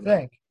 crazy That's to what I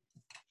meant.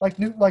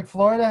 think. Like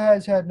Florida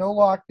has had no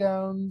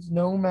lockdowns,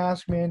 no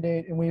mask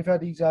mandate, and we've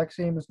had the exact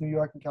same as New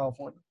York and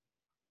California.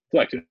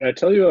 Like, did I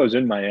tell you I was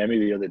in Miami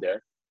the other day?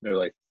 Or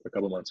like a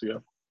couple months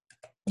ago.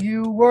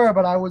 You were,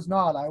 but I was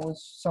not. I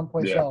was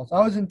someplace Yeah. else.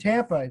 I was in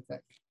Tampa, I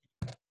think.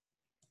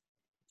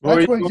 What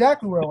were That's you-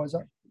 exactly where I was.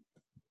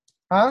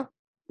 Huh?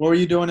 What were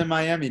you doing in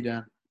Miami,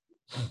 Dan?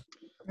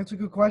 That's a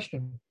good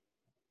question.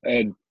 I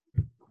had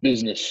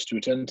business to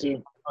attend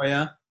to. Oh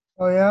yeah.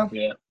 Oh yeah.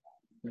 Yeah.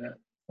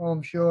 Oh,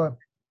 I'm sure.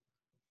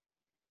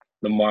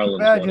 The Too Marlins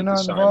bad wanted you're to not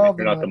sign me. involved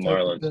Or in not the that type of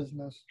Marlins.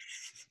 business.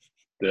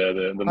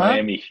 The Huh?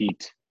 Miami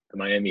Heat. The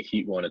Miami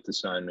Heat wanted to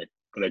sign me,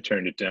 but I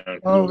turned it down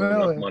because Oh, there wasn't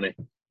really? enough money.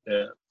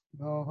 Yeah.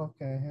 Oh,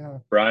 okay, yeah.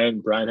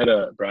 Brian had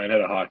a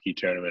hockey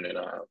tournament in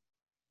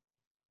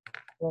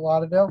Fort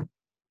Lauderdale.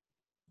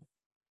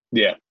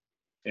 yeah.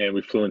 And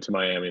we flew into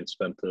Miami and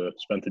spent the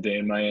day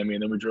in Miami,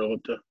 and then we drove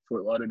up to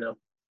Fort Lauderdale.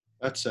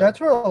 That's it. That's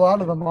where a lot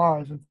of them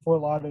are, is in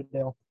Fort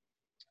Lauderdale.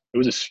 It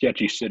was a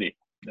sketchy city.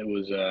 It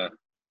was a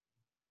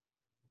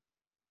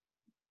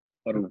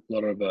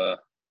lot of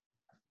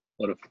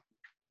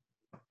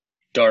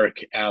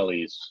dark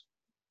alleys.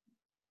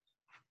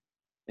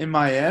 In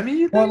Miami,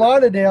 you Fort think?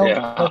 Lauderdale.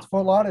 Yeah. That's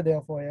Fort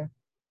Lauderdale for you.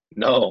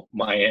 No,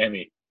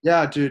 Miami.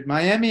 Yeah, dude.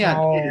 Miami at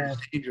night Oh. is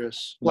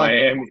dangerous.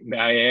 Like,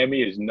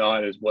 Miami is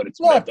not as what it's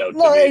Look, meant out to be.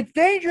 it's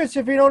dangerous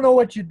if you don't know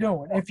what you're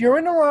doing. If you're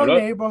in the wrong not-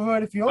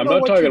 neighborhood, if you don't I'm know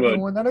not what talking you're about-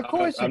 doing, then of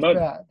course I'm it's not-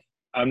 bad.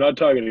 I'm not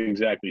talking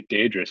exactly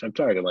dangerous. I'm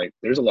talking like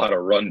there's a lot of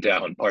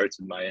rundown parts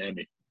in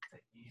Miami.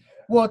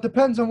 Well, it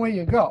depends on where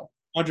you go.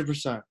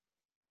 100%.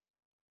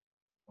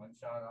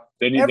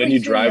 Then Every you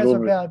city drive has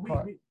over. a bad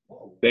part.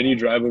 Then you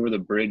drive over the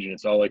bridge and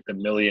it's all like the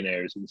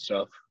millionaires and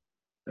stuff,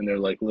 and they're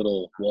like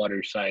little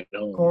waterside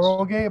homes.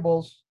 Coral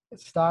Gables,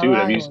 Star Dude,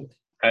 Island.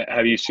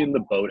 have you seen the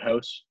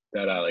boathouse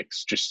that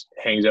just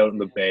hangs out in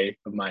the bay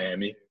of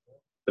Miami?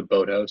 The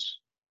boathouse.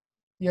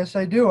 Yes,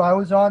 I do. I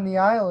was on the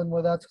island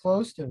where that's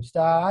close to,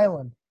 Star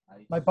Island.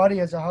 My buddy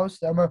has a house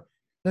there.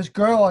 This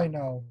girl I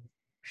know,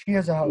 she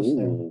has a house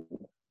there. Ooh.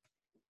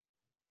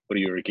 What are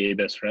you, a gay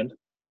best friend?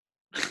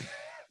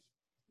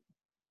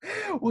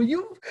 Well,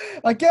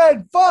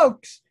 again,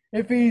 folks,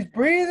 if he's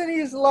breathing,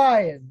 he's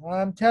lying.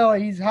 I'm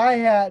telling you, he's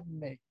high-hatting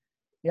me.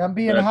 Yeah, I'm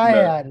being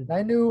high-hatted.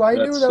 I knew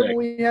that's that sick. when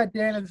we had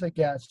Dan as a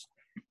guest,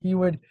 he'd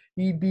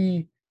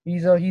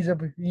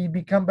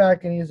come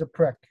back and he's a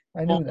prick.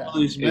 I knew that.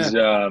 Holy Smith.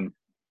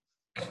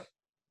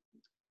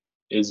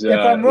 If If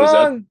I'm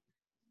wrong,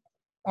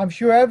 I'm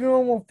sure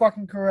everyone will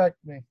fucking correct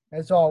me,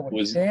 as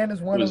always. Dan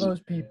is one of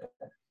those people.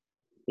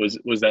 Was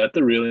that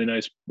the really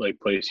nice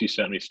place you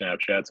sent me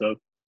Snapchats of?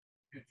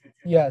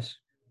 Yes.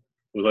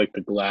 With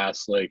the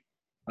glass, I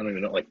don't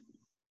even know,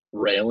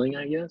 railing,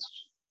 I guess,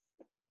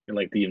 and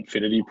the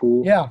infinity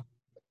pool. Yeah.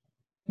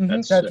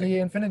 That's sick. the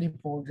infinity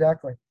pool,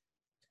 exactly.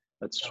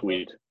 That's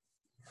sweet.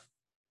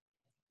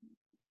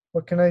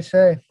 What can I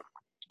say?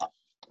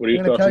 What are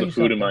your thoughts on the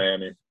food in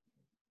Miami?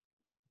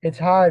 It's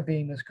hard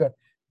being this good.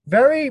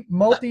 Very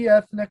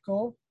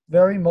multi-ethnical,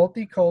 very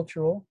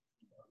multicultural.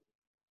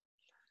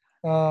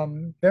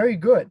 Very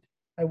good.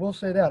 I will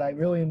say that. I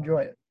really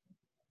enjoy it.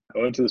 I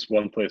went to this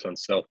one place on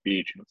South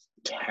Beach, and it was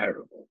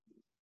terrible.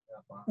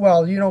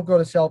 Well, you don't go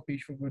to South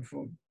Beach for good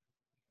food.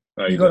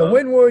 Oh, You go to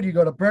Wynwood, you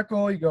go to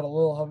Brickell, you go to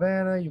Little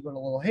Havana, you go to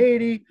Little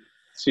Haiti.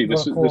 See,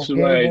 this is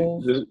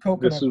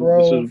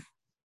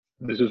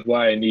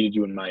why I needed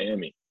you in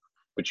Miami,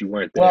 but you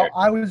weren't there. Well,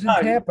 I was in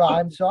Tampa.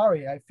 I'm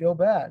sorry. I feel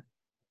bad.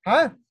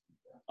 Huh?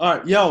 All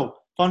right, yo.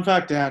 Fun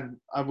fact, Dan.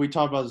 We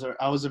talked about this.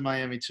 I was in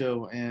Miami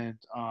too, and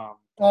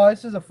Oh,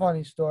 this is a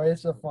funny story.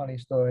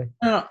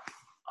 No.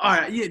 All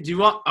right, yeah. Do you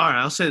want? All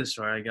right, I'll say the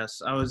story. I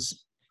guess I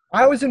was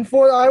in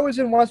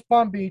West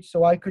Palm Beach,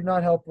 so I could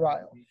not help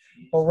Ryle.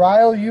 But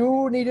Ryle,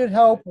 you needed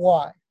help.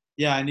 Why?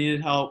 Yeah, I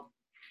needed help.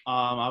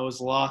 I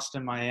was lost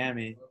in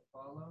Miami,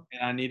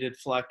 and I needed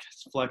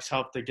Flex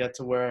help to get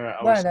to where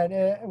I was.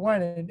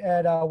 When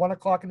at 1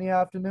 o'clock in the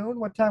afternoon?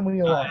 What time were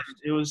you lost?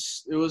 It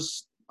was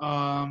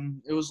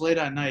late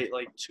at night,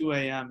 like 2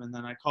 a.m. And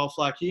then I called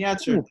Flex. He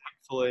answered,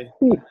 thankfully.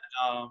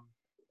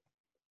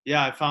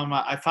 Yeah,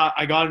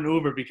 I got an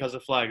Uber because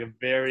of Flag. I'm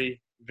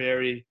very,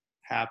 very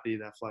happy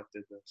that Fleck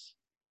did this.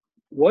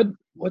 What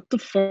the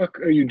fuck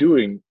are you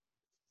doing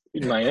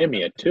in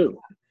Miami at 2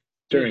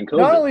 during COVID?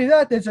 Not only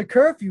that, there's a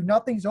curfew.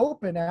 Nothing's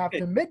open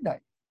after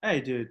midnight.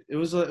 Hey, dude, it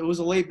was a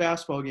late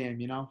basketball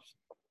game, you know?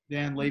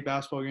 Dan, late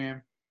basketball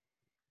game.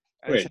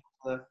 I just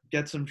had to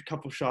get some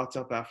couple shots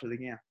up after the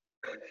game.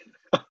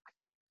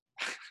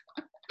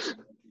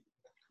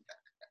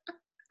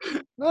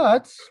 No,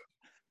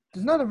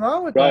 there's nothing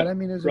wrong with that. I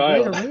mean, there's a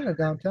great arena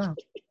downtown.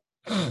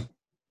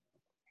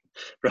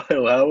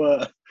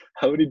 Ryle,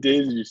 how many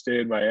days did you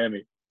stay in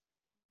Miami?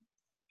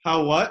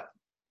 How what?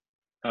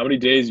 How many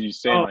days did you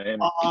stay in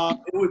Miami?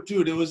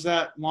 It was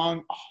that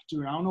long. Oh,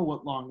 dude, I don't know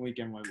what long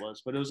weekend it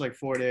was, but it was like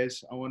 4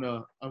 days. I went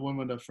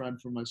with a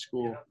friend from my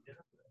school.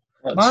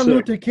 Martin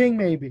Luther King,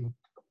 maybe.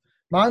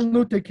 Martin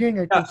Luther King,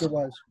 I think it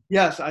was.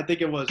 Yes, I think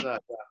it was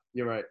that. Yeah,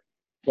 you're right.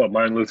 What,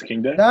 Martin Luther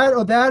King Day? That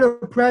or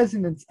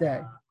President's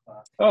Day.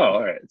 Oh,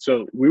 all right.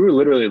 So we were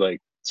literally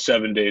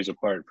 7 days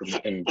apart from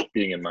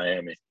being in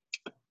Miami.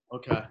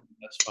 Okay,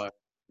 that's fine.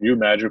 Can you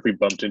imagine if we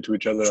bumped into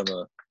each other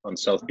on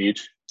South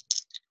Beach?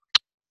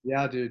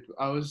 Yeah, dude.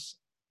 I would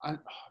have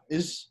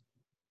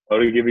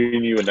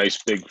given you a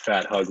nice big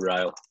fat hug,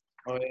 Ryle.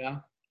 Oh yeah.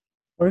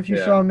 What if you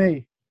saw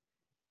me?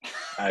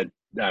 I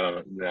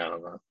don't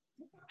know.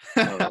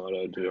 I don't know what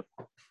I would do.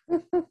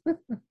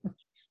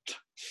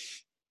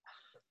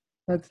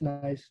 That's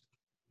nice.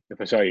 If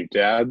I saw your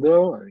dad,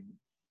 though,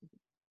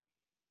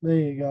 There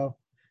you go.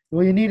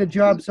 Well, you need a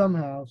job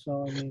somehow,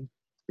 so I mean,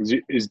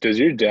 Does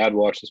your dad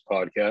watch this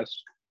podcast?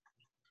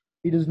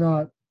 he does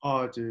not.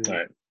 Oh, dude. All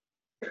right.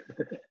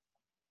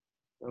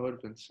 That would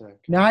have been sick.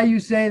 Now you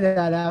say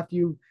that after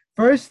you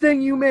first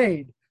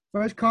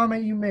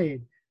comment you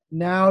made.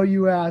 Now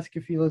you ask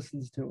if he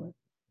listens to it.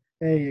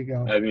 There you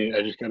go. I mean,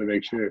 I just got to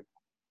make sure.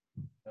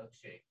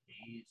 Milkshake.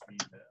 Please,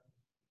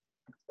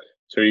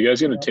 So are you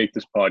guys going to take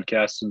this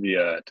podcast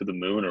to the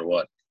moon or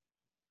what?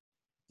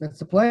 That's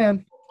the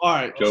plan. All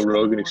right. Joe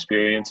Rogan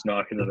experience,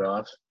 knocking it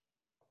off.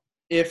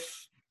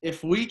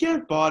 If we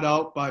get bought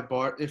out by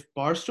if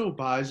Barstool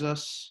buys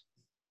us,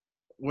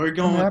 we're I'm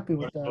going. happy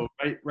with that.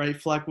 Right,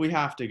 Fleck. We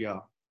have to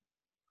go.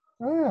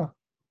 Oh yeah.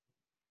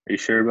 Are you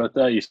sure about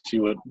that? You see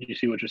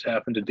what just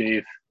happened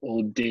to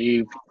old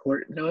Dave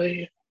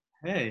Portnoy?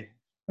 Hey,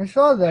 I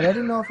saw that. I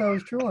didn't know if that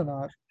was true or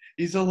not.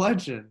 he's a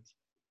legend.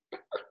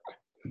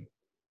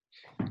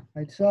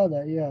 I saw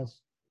that,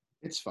 yes.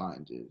 It's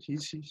fine, dude.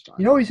 He's fine.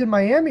 You know he's in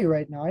Miami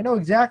right now. I know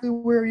exactly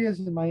where he is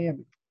in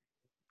Miami.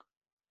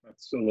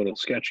 That's a little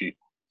sketchy.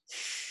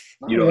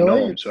 Not You don't know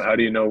really. him, so how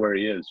do you know where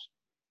he is?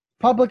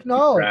 Public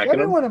knowledge. tracking him?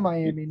 Everyone in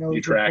Miami knows You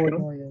where tracking him?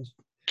 Portnoy is.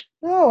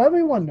 No,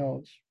 everyone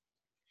knows.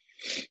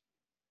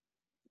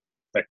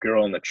 That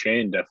girl on the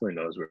chain definitely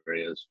knows where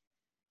he is.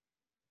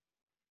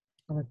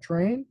 On a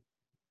train?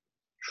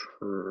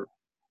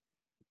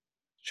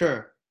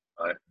 Sure.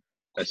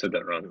 I said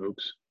that wrong.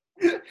 Oops.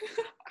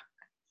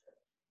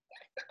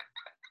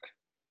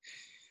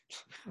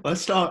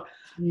 Let's talk.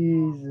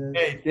 Jesus.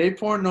 Hey, Dave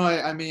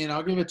Portnoy. I mean,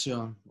 I'll give it to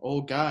him.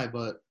 Old guy,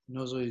 but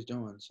knows what he's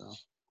doing. So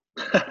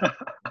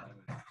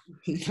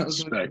he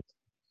knows what Respect.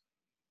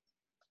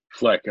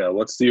 Fleck,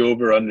 what's the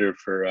over/under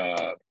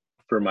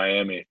for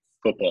Miami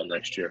football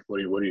next year?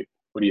 What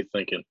are you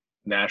thinking?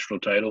 National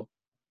title?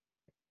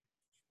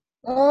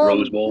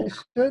 Rose Bowl?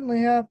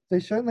 They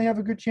certainly have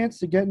a good chance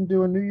to get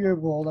into a New Year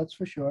Bowl, that's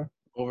for sure.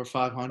 over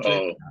 500.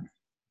 Oh,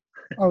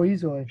 Oh,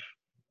 easily.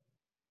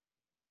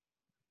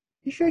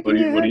 You shaking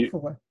your what do head you-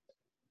 for?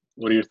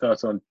 what are your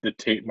thoughts on the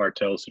Tate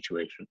Martell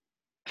situation?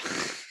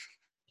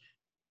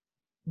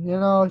 You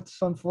know,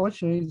 it's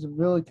unfortunate. He's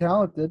really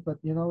talented, but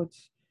you know,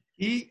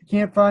 He you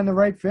can't find the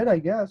right fit, I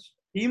guess.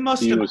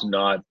 must He have. was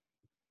not.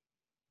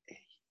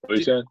 What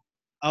you said?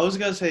 I was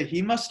gonna say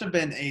he must have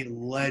been a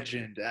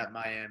legend at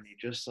Miami.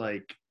 Just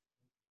like,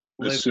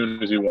 As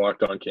soon as he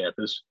walked on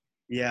campus.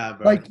 yeah,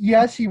 bro. Like,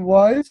 yes, he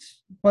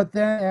was, but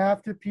then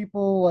after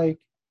people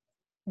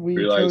we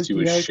Realized chose he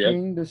was De'Aaron shit?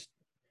 King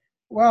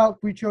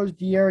we chose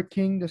De'Aaron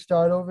King to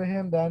start over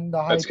him. Then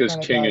the hype That's because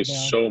kinda King died is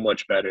down. so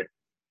much better.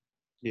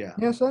 yeah.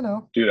 Yes, I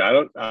know. Dude, I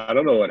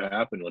don't know what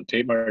happened. When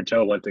Tate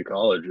Martell went to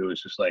college, it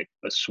was just like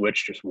a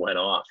switch just went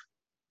off.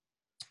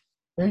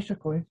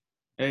 Basically,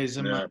 Hey, he's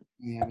in Yeah.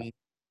 Miami.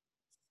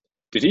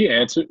 Did he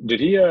enter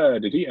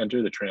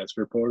the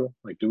transfer portal?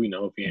 Like, do we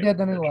know if he he did.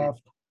 Then he entered?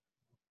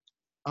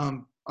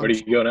 left. Where do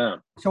you go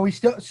now? So he's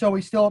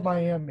still at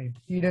Miami.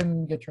 He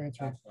didn't get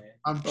transferred.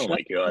 Oh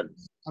my god.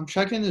 I'm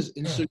checking his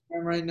Instagram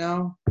right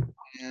now,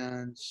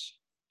 and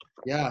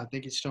yeah, I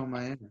think he's still in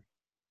Miami.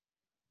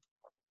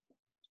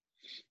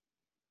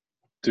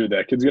 Dude,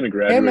 that kid's gonna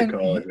graduate and-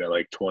 college at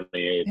like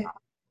 28.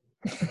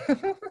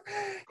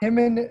 him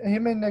and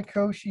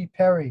Nakoshi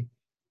Perry,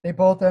 they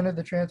both entered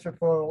the transfer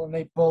portal and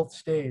they both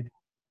stayed.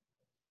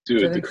 Which I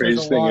Dude, the think says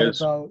craziest a thing lot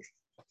is, about-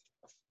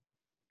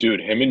 dude,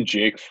 him and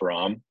Jake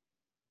Fromm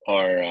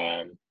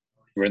are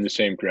we're in the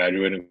same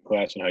graduating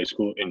class in high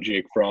school, and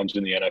Jake Fromm's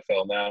in the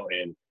NFL now,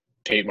 and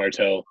Tate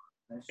Martell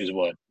is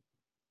what?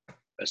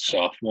 A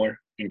sophomore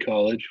in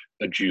college?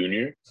 A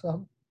junior?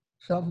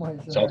 something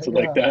like that. Something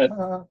like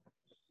that.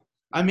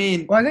 I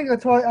mean, Well,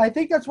 I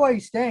think that's why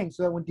he's staying,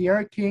 so that when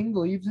De'Aaron King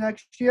leaves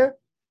next year,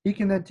 he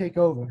can then take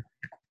over.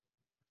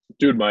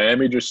 Dude,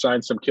 Miami just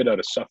signed some kid out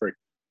of Suffolk,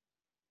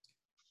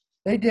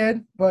 They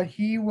did, but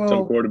he some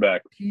will.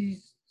 quarterback.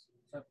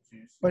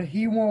 But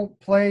he won't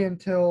play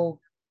until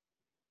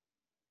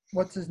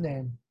what's his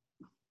name?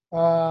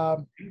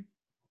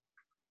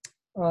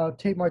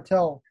 Tate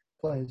Martell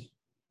plays.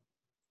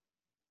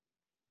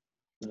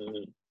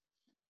 Mm.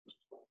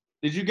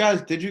 did you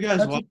guys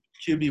That's watch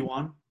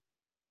QB1?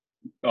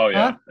 Oh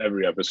yeah, Huh?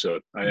 every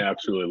episode. I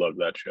absolutely love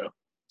that show.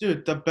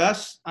 Dude, the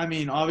best. I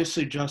mean,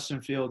 obviously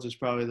Justin Fields is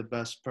probably the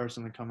best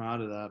person to come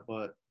out of that,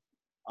 but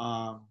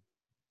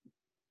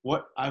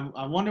what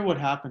I wonder what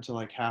happened to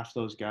like half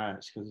those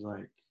guys, because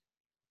like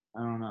I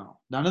don't know,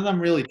 none of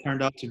them really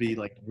turned out to be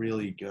like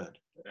really good.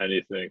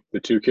 Anything. The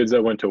two kids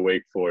that went to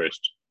Wake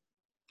Forest,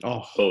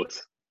 Oh both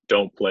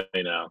don't play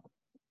now.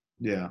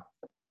 yeah,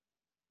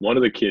 One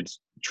of the kids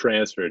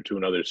transferred to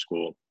another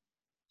school.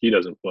 He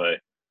doesn't play.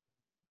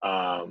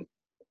 The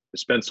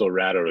Spencer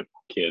Rattler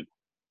kid,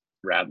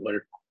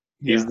 Rattler,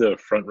 he's the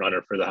front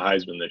runner for the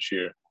Heisman this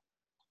year.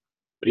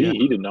 But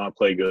he did not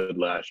play good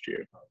last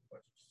year.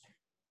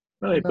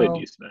 Well, he played No.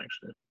 decent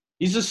actually.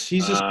 he's just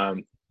yeah.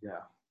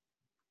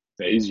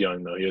 Yeah, he's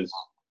young though.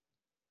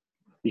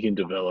 He can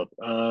develop.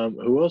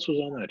 Who else was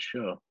on that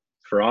show?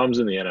 Fromm's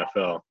in the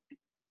NFL.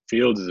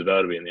 Fields is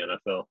about to be in the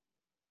NFL.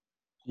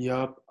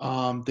 Yup.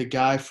 The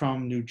guy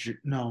from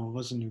no, it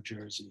wasn't New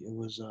Jersey. It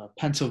was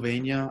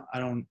Pennsylvania.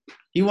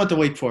 He went to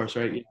Wake Forest,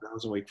 right? Yeah, that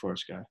was a Wake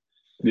Forest guy.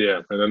 Yeah,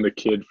 and then the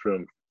kid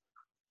from,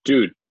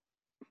 dude.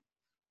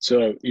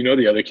 So you know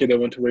the other kid that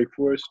went to Wake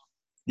Forest,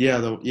 Yeah,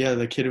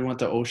 the kid who went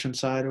to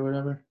Oceanside or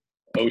whatever.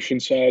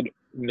 Oceanside.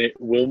 Nate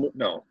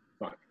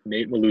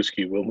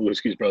Maluski. Will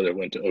Maluski's brother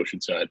went to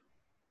Oceanside.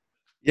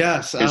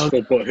 Yes,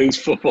 His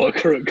football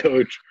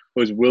coach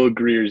was Will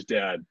Greer's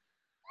dad,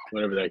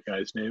 whatever that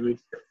guy's name is.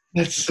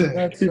 that's sick.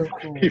 That's so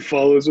cool. He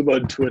follows him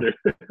on Twitter.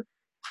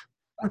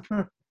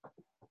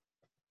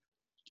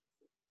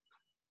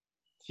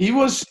 He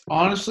was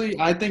honestly,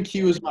 I think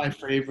he was my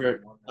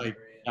favorite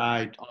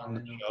guy on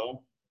the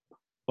show.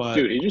 But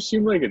Dude, he just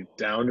seemed like a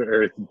down to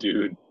earth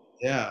dude.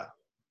 yeah,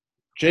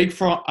 Jake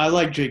Fromm. I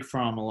like Jake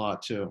Fromm a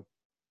lot too.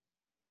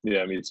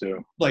 Yeah, me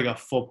too. Like a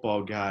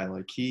football guy.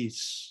 Like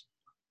he's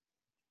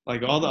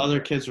like all the other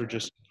kids were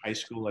just in high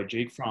school. Like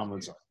Jake Fromm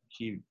was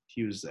he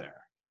was there.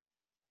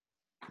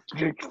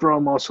 Jake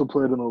Fromm also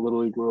played in the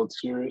Little League World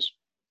Series.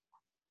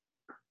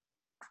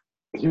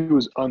 He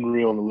was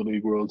unreal in the Little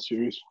League World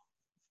Series.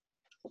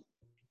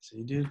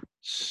 See, dude,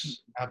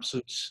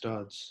 absolute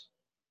studs.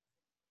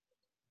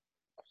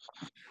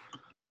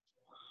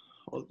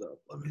 Hold up,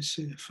 let me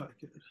see if I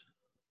could.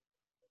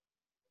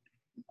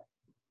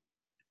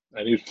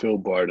 I need Phil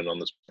Barden on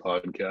this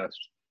podcast.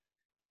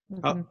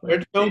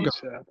 Where'd Phil go?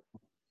 ASAP.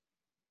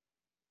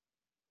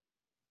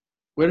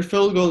 Where did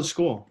Phil go to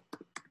school?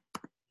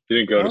 He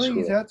didn't go I to think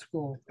he's school. at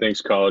school.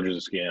 Thinks college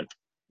is a scam.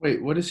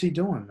 Wait, what is he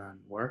doing then?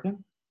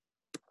 Working?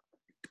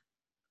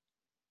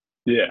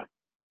 Yeah.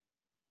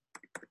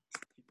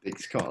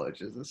 Thinks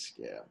college is a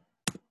scam.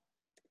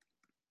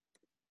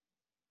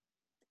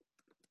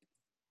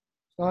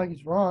 It's not like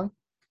he's wrong.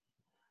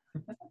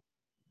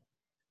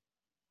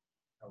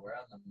 We're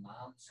on the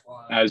mom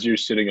squad. As you're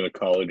sitting in a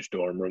college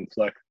dorm room,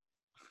 Fleck.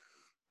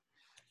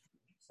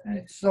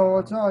 So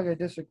it's not like I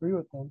disagree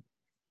with them.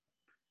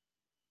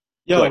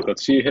 Yo, Fleck,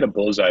 let's see you hit a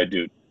bullseye,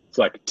 dude.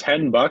 Fleck,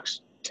 $10,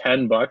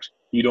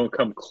 you don't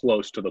come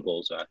close to the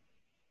bullseye.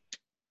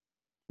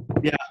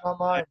 yeah, Not I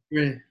mine.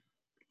 agree.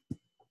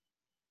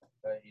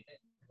 But you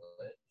didn't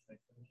do it.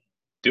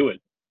 Do it.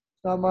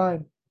 It's not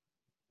mine.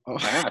 Oh,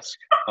 Ask.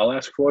 I'll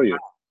ask for you.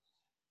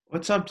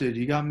 what's up, dude?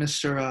 You got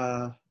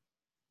Mr.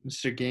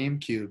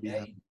 GameCube.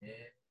 Yeah. you did.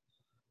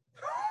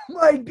 Oh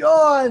my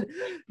God,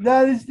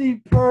 that is the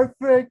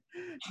perfect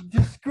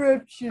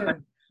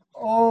description.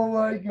 Oh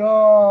my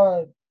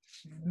God,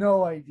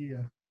 no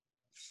idea.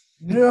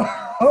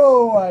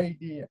 No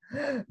idea.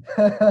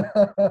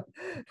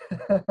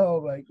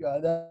 Oh my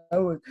God,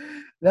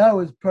 that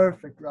was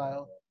perfect,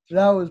 Ryle.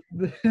 That was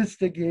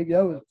Mr. Game.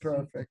 That was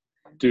perfect.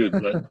 Dude,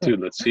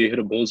 let's see you hit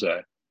a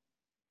bullseye.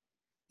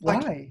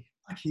 Why?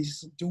 Like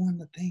he's doing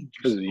the thing.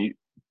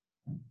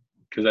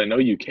 Because I know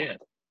you can.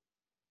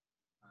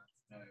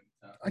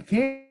 I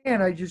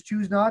can't. I just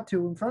choose not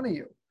to in front of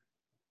you.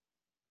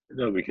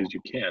 No, because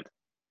you can't.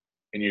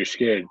 And you're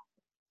scared.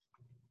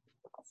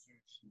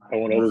 I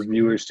want all the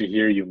viewers to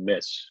hear you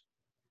miss.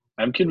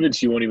 I'm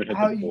convinced you won't even hit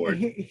How the board.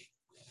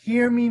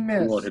 hear me You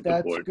miss? won't hit the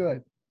That's board.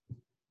 good.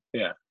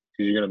 Yeah,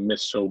 because you're going to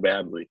miss so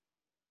badly.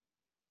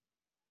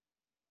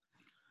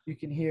 You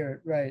can hear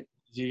it, right?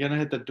 You're gonna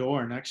hit the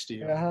door next to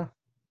you. Uh-huh.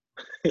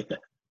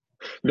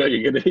 No,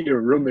 you're going to hit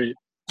your roommate.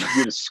 You're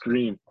going to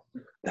scream.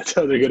 That's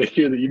how they're going to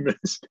hear that you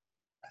missed.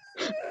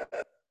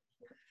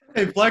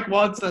 Hey, Black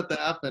wants that to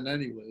happen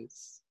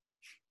anyways.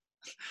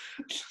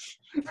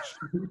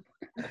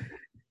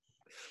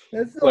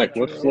 That's not Like,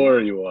 what true. floor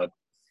are you on?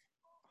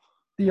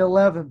 The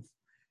 11th.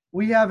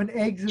 We have an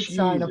exit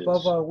sign Jesus.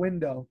 above our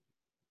window.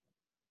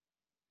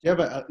 Yeah,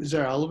 but is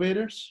there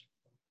elevators?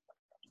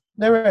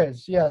 There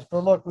is, yes.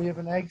 But look, we have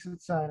an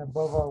exit sign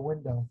above our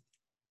window.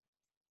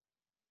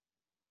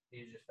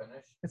 You just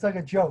finished? It's like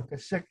a joke, a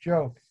sick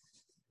joke.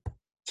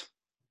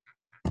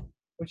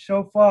 Which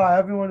so far,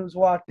 everyone who's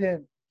walked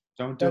in,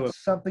 Don't do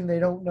that's something they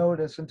don't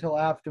notice until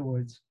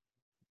afterwards.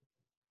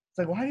 It's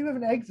like, why do you have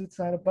an exit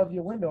sign above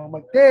your window? I'm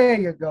like, there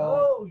you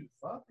go. Oh, you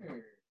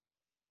fucker.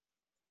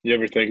 You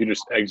ever think of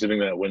just exiting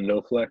that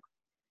window, Fleck?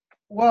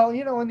 Well,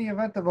 you know, in the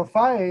event of a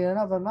fire, you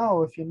never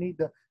know if you need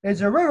to.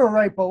 There's a river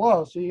right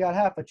below, so you got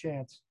half a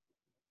chance.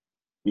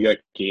 You got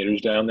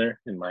gators down there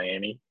in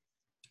Miami?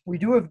 We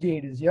do have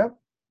gators, yep. it.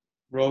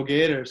 Roll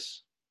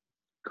Gators.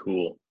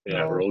 Cool. Yeah,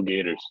 No. roll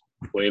gators.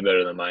 Way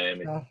better than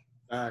Miami. No,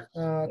 Back.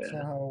 that's Yeah.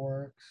 not how it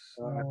works.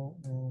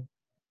 No.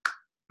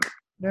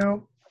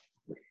 No.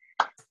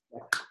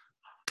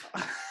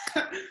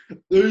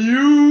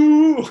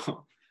 You.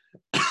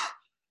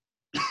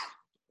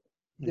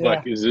 Yeah.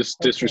 Like, is this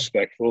Okay.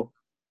 disrespectful?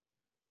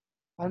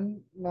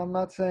 I'm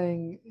not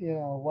saying, you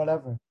know,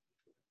 whatever.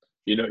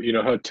 You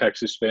know how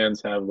Texas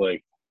fans have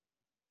like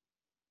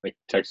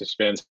Texas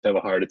fans have a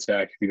heart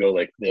attack if you go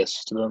like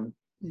this to them,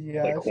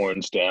 Yes. like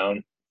horns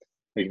down.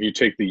 Like if you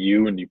take the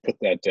U and you put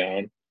that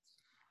down,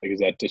 like is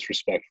that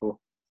disrespectful?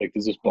 Like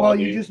does this bother Well,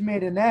 you? you just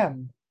made an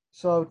M.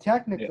 So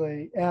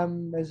technically,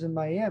 M is in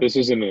Miami. This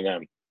isn't an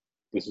M.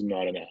 This is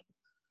not an M.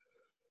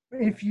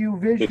 If you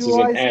This is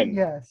visualize an N. it,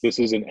 yes. This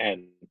is an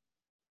N.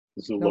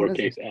 This is a No, it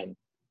lowercase N.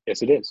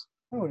 Yes, it is.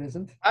 No, it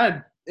isn't.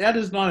 That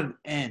is not an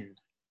N.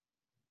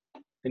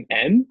 An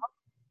N?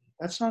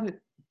 That's not it.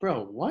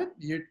 Bro, what?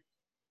 You're.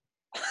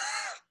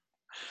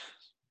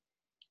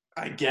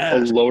 I A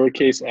guess.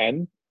 lowercase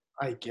N?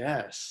 I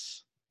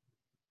guess.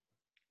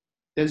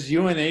 Does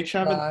UNH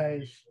have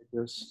Nice.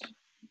 this?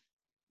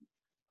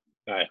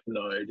 I have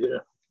no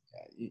idea.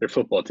 Yeah, Their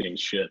football team's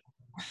shit.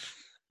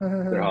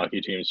 Their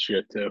hockey team's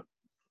shit too.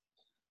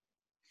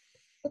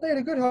 But they had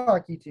a good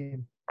hockey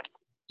team.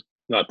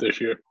 Not this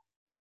year.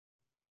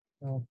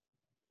 So,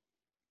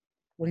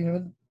 what are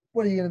you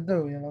gonna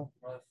do? You know.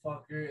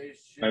 Motherfucker is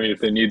shit. I mean, if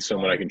they need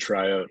someone, I can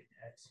try out.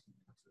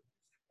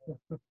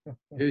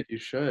 Dude, you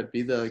should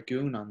be the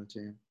goon on the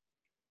team.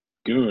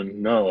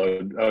 Goon? No,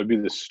 I would be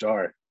the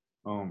star.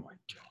 Oh my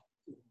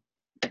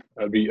god.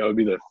 I would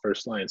be the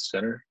first line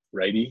center,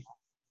 righty.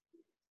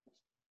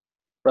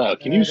 Bro,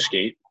 can you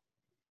skate?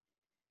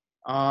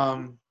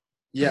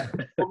 Yeah.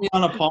 Put me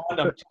on a pond,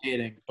 I'm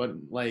skating. But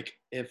like,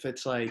 if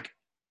it's like,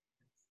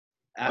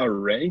 A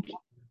rink?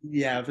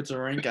 yeah, if it's a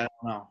rink, I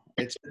don't know.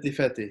 It's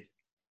 50-50. I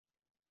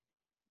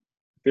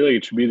feel like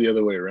it should be the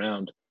other way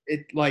around.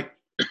 It like,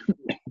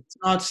 it's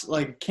not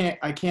like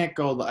I can't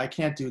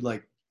do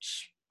like,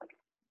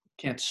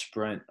 can't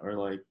sprint or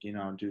like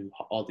do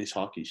all these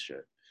hockey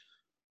shit.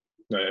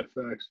 No, yeah,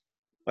 facts.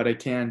 But I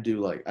can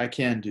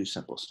do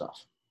simple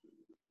stuff.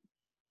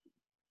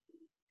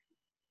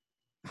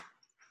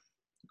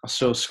 I'll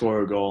still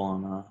score a goal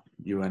on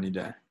you any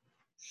day.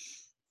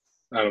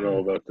 I don't know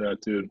about that,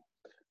 dude.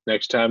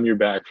 Next time you're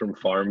back from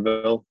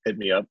Farmville, hit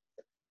me up.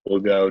 We'll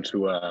go to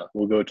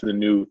the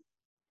new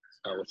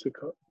what's it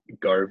called?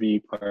 Garvey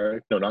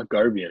Park? No, not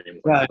Garvey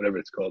anymore. Yeah. Whatever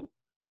it's called.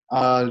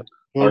 Uh,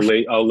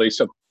 I'll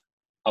lace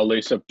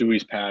up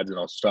Dewey's pads and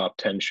I'll stop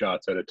 10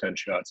 shots out of 10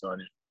 shots on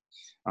you.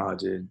 oh,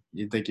 dude,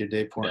 you think you're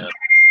Dave Portnoy? Yeah.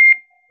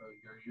 So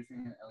you're using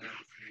an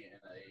LMG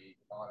and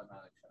a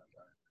automatic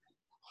shotgun.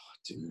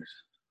 Dude.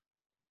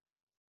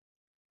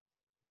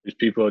 There's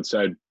people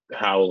outside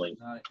howling.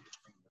 Not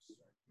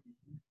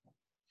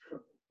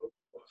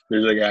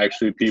There's like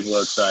actually people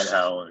outside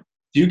howling.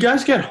 Do you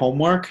guys get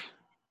homework?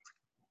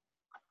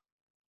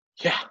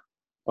 Yeah.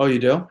 Oh, you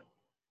do?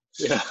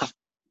 Yeah.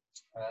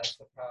 that's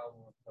the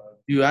problem with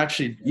You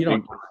actually you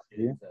don't.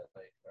 kids that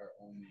like are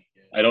only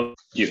good. I don't.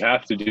 You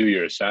have to do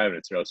your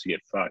assignments or else you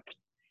get fucked.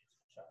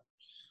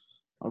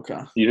 Okay.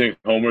 You think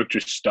homework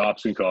just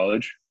stops in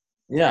college?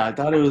 Yeah, I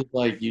thought it was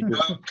like you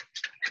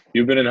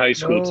You've been in high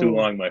school too No.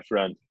 long, my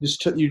friend.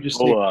 just took take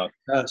Hold up.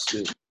 tests,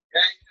 dude.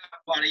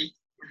 buddy.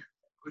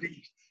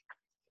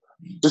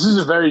 This is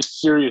a very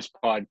serious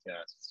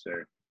podcast,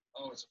 sir.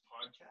 Oh, it's a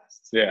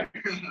podcast. Yeah.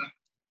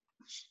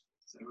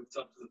 So what's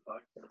up to the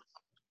podcast?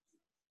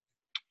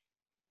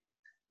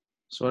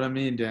 That's what I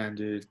mean, Dan,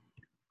 dude.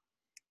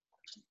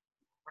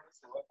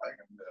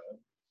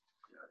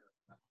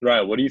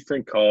 Right. What do you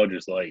think college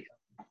is like?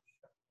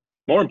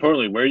 More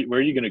importantly, where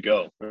are you gonna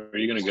go? Where are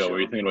you gonna go? Where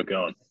are you thinking about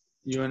going?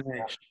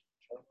 UNH.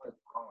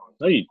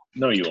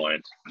 No, you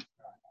aren't.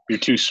 You're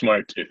too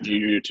smart to.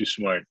 You're too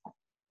smart.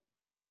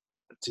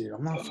 Dude,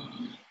 I'm not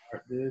fucking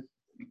smart, dude.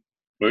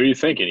 Where are you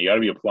thinking? You got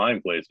to be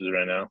applying places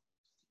right now.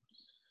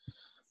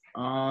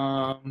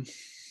 I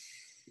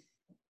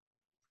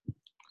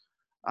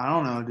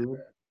don't know,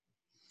 dude.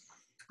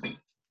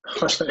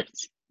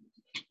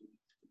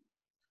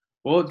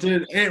 Well,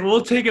 dude,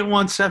 we'll take it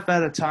one step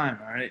at a time.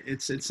 All right,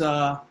 it's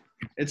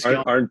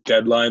Aren't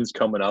deadlines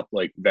coming up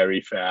like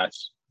very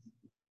fast?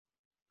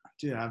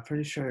 dude. I'm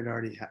pretty sure it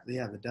already.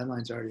 Yeah, the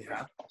deadline's already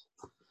happened.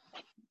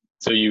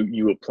 So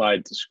you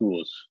applied to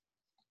schools.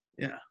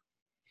 Yeah.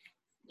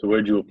 So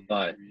where'd you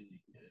apply?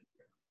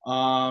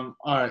 All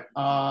right.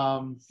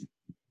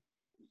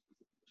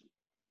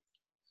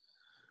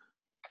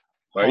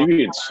 Why are you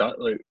being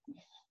like?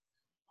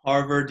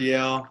 Harvard,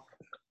 Yale.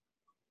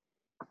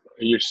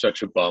 You're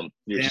such a bum.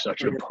 You're Yeah.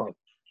 such a bum.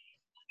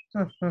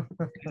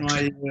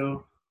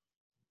 NYU.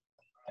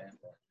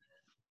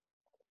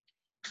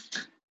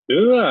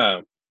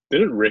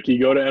 Didn't Ricky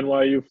go to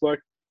NYU, Fleck?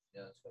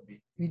 Yeah, that's gonna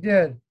be. He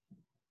did.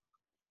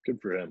 Good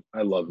for him.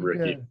 I love He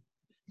Ricky. did.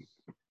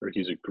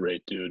 Ricky's a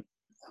great dude.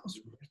 That was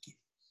Ricky.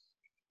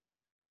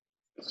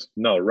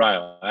 No,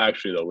 Ryle.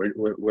 Actually, though,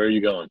 where are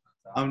you going?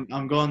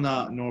 I'm going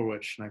to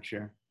Norwich next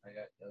year. I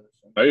got the other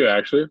one. Are you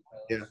actually?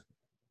 Yeah.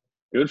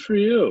 Good for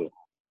you.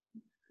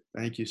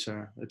 Thank you,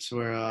 sir. It's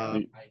where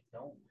I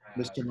don't have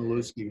Mr. it.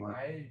 Maluski went.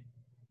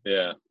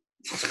 Yeah.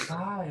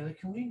 Hi, like,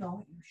 can we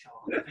know you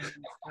shot?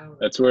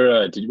 That's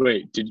where.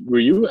 Were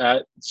you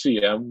at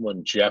CM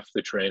when Jeff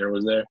the trainer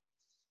was there?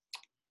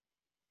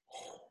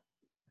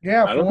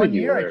 Yeah, I for don't 1 think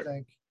you year, were. I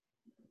think.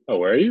 Oh,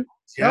 were you?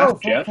 No,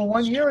 Jeff? for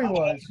 1 year he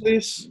was.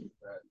 Please.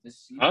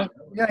 Huh?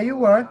 Yeah, you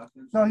were.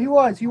 No, he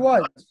was. He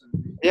was.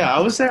 Yeah, I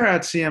was there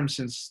at CM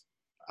since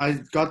I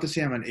got to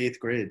CM in 8th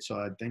grade, so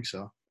I think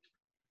so.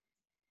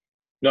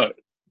 No,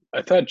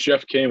 I thought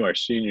Jeff came our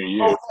senior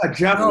year. Oh, yeah,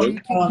 Jeff. No,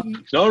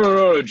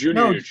 No, junior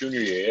No. year, junior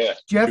year, yeah.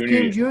 Jeff Junior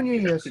came year. junior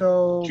year,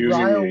 so Junior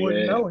Ryle year,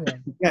 wouldn't yeah. know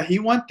him. Yeah, he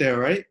went there,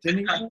 right?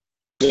 Didn't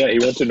he? Yeah, he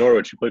went to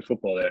Norwich. He played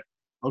football there.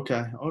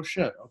 Okay. Oh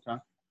shit. Okay.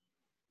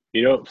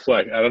 You know,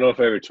 Fleck, I don't know if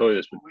I ever told you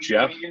this, but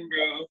Jeff,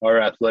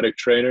 our athletic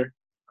trainer,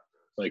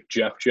 like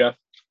Jeff,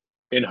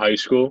 in high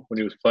school when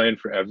he was playing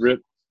for Everett,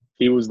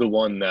 he was the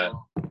one that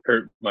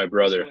hurt my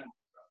brother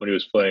when he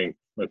was playing.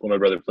 Like when my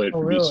brother played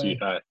for really? BC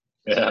High.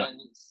 Yeah.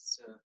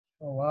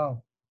 Oh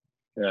wow.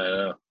 Yeah, I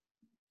know.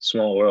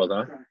 Small world,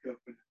 huh?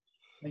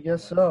 I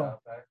guess so.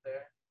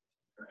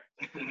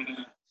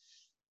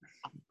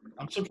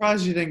 I'm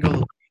surprised you didn't go to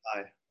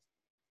Lehigh.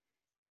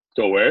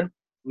 Go where?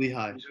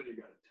 Lehigh.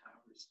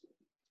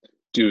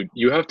 Dude,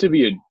 you have to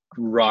be a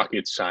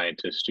rocket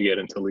scientist to get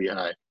into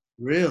Lehigh.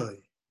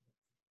 Really?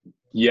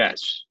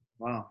 Yes.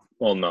 Wow.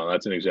 Well, no,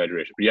 that's an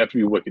exaggeration. But you have to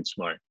be wicked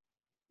smart.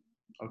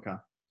 Okay.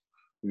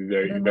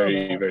 Very, didn't know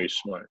very, that. very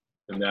smart.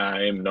 And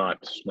I am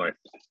not smart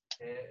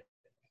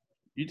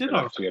You did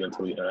enough all to get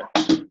into Lehigh.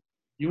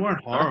 You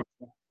weren't horrible.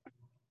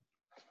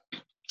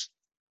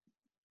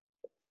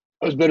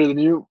 I was better than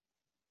you.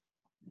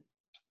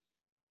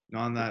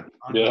 On that.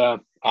 Yeah.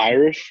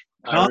 Irish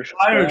Irish.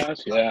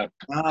 class. Yeah.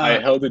 I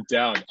held it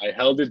down. I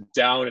held it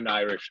down in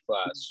Irish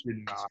class. You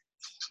did not.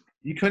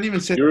 You couldn't even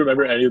say. Do you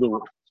remember any of the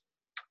words?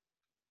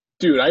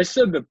 Dude, I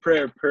said the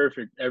prayer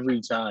perfect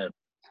every time.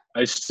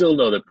 I still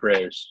know the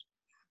prayers.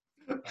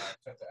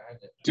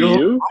 Do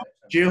you?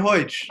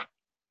 Jehoich.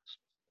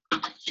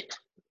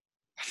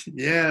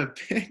 Yeah,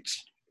 bitch.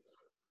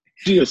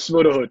 Gia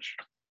Smodoch.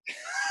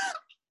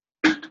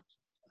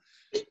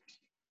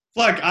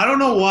 Fleck, I don't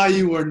know why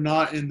you were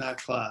not in that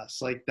class.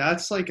 Like,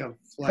 that's like a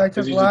Fleck.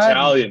 Because he's Latin.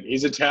 Italian.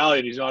 He's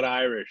Italian. He's not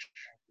Irish.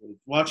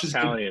 Watch his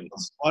Italian.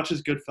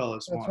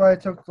 Goodfellas. That's why I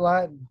took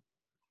Latin.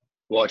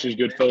 Watch his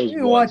Goodfellas.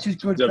 You watch his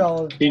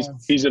Goodfellas.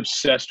 He's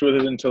obsessed with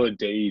it until the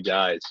day he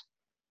dies.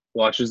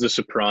 Watches The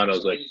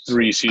Sopranos, like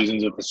 3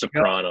 seasons of The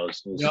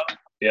Sopranos. Yep.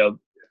 Yep.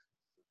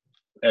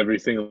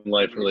 Everything in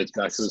life relates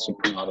back to The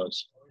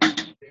Sopranos.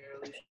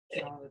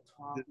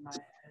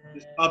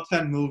 His top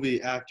 10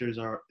 movie actors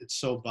it's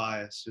so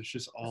biased. It's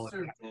just all.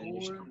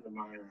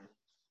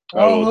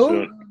 Oh,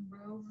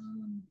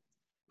 Soon.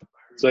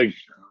 It's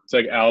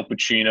like Al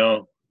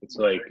Pacino. It's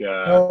like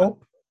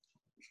nope.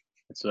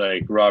 it's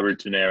like Robert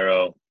De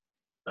Niro.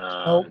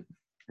 Nope.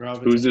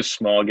 Who's this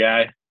small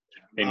guy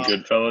in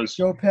Goodfellas?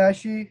 Joe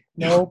Pesci.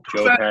 Nope.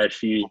 Joe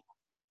Pesci.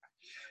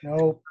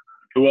 Nope.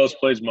 Who else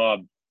plays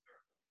Mob?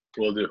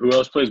 Who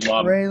else plays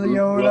Mob? Ray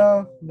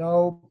Liotta.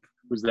 Nope.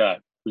 Who's that?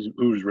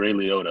 Who's Ray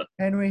Liotta?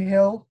 Henry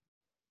Hill.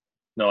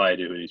 No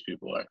idea who these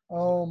people are.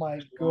 Oh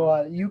my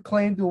God! You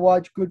claim to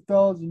watch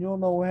Goodfellas and you don't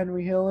know who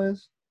Henry Hill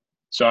is?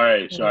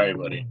 Sorry,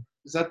 buddy.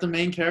 Is that the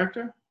main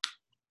character?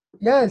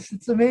 Yes,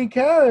 it's the main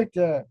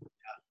character.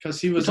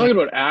 Because he We're was talking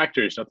about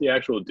actors, not the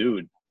actual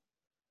dude.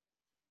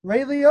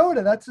 Ray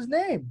Liotta. That's his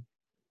name.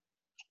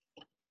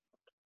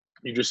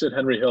 You just said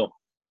Henry Hill.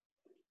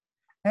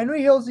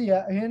 Henry Hill's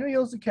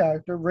the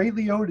character. Ray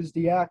Liotta's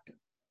the actor.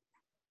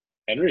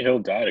 Henry Hill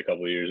died a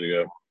couple of years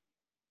ago.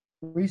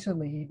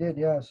 Recently, he did.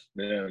 Yes.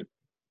 Man.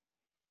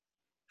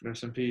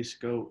 Rest in peace,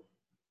 goat.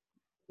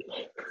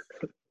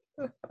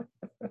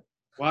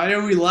 Why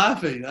are we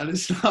laughing? That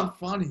is not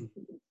funny.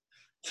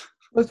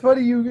 It's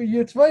funny.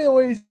 It's funny the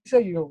way you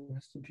say you go.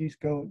 Rest in peace,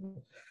 goat.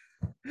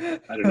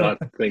 I do not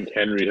think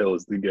Henry Hill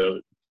is the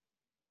GOAT.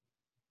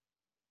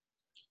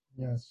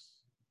 Yes.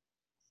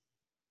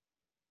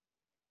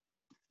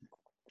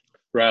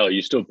 Riley,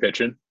 you still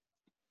pitching?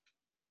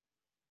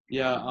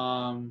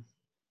 Yeah.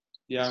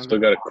 Yeah. Still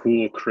got a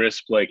cool,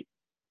 crisp, like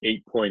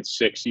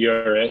 8.6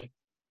 ERA.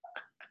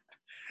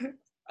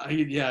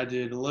 Yeah,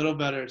 dude. A little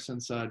better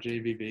since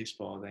JV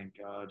baseball. Thank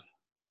God.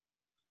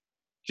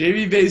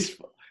 JV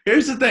baseball.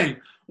 Here's the thing.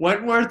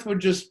 Wentworth would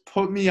just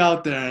put me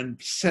out there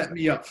and set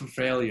me up for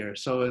failure.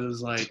 So it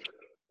was like,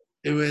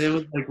 it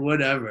was like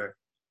whatever.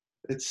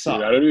 It sucked.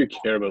 Dude, I don't even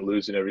care about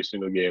losing every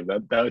single game.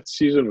 That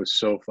season was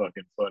so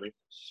fucking funny.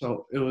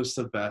 So it was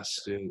the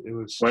best, dude. It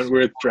was.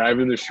 Wentworth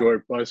driving the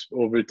short bus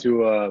over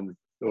to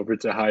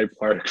Hyde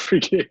Park for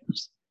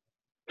games.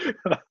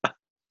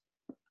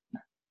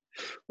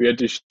 We had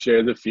to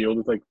share the field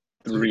with like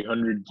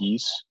 300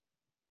 geese.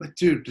 But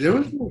dude,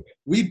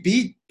 we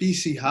beat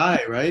BC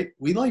High, right?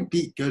 We like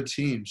beat good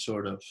teams,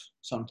 sort of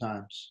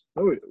sometimes.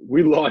 Oh,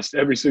 we lost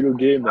every single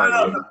game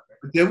that year.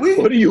 Did we?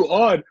 What are you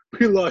on?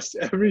 We lost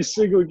every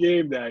single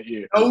game that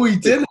year. Oh, we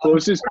did.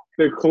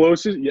 The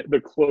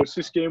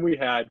closest game we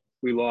had,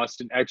 we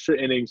lost in extra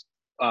innings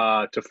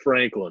to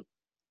Franklin.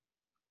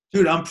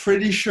 Dude, I'm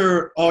pretty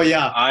sure. Oh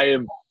yeah, I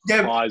am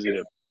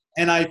positive.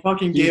 And I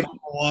fucking gave him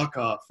a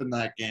walk-off in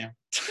that game.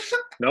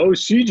 No,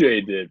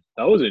 CJ did.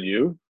 That wasn't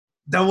you.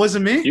 That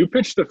wasn't me? You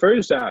pitched the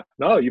first half.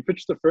 No, you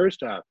pitched the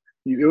first half.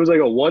 It was like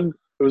a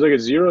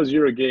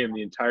 0-0 game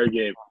the entire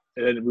game.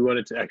 And then we went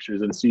into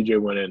extras and CJ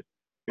went in.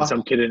 And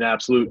some kid an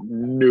absolute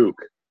nuke.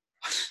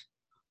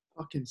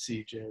 Fucking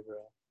CJ,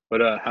 bro.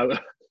 But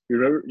you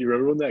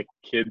remember when that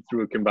kid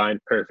threw a combined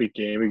perfect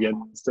game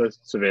against us,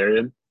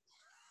 Severian?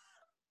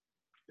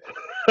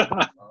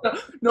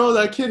 No,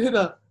 that kid hit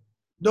a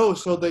 – no,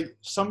 so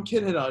some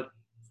kid hit a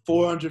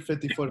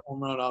 450-foot home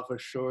run off of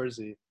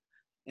Shorzy.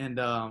 And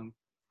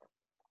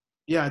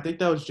Yeah, I think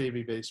that was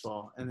JV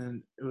baseball, and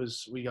then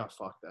we got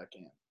fucked that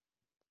game.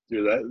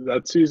 Dude,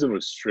 that season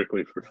was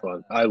strictly for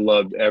fun. I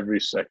loved every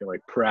second,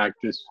 like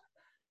practice,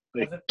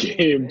 like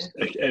games,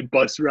 and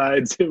bus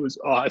rides. It was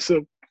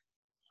awesome.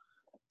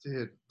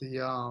 Dude,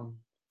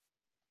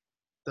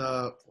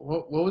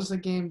 what was the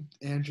game?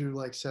 Andrew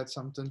like said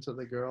something to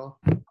the girl.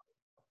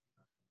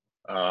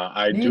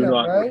 I do Nina,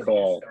 not right?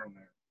 recall.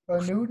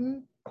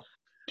 Newton.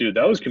 Dude,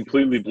 that was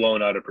completely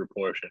blown out of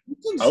proportion.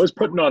 I was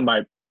putting on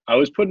my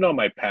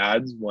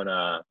pads when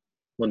the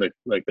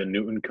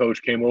Newton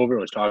coach came over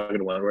and was talking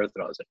to Wentworth,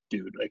 and I was like,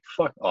 dude, like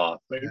fuck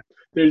off. Like,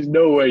 there's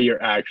no way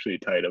you're actually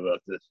tight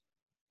about this.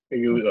 Like,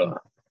 it was,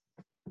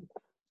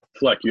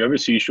 Fleck, you ever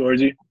see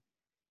Shorzy?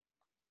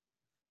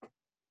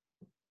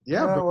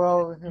 Yeah, but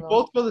well, we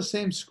both go to the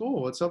same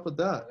school. What's up with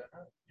that?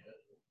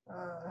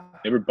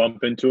 Ever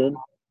bump into him?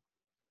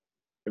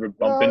 Ever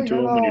bump into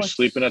him when you're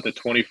sleeping at the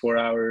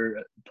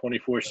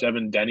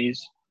 24/7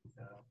 Denny's?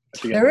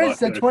 There is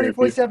the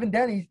 24/7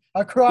 Denny's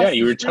across. Yeah,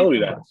 you were telling me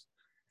that. Us.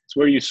 It's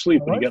where you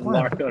sleep when you What? get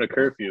locked out of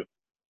curfew.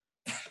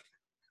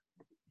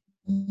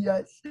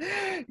 Yes,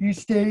 you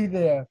stay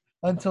there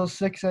until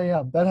 6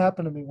 a.m. That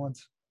happened to me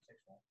once.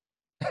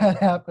 Sounds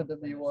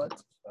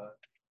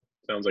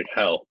like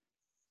hell.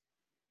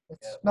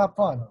 It's not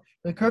fun.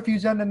 The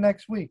curfew's ending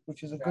next week,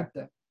 which is a good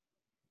thing.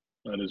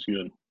 That is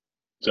good.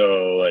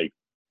 So, like,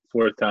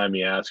 fourth time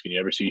you ask, can you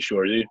ever see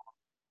Shorzy?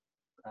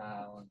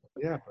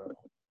 Yeah, bro.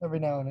 Every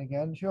now and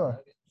again,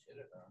 sure.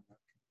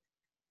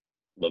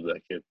 Love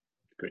that kid.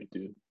 Great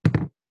dude.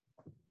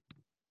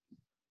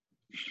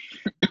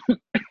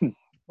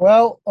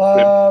 Well,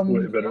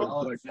 Way better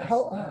than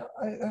how long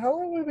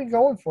have we been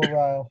going for a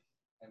while?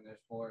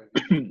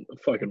 a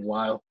fucking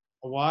while.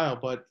 A while,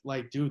 but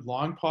like, dude,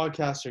 long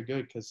podcasts are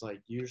good because like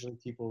usually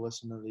people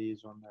listen to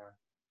these when they're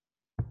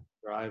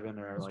driving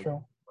or That's like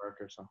true. work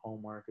or some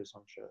homework or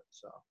some shit.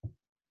 So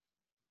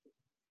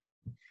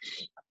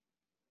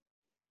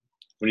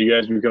When you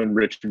guys become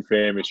rich and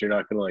famous, you're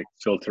not gonna like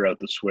filter out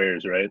the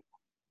swears, right?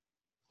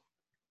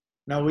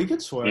 no, we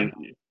could swear.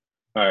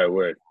 All right,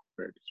 word.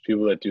 There's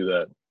people that do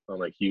that on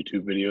like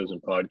YouTube videos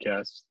and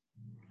podcasts.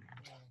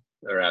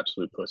 They're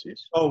absolute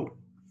pussies. Oh,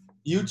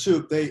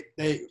 YouTube,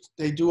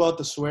 they do out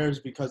the swears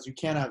because you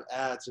can't have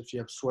ads if you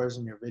have swears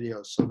in your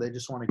videos, so they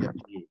just want to get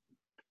paid.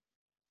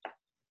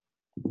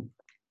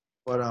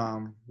 But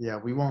yeah,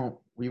 we won't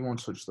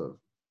switch the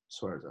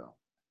swears out.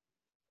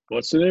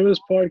 What's the name of this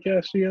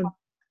podcast again?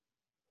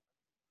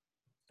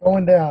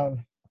 Going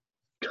down.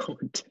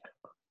 Going Down.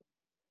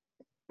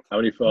 How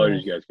many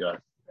followers you guys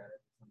got?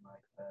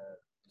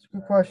 It's a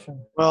good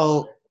question.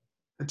 Well,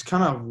 it's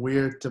kind of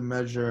weird to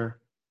measure.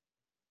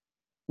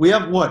 We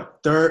have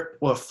what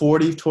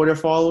 40 Twitter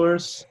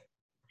followers?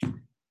 I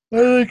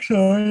think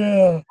so,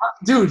 yeah.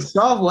 Dude,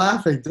 stop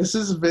laughing. This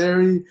is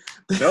very.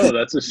 No,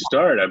 that's a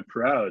start. I'm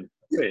proud.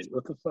 Wait,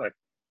 what the fuck?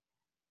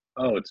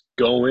 Oh, it's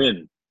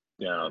Goin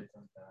Down.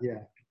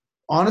 Yeah.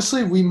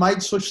 Honestly, we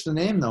might switch the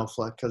name though,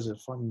 Fleck, because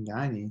it's fucking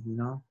Guiney, you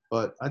know.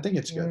 But I think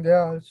it's good.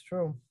 Yeah, it's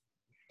true.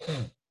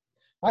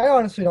 I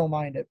honestly don't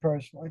mind it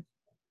personally.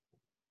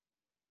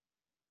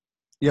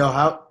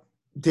 Yo,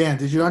 Dan,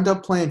 did you end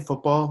up playing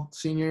football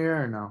senior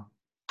year or no?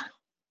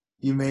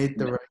 You made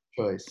the right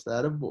choice.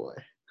 That a boy.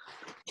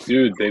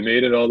 Dude, they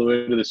made it all the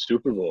way to the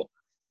Super Bowl.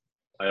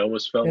 I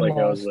almost felt like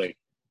I was like,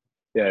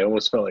 I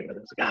was like,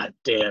 God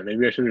damn,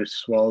 maybe I should have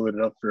swallowed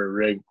it up for a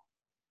ring.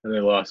 And they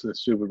lost in the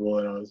Super Bowl,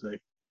 and I was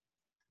like,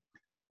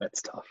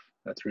 that's tough.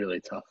 That's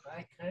really tough.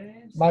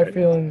 My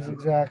feelings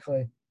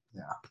exactly.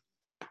 Yeah.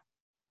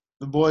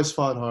 The boys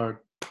fought hard.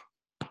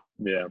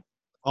 Yeah.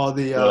 All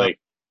the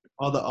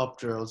all the up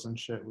drills and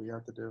shit we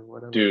had to do,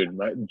 whatever. Dude,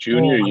 my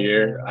junior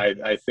year,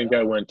 I think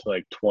I went to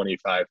like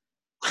 25%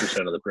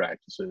 of the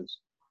practices.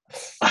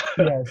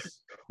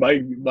 Yes.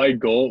 my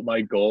goal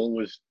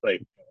was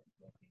like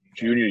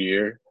junior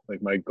year,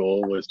 like my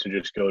goal was to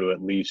just go to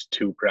at least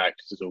 2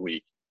 practices a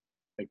week.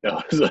 Like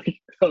that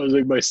was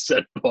like my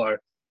set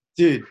bar.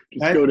 Dude,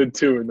 just go to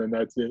 2 and then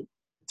that's it.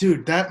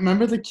 Dude,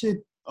 remember the kid?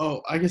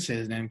 Oh, I can say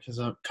his name because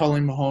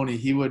Cullen Mahoney.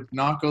 He would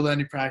not go to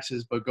any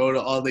practices, but go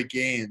to all the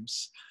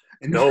games.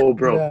 And no,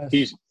 bro,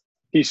 yes.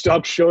 he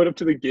stopped showing up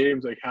to the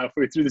games like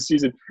halfway through the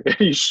season, and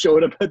he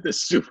showed up at the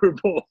Super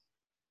Bowl.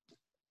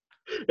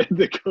 And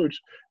the coach,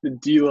 the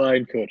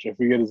D-line coach, I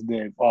forget his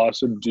name,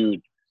 awesome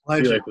dude.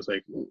 He was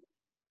like,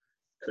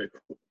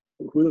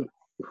 who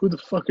the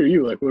fuck are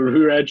you? Like, we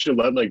were at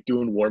Gillette, like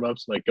doing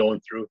warm-ups, like going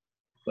through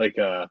like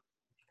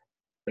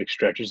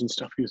stretches and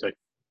stuff. He was like,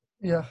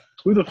 yeah,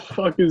 who the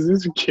fuck is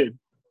this kid?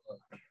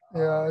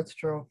 Yeah, it's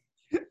true.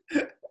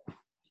 I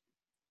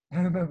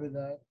remember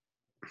that.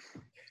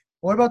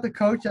 What about the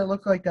coach that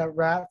looked like that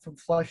rat from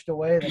Flushed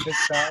Away, the big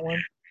fat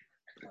one?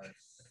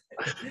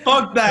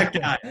 Fuck that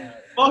guy.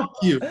 Fuck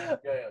you.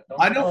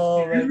 I don't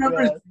Oh,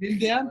 remember his name,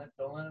 Dan?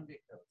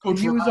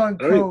 Coach He was Ryan. on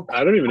coke.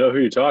 I don't even know who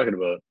you're talking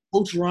about.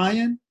 Coach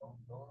Ryan?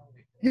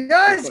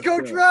 Yes,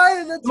 Coach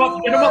Ryan. That's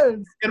who it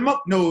was. Get him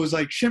up. No, it was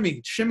like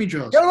shimmy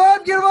drills.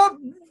 Get him up.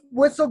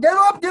 Whistle, get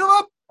him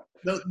up.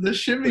 The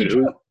shimmy Wait,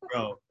 drill,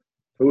 bro.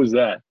 Who was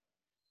that?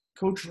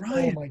 Coach Oh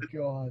Ryan. my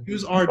God. He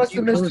was He our must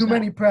have missed too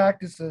many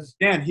practices.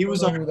 Dan, he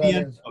was I our don't know who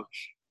that DN is.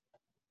 coach.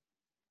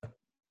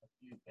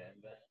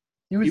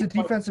 He was He the was-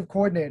 defensive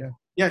coordinator.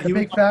 Yeah, The he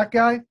was big fat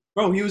guy?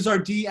 bro. He was our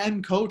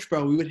DN coach,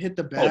 bro. We would hit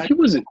the Oh, bag he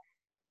wasn't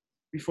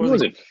before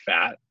the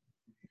fat.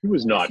 He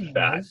was not Yes, he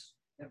fat.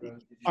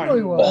 was. All No,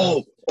 he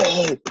was.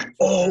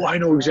 I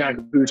know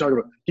exactly who you're talking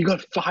about. He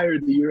got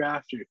fired the year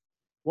after.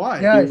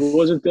 Why? Yeah. He Yes.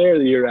 wasn't there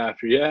the year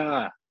after.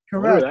 Yeah. I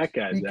wonder where Correct. that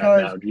guy's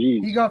Because at now.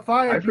 Jeez. he got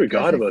fired I because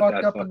forgot they about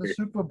fucked that up in the fucker.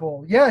 Super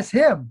Bowl. Yes,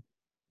 him.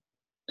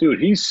 Dude,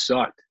 he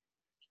sucked.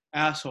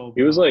 Asshole.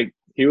 He Bro. was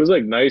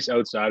like nice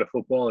outside of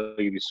football. Like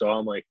if you saw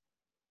him like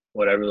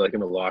whatever, like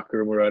in the locker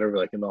room or whatever,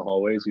 like in the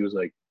hallways, he was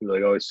like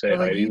always say Or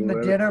hi like to you eating or the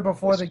whatever. dinner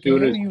before the As soon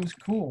game. as- He was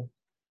cool.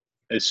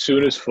 As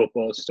soon as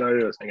football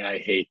started, I was like, I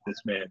hate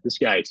this man. This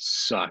guy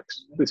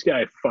sucks. This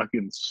guy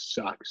fucking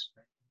sucks.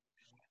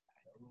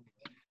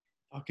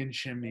 Fucking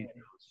shimmy.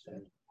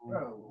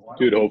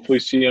 Dude, hopefully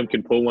CM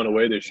can pull one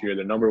away this year.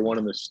 They're number 1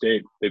 in the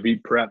state. They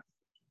beat Prep.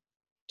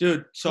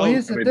 Dude, so Well,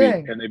 here's the and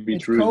thing. they beat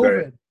It's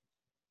Shrewsbury. COVID.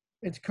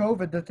 It's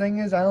COVID. The thing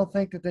is, I don't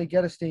think that they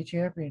get a state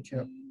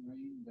championship.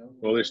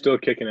 Well, they're still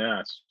kicking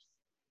ass.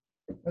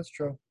 That's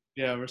true.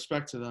 yeah,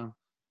 respect to them.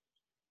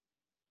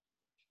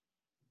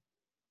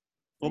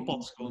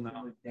 Football school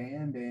now.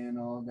 Dan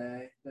all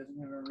day. Doesn't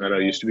even I know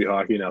it used to be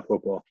hockey, now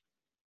football.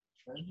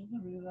 Doesn't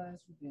even realize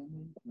we're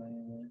getting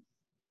playing.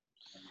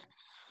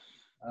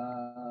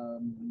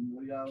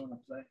 What do y'all want to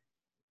play?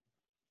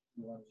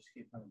 You want to just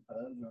keep playing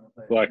pubs? You want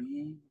to play Like,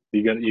 league?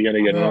 You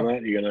gonna get in on No.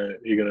 that? You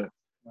gonna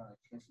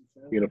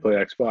You play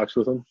Xbox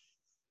with him?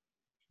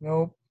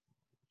 Nope.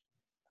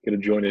 Gonna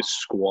join his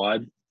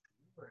squad?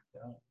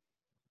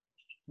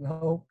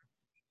 Nope.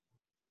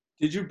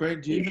 Did you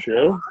break? Do you You even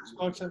sure? have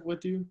Xbox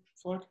with you,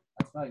 Fleck?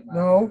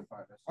 No.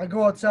 I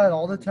go outside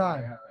all the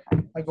time.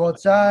 I go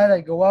outside.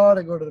 I go out.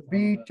 I go to the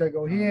beach. I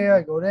go here.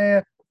 I go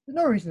there. There's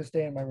no reason to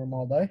stay in my room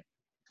all day.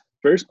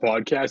 First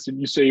podcast,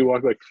 didn't you say you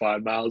walk like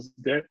 5 miles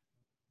a day?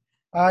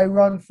 I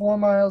run 4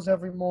 miles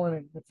every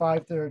morning at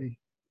 5:30.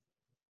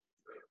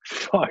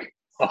 Fuck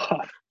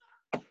off.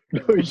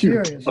 No, I'm you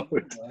serious. don't.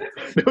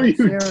 No, you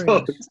serious.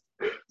 don't. I'm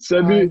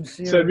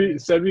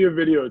Send me a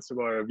video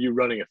tomorrow of you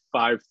running at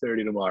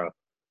 5:30 tomorrow.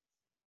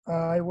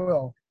 I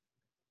will.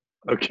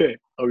 Okay,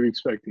 I'll be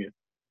expecting it.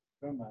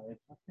 Don't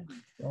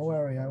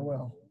worry, I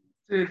will.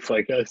 Dude,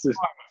 Fleck has to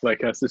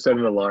set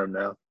an alarm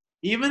now.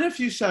 even if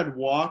you said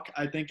walk,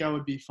 I think I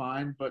would be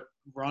fine. But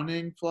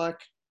running,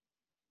 Fleck,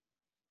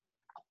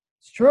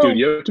 It's true. Dude,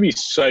 you have to be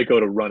psycho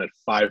to run at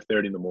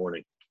 5:30 in the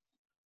morning.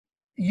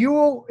 You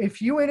will,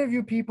 if you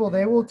interview people,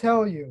 they will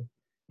tell you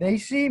they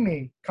see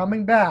me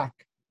coming back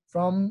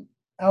from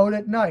out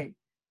at night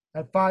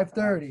at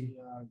 5:30,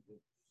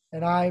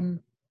 and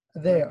I'm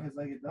there.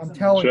 I'm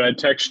telling Should I you.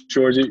 text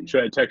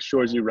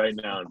Shorzy right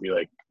now and be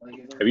like,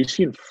 have you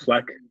seen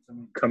Fleck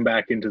come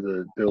back into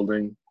the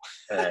building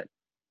at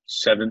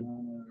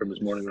 7 from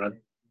his morning run?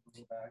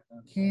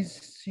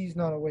 He's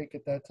not awake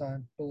at that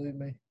time. Believe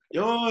me.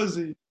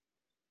 Yozy.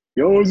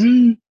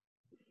 Yozy!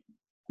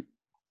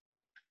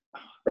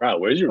 Wow,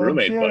 where's your But I'm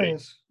roommate, buddy?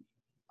 serious.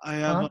 I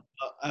have Huh?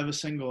 I have a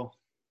single.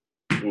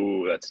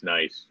 Ooh, that's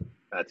nice.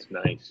 That's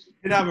nice.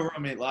 Did have a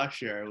roommate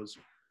last year. It was.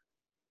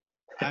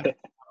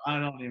 I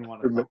don't even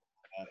want to. Rem-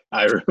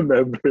 I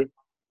remember.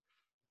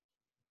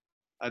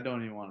 I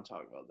don't even want to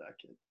talk about that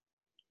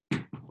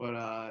kid.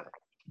 But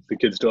The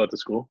kid's still at the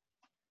school?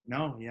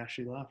 no, he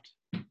actually left.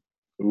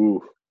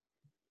 Ooh.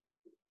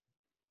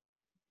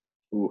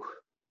 Ooh.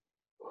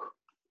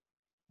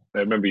 I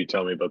remember you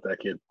telling me about that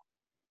kid.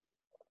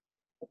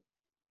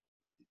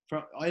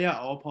 Oh yeah,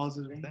 all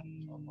positive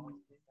things. All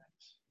positive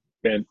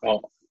things. Man,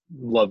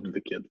 loved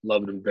the kid.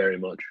 Loved him very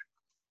much.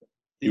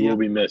 He Yeah. will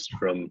be missed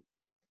from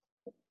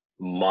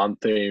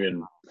Monte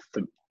and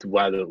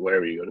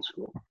wherever you go to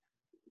school.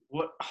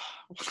 What?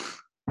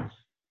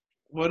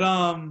 What?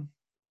 Are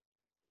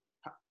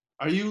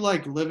you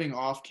like living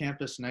off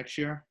campus next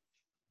year?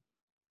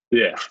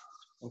 Yeah.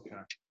 Okay.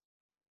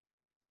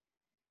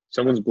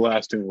 Someone's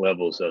blasting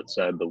levels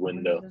outside the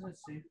window.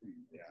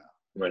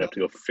 Might have to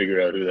go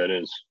figure out who that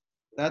is.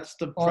 That's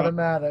the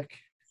Automatic.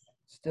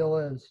 Still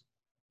is.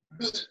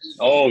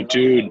 Oh,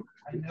 dude.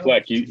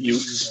 Fleck,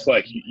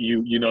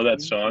 you know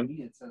that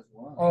song?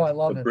 Oh, I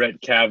love The it.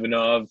 Brett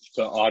Kavanaugh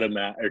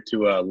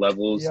to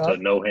levels Yep. to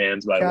no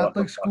hands by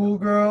Catholic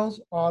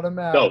schoolgirls,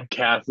 automatic. No,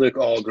 Catholic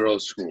all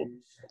girls school.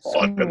 School,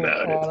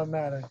 Automatic.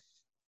 automatic.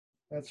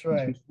 That's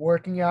right.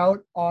 Working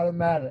out,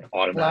 automatic.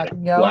 Automatic.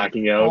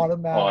 Blacking out,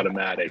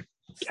 Automatic.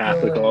 Still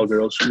Catholic is. all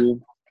girls school,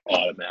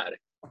 automatic.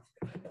 Love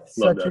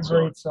Such a that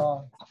great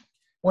song.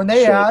 When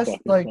they So asked,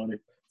 fucking like, funny.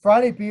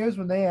 Friday Beers,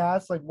 when they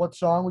asked, like, what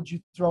song would you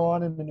throw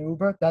on in an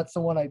Uber, that's the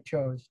one I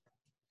chose.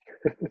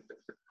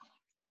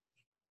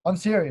 I'm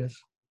serious.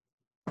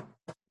 So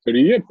do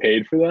you get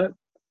paid for that?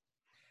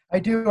 I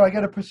do. I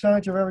get a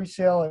percentage of every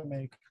sale I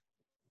make.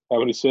 How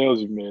many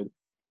sales you've made?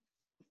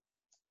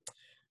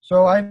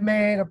 So I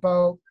made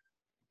about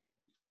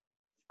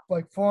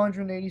like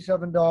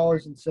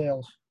 $487 in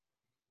sales.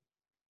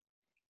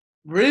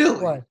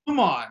 Really? What? Come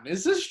on,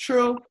 is this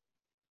true?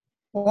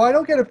 Well, I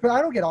don't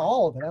get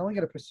all of it. I only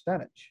get a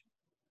percentage.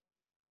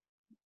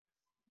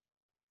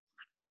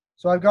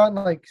 So I've gotten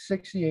like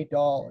 $68.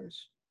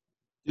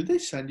 Did they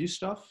send you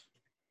stuff?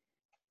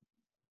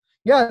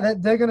 Yeah,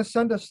 they're gonna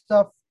send us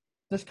stuff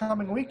this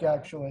coming week,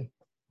 actually.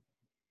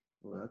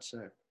 Well, that's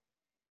sick.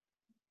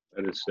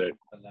 That is sick.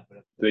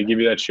 Did they give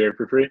you that shirt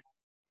for free?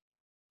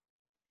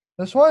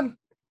 This one?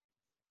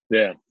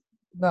 Yeah.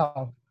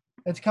 No,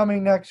 it's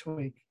coming next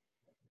week.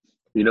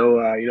 You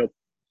know,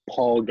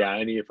 Paul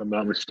Guiney, if I'm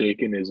not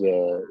mistaken, is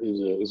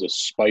a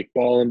spike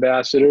ball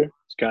ambassador.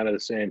 It's kind of the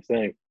same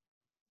thing,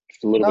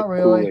 just a little Not bit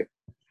really. cooler.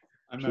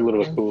 I Just a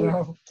little bit cooler.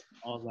 No,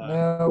 all that.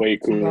 no, Way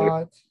it's cooler.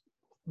 not.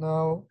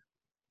 No.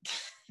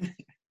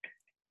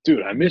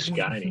 Dude, I miss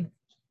Guiney.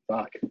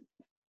 Fuck.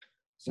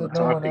 Said no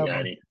Talk one to ever.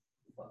 Guiney.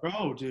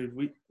 Bro,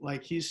 dude,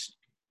 he's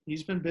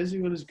been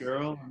busy with his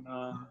girl, and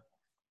I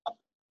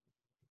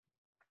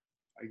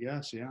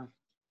guess, yeah.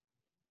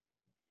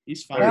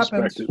 He's I fine.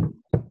 Happens. respect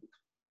it.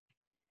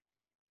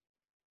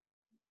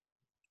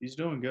 He's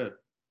doing good.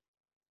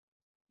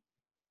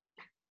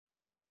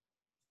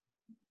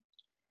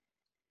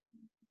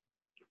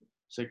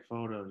 Sick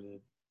photo,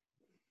 dude.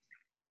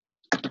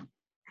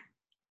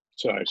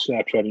 Sorry,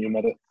 Snapchatting your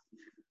mother.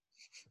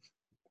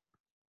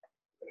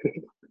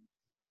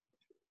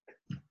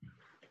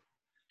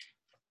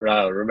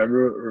 Wow,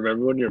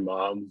 remember when your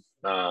mom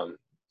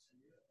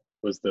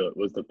was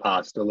the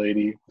pasta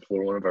lady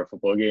before one of our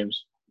football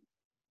games?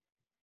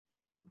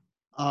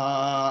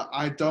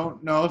 I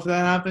don't know if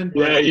that happened,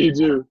 but Yeah, you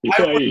do.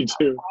 Yeah, you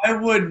do. I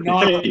would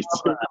not. Yeah, you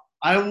do.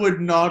 I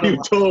would not.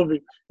 You told me.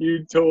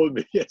 You told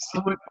me. Yes.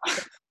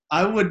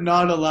 I would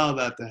not allow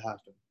that to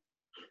happen,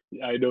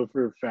 I know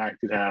for a fact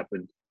it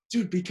happened.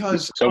 dude.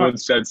 Because Someone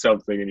said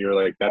something and you were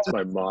like, "That's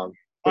my mom."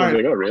 I was Alright.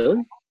 like, "Oh,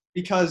 really?"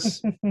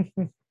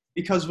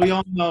 because we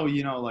all know,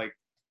 like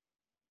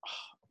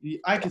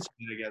I could say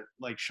it again.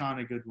 Like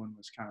Shauna Goodwin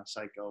was kind of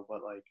psycho,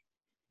 but like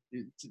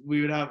we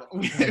would have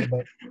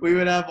we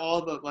would have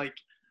all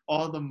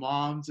the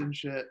moms and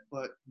shit.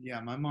 But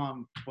yeah, my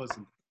mom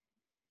wasn't.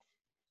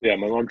 Yeah,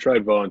 my mom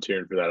tried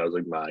volunteering for that. I was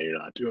like, "Ma, you're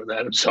not doing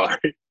that. I'm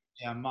sorry."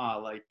 Yeah, Ma,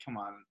 like come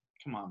on,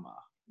 Ma.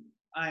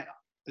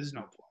 There's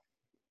no point.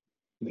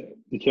 Yeah,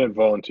 you can't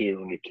volunteer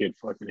when your kid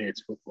fucking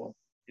hates football.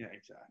 Yeah,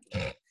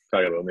 exactly.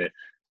 Talking about me.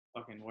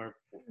 Fucking we're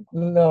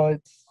No,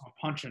 it's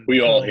punching. We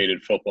all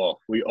hated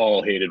football.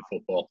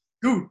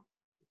 Dude,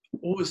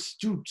 what was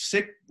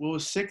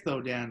sick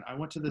though, Dan? I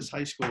went to this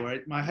high school,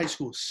 right? My high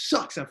school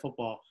sucks at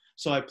football,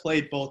 so I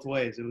played both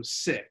ways. It was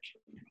sick.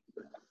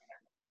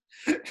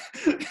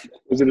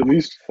 Was it at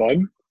least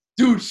fun?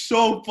 Dude,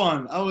 so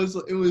fun.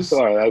 It was.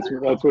 Sorry, that's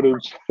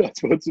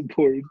what's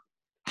important.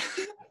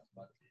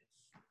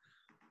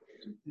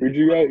 Who'd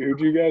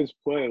you guys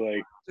play?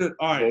 Like Dude,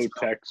 all right. low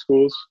tech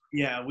schools?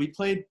 Yeah, we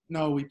played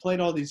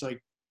all these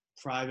like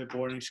private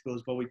boarding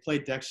schools, but we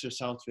played Dexter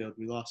Southfield.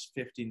 We lost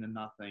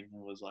 15-0.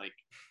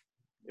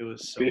 It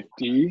was so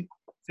 50?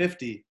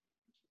 50.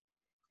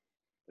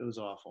 It was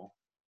awful.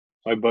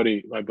 My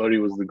buddy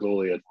was the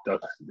goalie at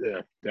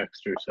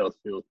Dexter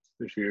Southfield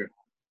this year.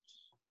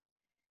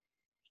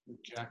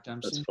 Jack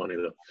Dempsey. That's funny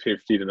though.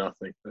 50-0.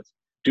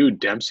 Dude,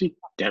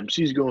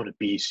 Dempsey's going to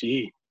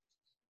BC. I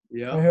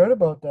Yeah. heard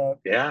about that.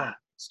 Yeah.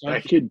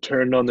 That kid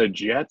turned on the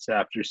Jets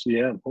after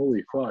CM.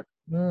 Holy fuck.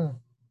 Mm.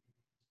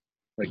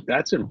 Like,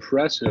 that's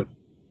impressive.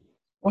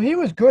 Well, he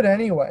was good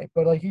anyway,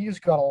 but like he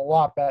just got a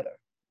lot better.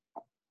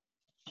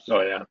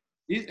 Oh, yeah.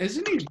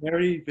 Isn't he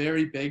very,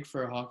 very big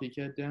for a hockey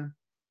kid, Dan?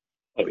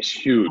 Oh, he's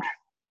huge.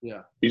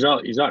 Yeah. He's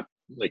not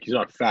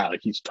fat.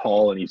 Like, he's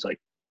tall and he's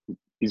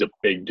a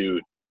big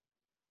dude.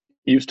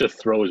 He used to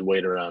throw his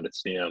weight around at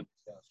CM.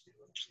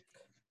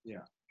 Yeah.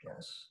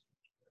 Yes.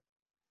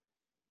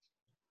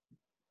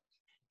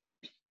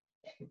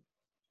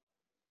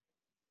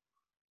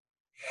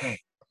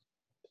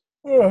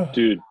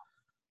 Dude,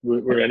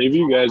 were any of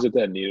you guys at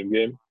that Needham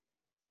game?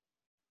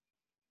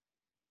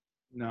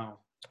 No.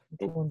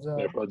 Which one's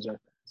that? AirPods in.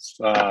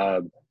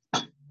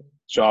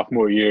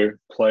 Sophomore year,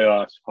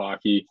 playoffs,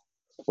 hockey,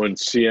 when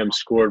CM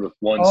scored with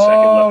 1 second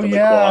left on the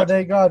clock.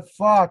 They got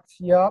fucked.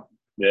 Yep.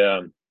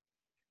 Yeah.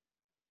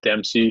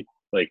 Dempsey,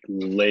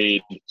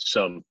 laid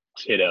some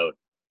kid out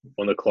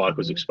when the clock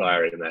was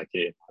expiring in that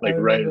game.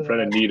 Right in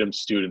front of Needham's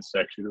student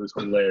section. It was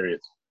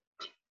hilarious.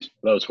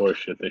 That was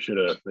horseshit. They should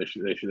have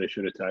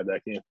tied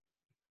that game.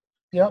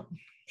 Yep.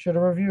 Should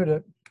have reviewed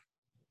it.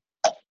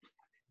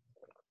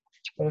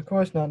 But of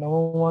course not. No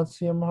one wants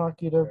CM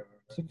hockey to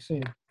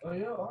succeed. Oh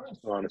yeah.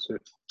 Honestly.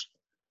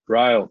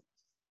 Ryle,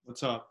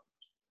 What's up?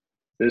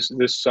 this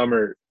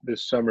summer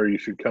you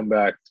should come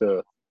back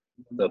to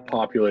the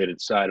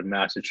populated side of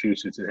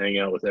Massachusetts and hang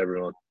out with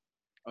everyone.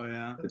 Oh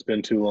yeah. It's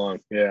been too long.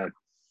 Yeah.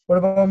 What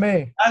about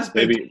me? That's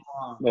been Maybe. too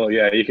long. Well,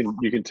 yeah, you can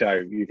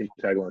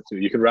tag along too.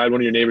 You can ride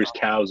one of your neighbor's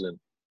cows and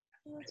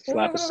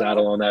slap a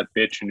saddle on that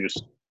bitch and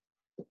just.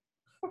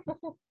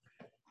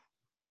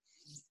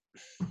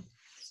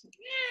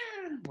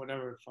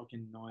 Whatever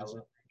fucking noise.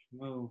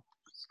 Move.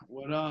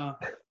 What are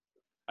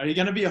you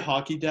gonna be a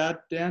hockey dad,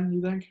 Dan?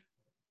 You think?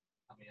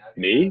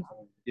 Me?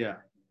 Yeah.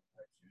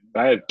 If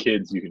I have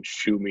kids, you can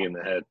shoot me in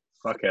the head.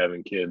 Fuck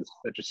having kids.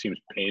 That just seems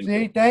painful.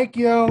 See, thank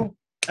you.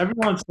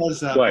 Everyone says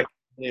that, Fleck.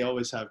 but they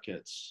always have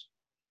kids.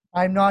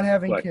 I'm not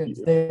having Fleck, kids.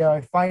 you- They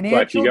are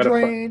financial gotta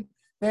drain.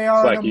 They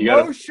are Fleck, an you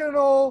gotta-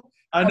 emotional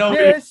I know what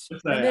you're abyss,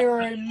 gonna and say. they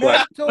are a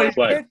mental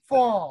Fleck.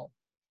 pitfall.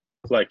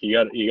 Like you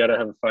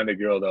gotta find a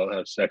girl that'll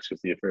have sex with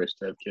you first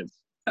to have kids.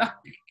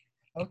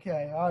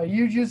 Okay,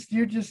 you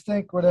just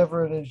think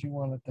whatever it is you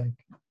want to think.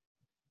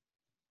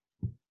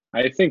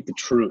 I think the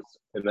truth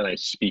and then I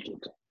speak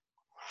it.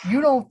 You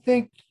don't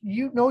think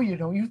you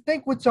don't. You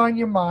think what's on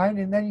your mind,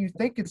 and then you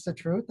think it's the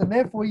truth, and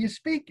therefore you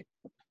speak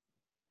it.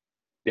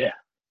 Yeah.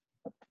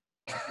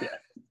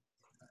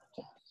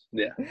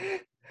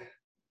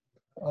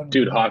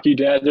 Dude, hockey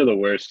dads are the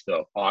worst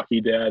though.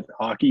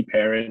 Hockey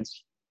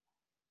parents,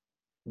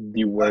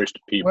 the worst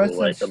people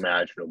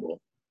imaginable.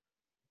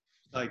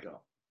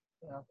 Psycho.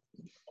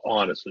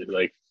 Honestly,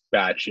 like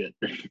batshit,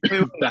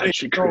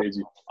 batshit so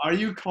crazy. Are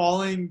you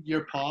calling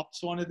your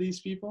pops one of these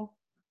people?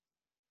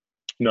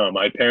 No,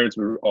 my parents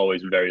were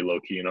always very low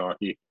key in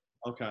hockey.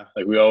 Okay.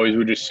 Like we always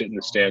would just sit in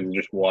the stands and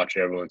just watch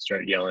everyone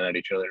start yelling at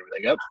each other. We're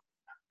like, "Yep,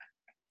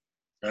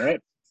 all right."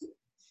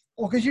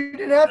 Well, because you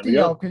didn't have to There we go.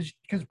 yell,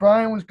 because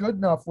Brian was good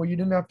enough where you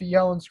didn't have to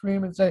yell and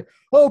scream and say,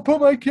 "Oh,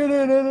 put my kid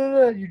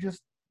in." You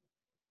just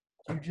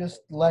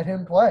let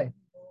him play.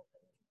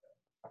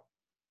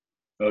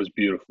 That was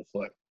beautiful,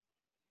 Fleck.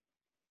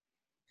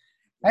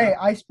 Hey,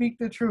 I speak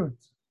the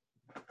truth.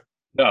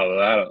 No,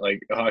 I don't like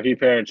hockey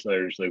parents.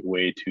 They're just like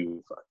way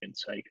too fucking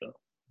psycho.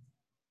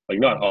 Like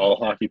not all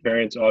hockey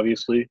parents,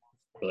 obviously,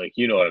 but like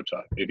you know what I'm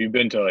talking. If you've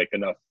been to like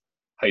enough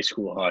high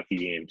school hockey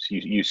games,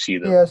 you see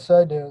them. Yes,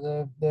 I do.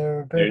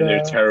 They're a bit,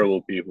 They're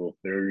terrible people.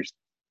 They're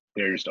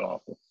just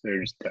awful.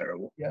 They're just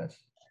terrible. Yes.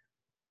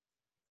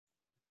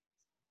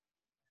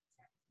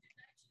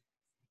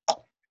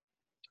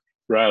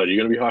 Riley, you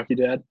gonna be hockey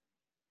dad?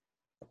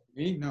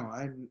 Me? No,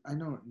 I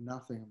know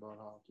nothing about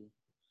hockey.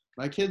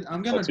 My kid,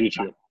 I'll teach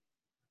you.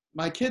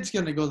 My kid's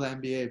gonna go to the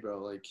NBA, bro.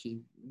 Like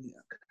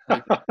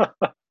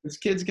this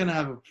kid's gonna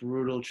have a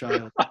brutal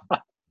child.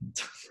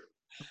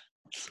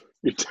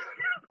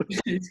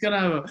 He's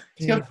gonna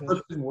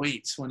lift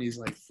weights when he's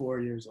like 4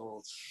 years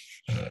old.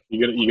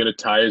 You gonna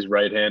tie his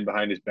right hand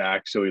behind his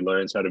back so he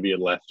learns how to be a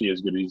lefty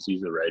as good as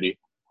he's a righty.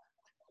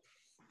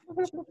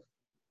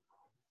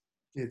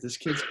 Dude, this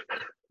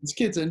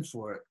kid's in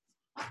for it.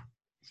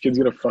 This kid's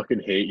gonna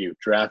fucking hate you.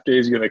 Draft day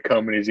is gonna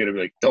come and he's gonna be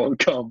like, "Don't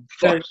come,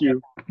 fuck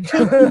you,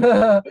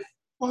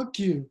 Fuck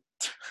you,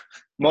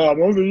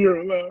 Mom. Only you're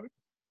allowed."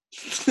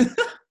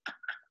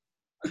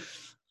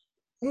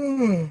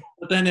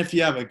 But then if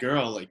you have a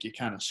girl, like you're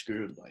kind of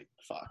screwed. Like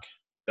fuck.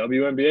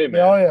 WNBA,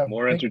 man. Oh, yeah.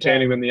 More Big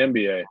entertaining time. than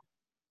the NBA.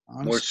 More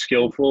Honestly,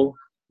 skillful,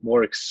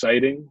 more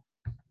exciting.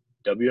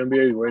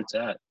 WNBA is where it's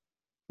at.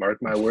 Mark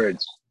my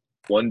words.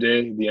 One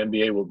day the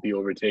NBA will be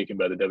overtaken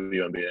by the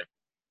WNBA.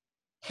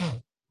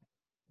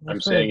 I'm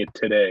saying it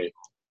today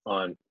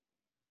on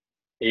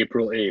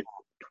April 8th,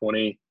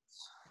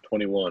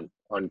 2021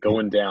 on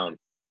Going Down.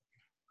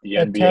 The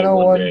At NBA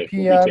one day 10:01 will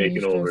p.m. be taken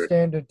Eastern over.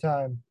 Standard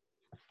Time.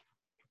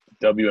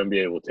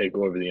 WNBA will take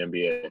over the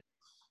NBA.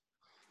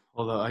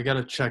 hold on, I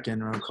gotta check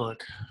in real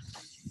quick.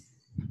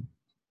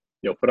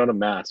 Yo, put on a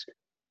mask.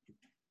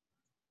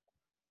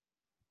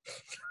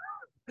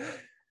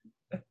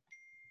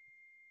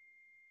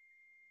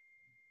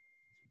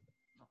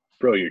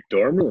 Bro, your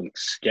dorm room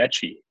looks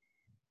sketchy.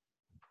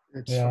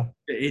 It's Yeah.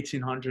 the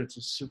 1800s.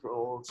 It's super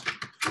old.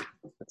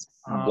 That's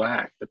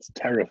whack. That's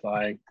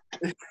terrifying.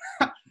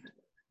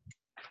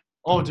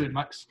 Oh, dude,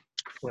 Max.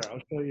 Where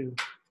I'll show you.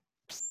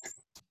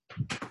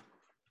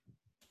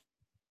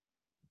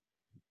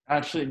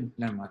 Actually,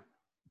 never mind.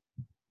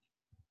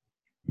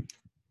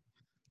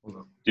 Hold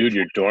on. Dude,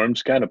 your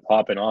dorm's kind of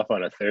popping off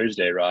on a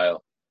Thursday,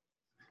 Ryle.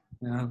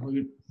 Yeah,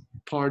 we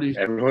party.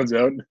 Everyone's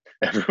out.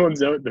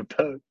 Everyone's out in the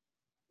boat.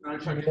 Yeah,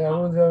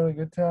 everyone's having a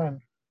good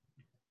time.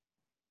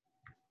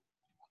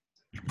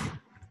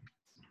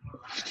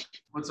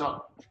 What's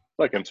up?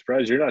 Look, I'm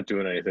surprised you're not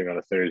doing anything on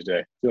a Thursday.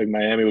 I feel like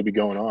Miami would be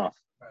going off.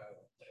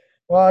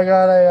 Well, I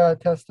got a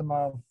test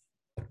tomorrow.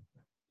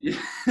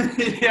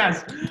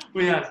 yes,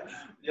 we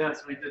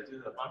did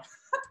do that.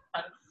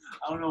 I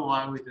don't know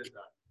why we did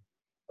that.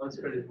 That's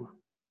pretty fun.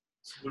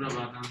 What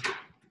about now?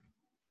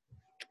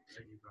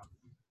 Thank you, bro.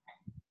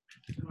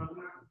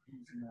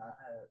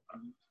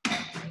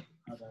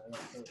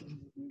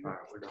 All right,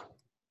 we're done.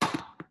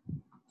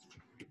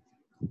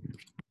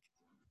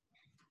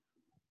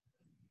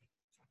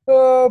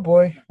 Oh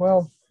boy.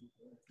 Well,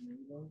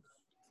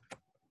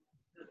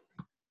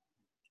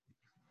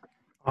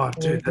 Oh,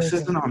 dude, this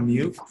isn't on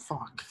mute.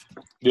 Fuck.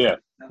 Yeah,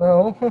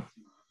 well,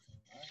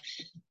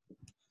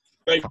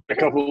 like a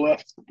couple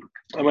left.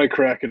 I might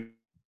crack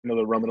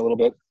another rum in a little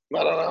bit.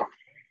 I don't know.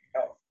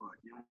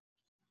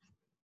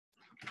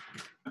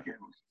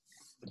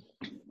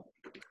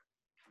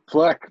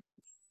 Fleck,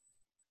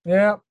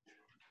 yeah,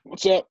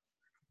 what's up?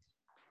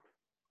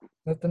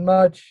 nothing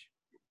much.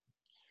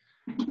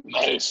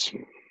 Nice.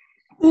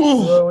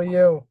 How are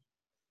you?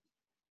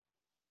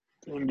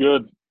 Doing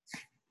good.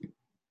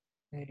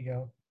 There you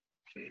go.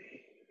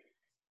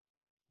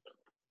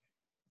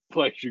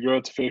 Flex, you grow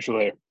out the facial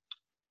hair.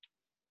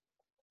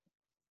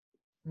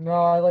 No,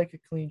 I like a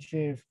clean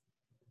shave.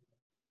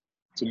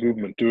 It's a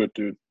movement. Do it,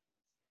 dude.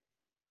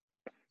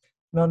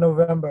 Not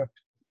November.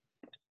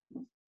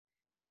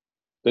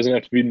 Doesn't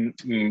have to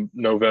be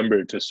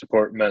November to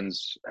support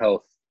men's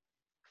health.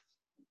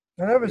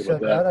 I never Think about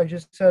said that. I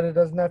just said it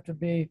doesn't have to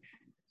be.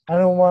 I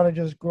don't want to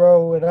just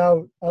grow it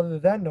out other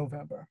than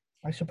November.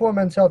 I support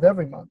men's health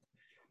every month,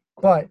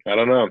 but I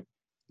don't know.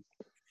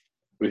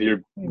 With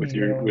your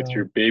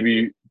know.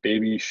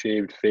 baby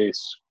shaved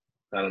face,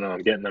 I don't know.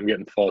 I'm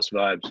getting false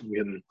vibes. I'm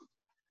getting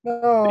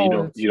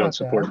No, you don't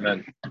support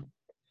men.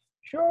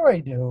 Sure, I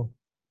do.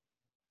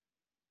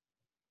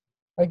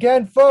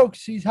 Again,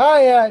 folks, he's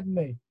high at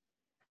me.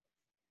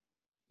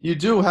 You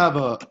do have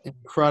a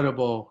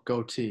incredible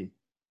goatee.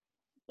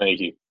 Thank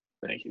you.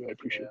 I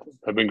appreciate it.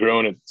 I've been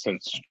growing it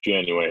since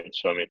January,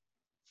 so I mean.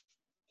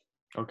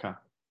 Okay.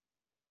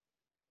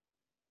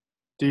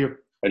 Do you?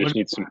 I just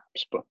need some.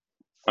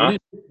 Huh?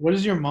 What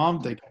does your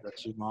mom think of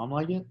this? Does your mom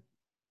like it?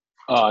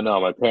 Oh no,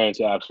 my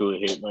parents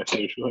absolutely hate my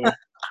facial hair.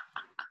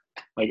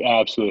 Like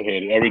absolutely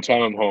hate it. Every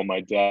time I'm home,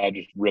 my dad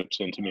just rips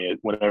into me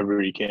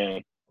whenever he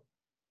can.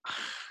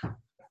 Like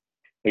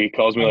he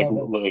calls me like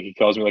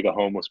a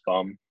homeless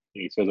bum.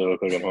 He says I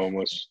look like I'm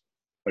homeless.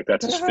 Like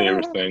that's his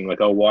favorite thing. Like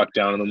I'll walk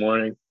down in the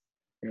morning,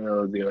 and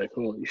I'll be like,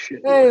 "Holy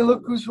shit!" Hey,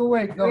 look who's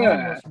awake, the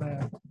homeless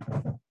man.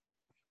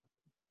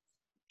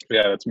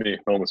 Yeah, that's me,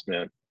 homeless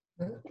man.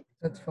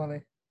 That's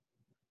funny.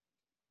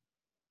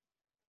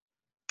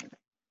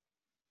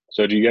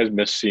 So, do you guys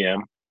miss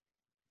CM?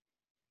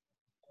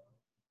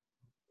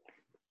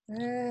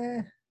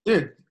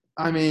 Dude,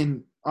 I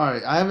mean, all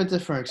right, I have a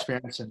different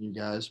experience than you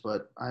guys,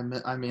 but I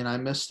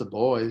miss the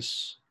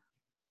boys.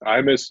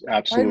 I miss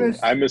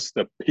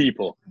the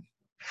people.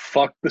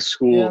 Fuck the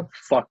school. Yeah.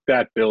 Fuck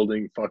that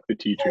building. Fuck the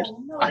teachers.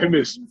 Oh, no, I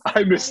miss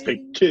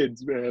the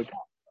kids, man.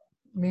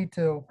 Me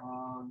too.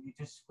 You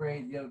just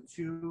sprayed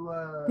two.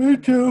 Me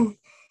too.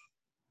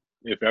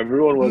 If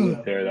everyone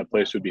wasn't there, that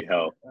place would be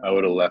hell. I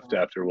would have left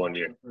after 1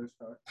 year.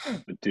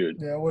 But dude,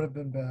 Yeah, it would have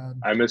been bad.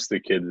 I miss the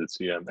kids at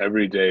CM.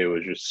 Every day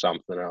was just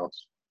something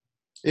else.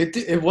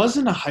 It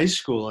wasn't a high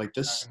school like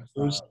this. It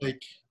was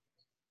like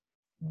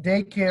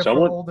Daycare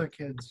for older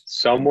kids.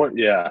 Someone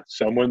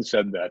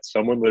said that.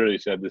 Someone literally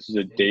said this is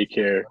a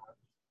daycare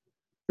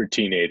for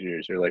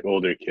teenagers or like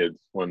older kids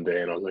one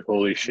day, and I was like,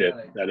 holy shit,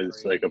 that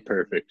is like a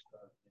perfect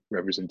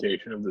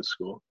representation of this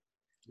school.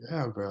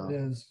 Yeah, bro. It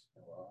is.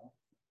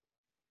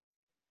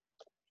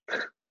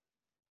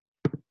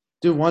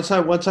 Dude, once I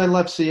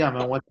left CM,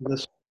 I went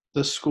to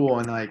this school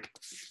and like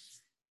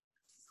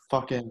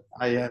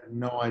I had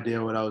no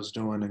idea what I was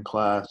doing in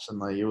class and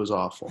like it was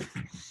awful.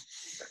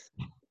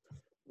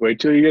 Wait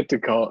till you get to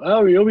call.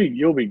 Oh, you'll be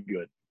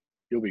good.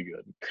 You'll be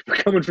good.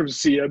 Coming from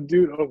CM,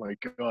 dude. Oh my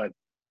god, I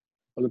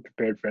wasn't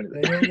prepared for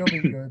anything. Yeah, you'll be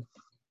good.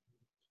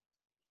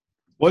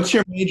 What's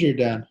your major,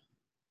 Dan?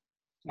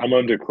 I'm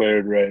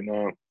undeclared right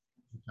now.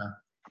 Okay.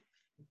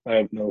 I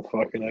have no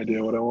fucking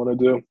idea what I want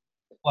to do.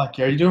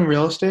 Lucky, are you doing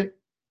real estate?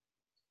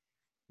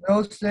 Real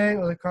estate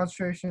with a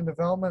concentration in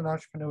development and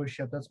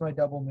entrepreneurship. That's my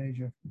double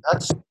major.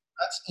 That's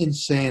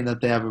insane that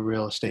they have a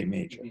real estate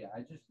major. Yeah, I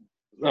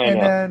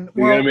know.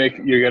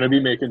 You're gonna be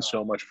making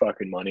so much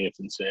fucking money. It's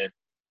insane.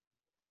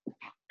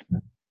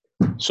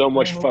 So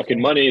much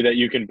fucking money that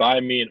you can buy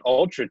me an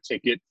Ultra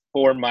ticket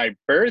for my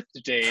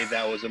birthday.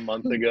 That was a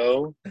month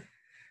ago.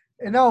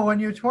 No, when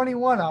you're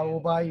 21, I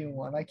will buy you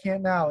one. I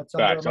can't now. It's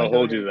Facts. I'll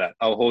hold you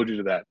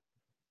to that.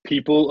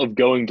 People of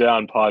Going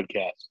Down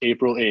Podcast,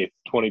 April 8th,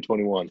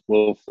 2021.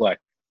 Will Fleck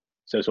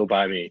says he'll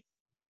buy me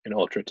an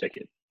Ultra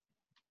ticket.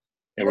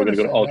 And we're going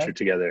to go to Ultra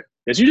together.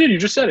 Yes, you did. You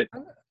just said it.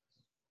 I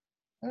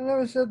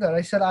never said that.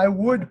 I said I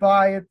would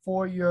buy it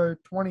for your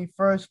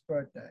 21st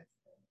birthday.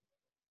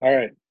 All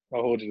right.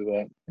 I'll hold you to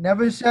that. I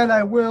never said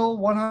I will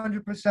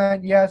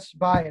 100% yes,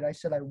 buy it. I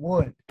said I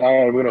would. All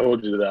right. I'm going to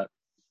hold you to that.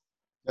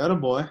 Got a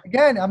boy.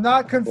 Again, I'm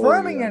not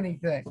confirming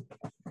anything.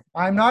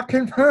 I'm not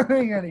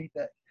confirming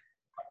anything.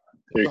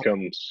 Here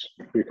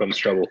comes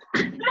trouble.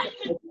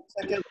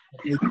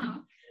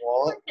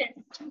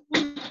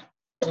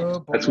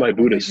 Oh, that's my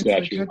Buddhist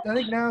statue. I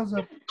think now's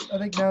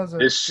a.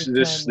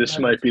 This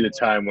might be the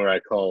time where I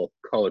call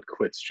it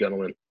quits,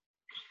 gentlemen.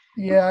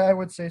 Yeah, I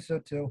would say so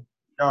too.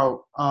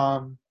 No,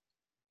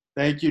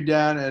 thank you,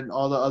 Dan, and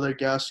all the other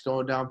guests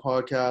Going Down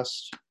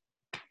Podcast.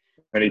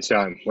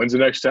 Anytime. When's the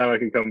next time I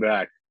can come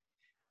back?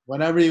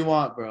 Whenever you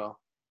want, bro.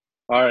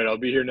 All right, I'll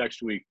be here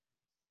next week.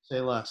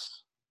 Say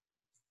less.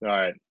 All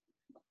right.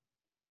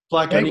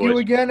 Thank you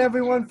again,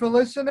 everyone, for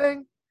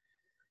listening.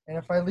 And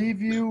if I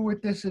leave you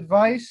with this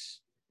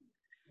advice,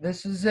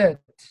 this is it.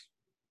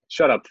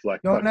 Shut up,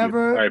 Fleck. Don't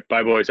ever. All right,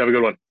 bye, boys. Have a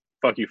good one.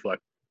 Fuck you, Fleck.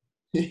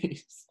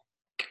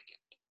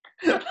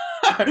 All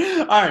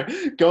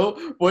right,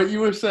 go. What you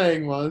were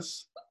saying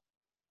was.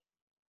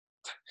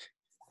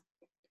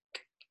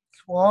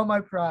 Swallow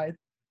my pride.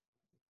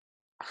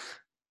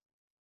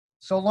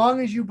 So long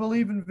as you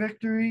believe in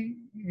victory,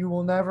 you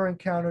will never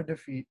encounter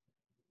defeat.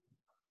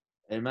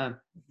 Amen.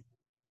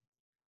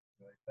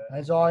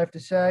 That's all I have to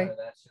say.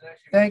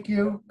 Thank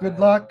you. Good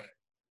luck.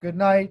 Good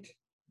night.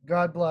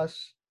 God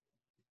bless.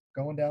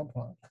 Going Down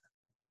Pod.